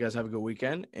 just hope you guys have a good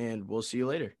weekend, and we'll see you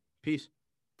later. Peace.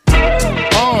 Come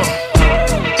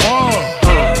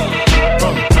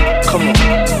on.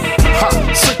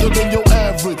 Ha, sicker than your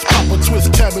average. Pop a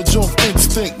twist cabbage off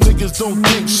instinct. Niggas don't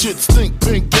think shit stink.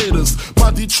 Pink Gators, my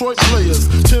Detroit players.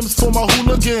 Tim's for my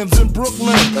hooligans in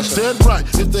Brooklyn. Dead right,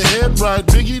 if the head right,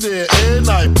 Biggie there, every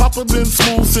night. Papa been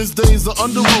smooth since days of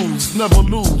under rules. Never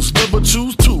lose, never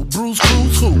choose to. Bruce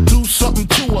Cruz who? Do something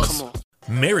to us.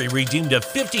 Mary redeemed a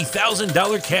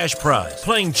 $50,000 cash prize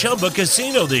playing Chumba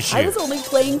Casino this year. I was only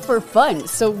playing for fun,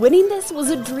 so winning this was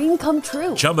a dream come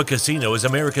true. Chumba Casino is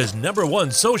America's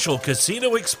 #1 social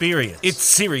casino experience. It's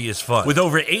serious fun. With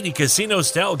over 80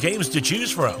 casino-style games to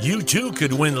choose from, you too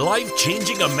could win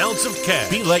life-changing amounts of cash.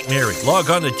 Be like Mary. Log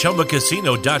on to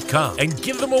ChumbaCasino.com and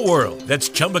give them a whirl. That's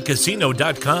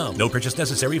ChumbaCasino.com. No purchase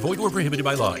necessary. Void where prohibited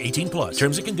by law. 18 plus.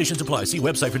 Terms and conditions apply. See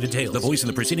website for details. The voice in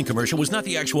the preceding commercial was not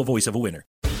the actual voice of a winner.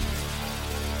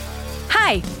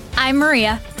 Hi, I'm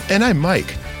Maria. And I'm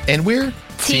Mike. And we're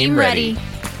Team Ready.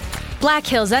 Black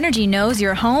Hills Energy knows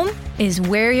your home is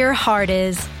where your heart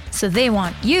is, so they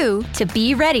want you to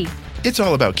be ready. It's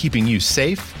all about keeping you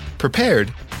safe,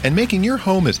 prepared, and making your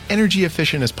home as energy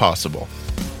efficient as possible.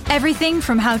 Everything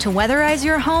from how to weatherize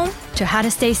your home to how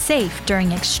to stay safe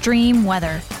during extreme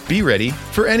weather. Be ready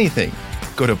for anything.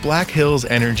 Go to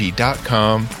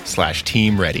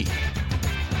blackhillsenergy.com/teamready.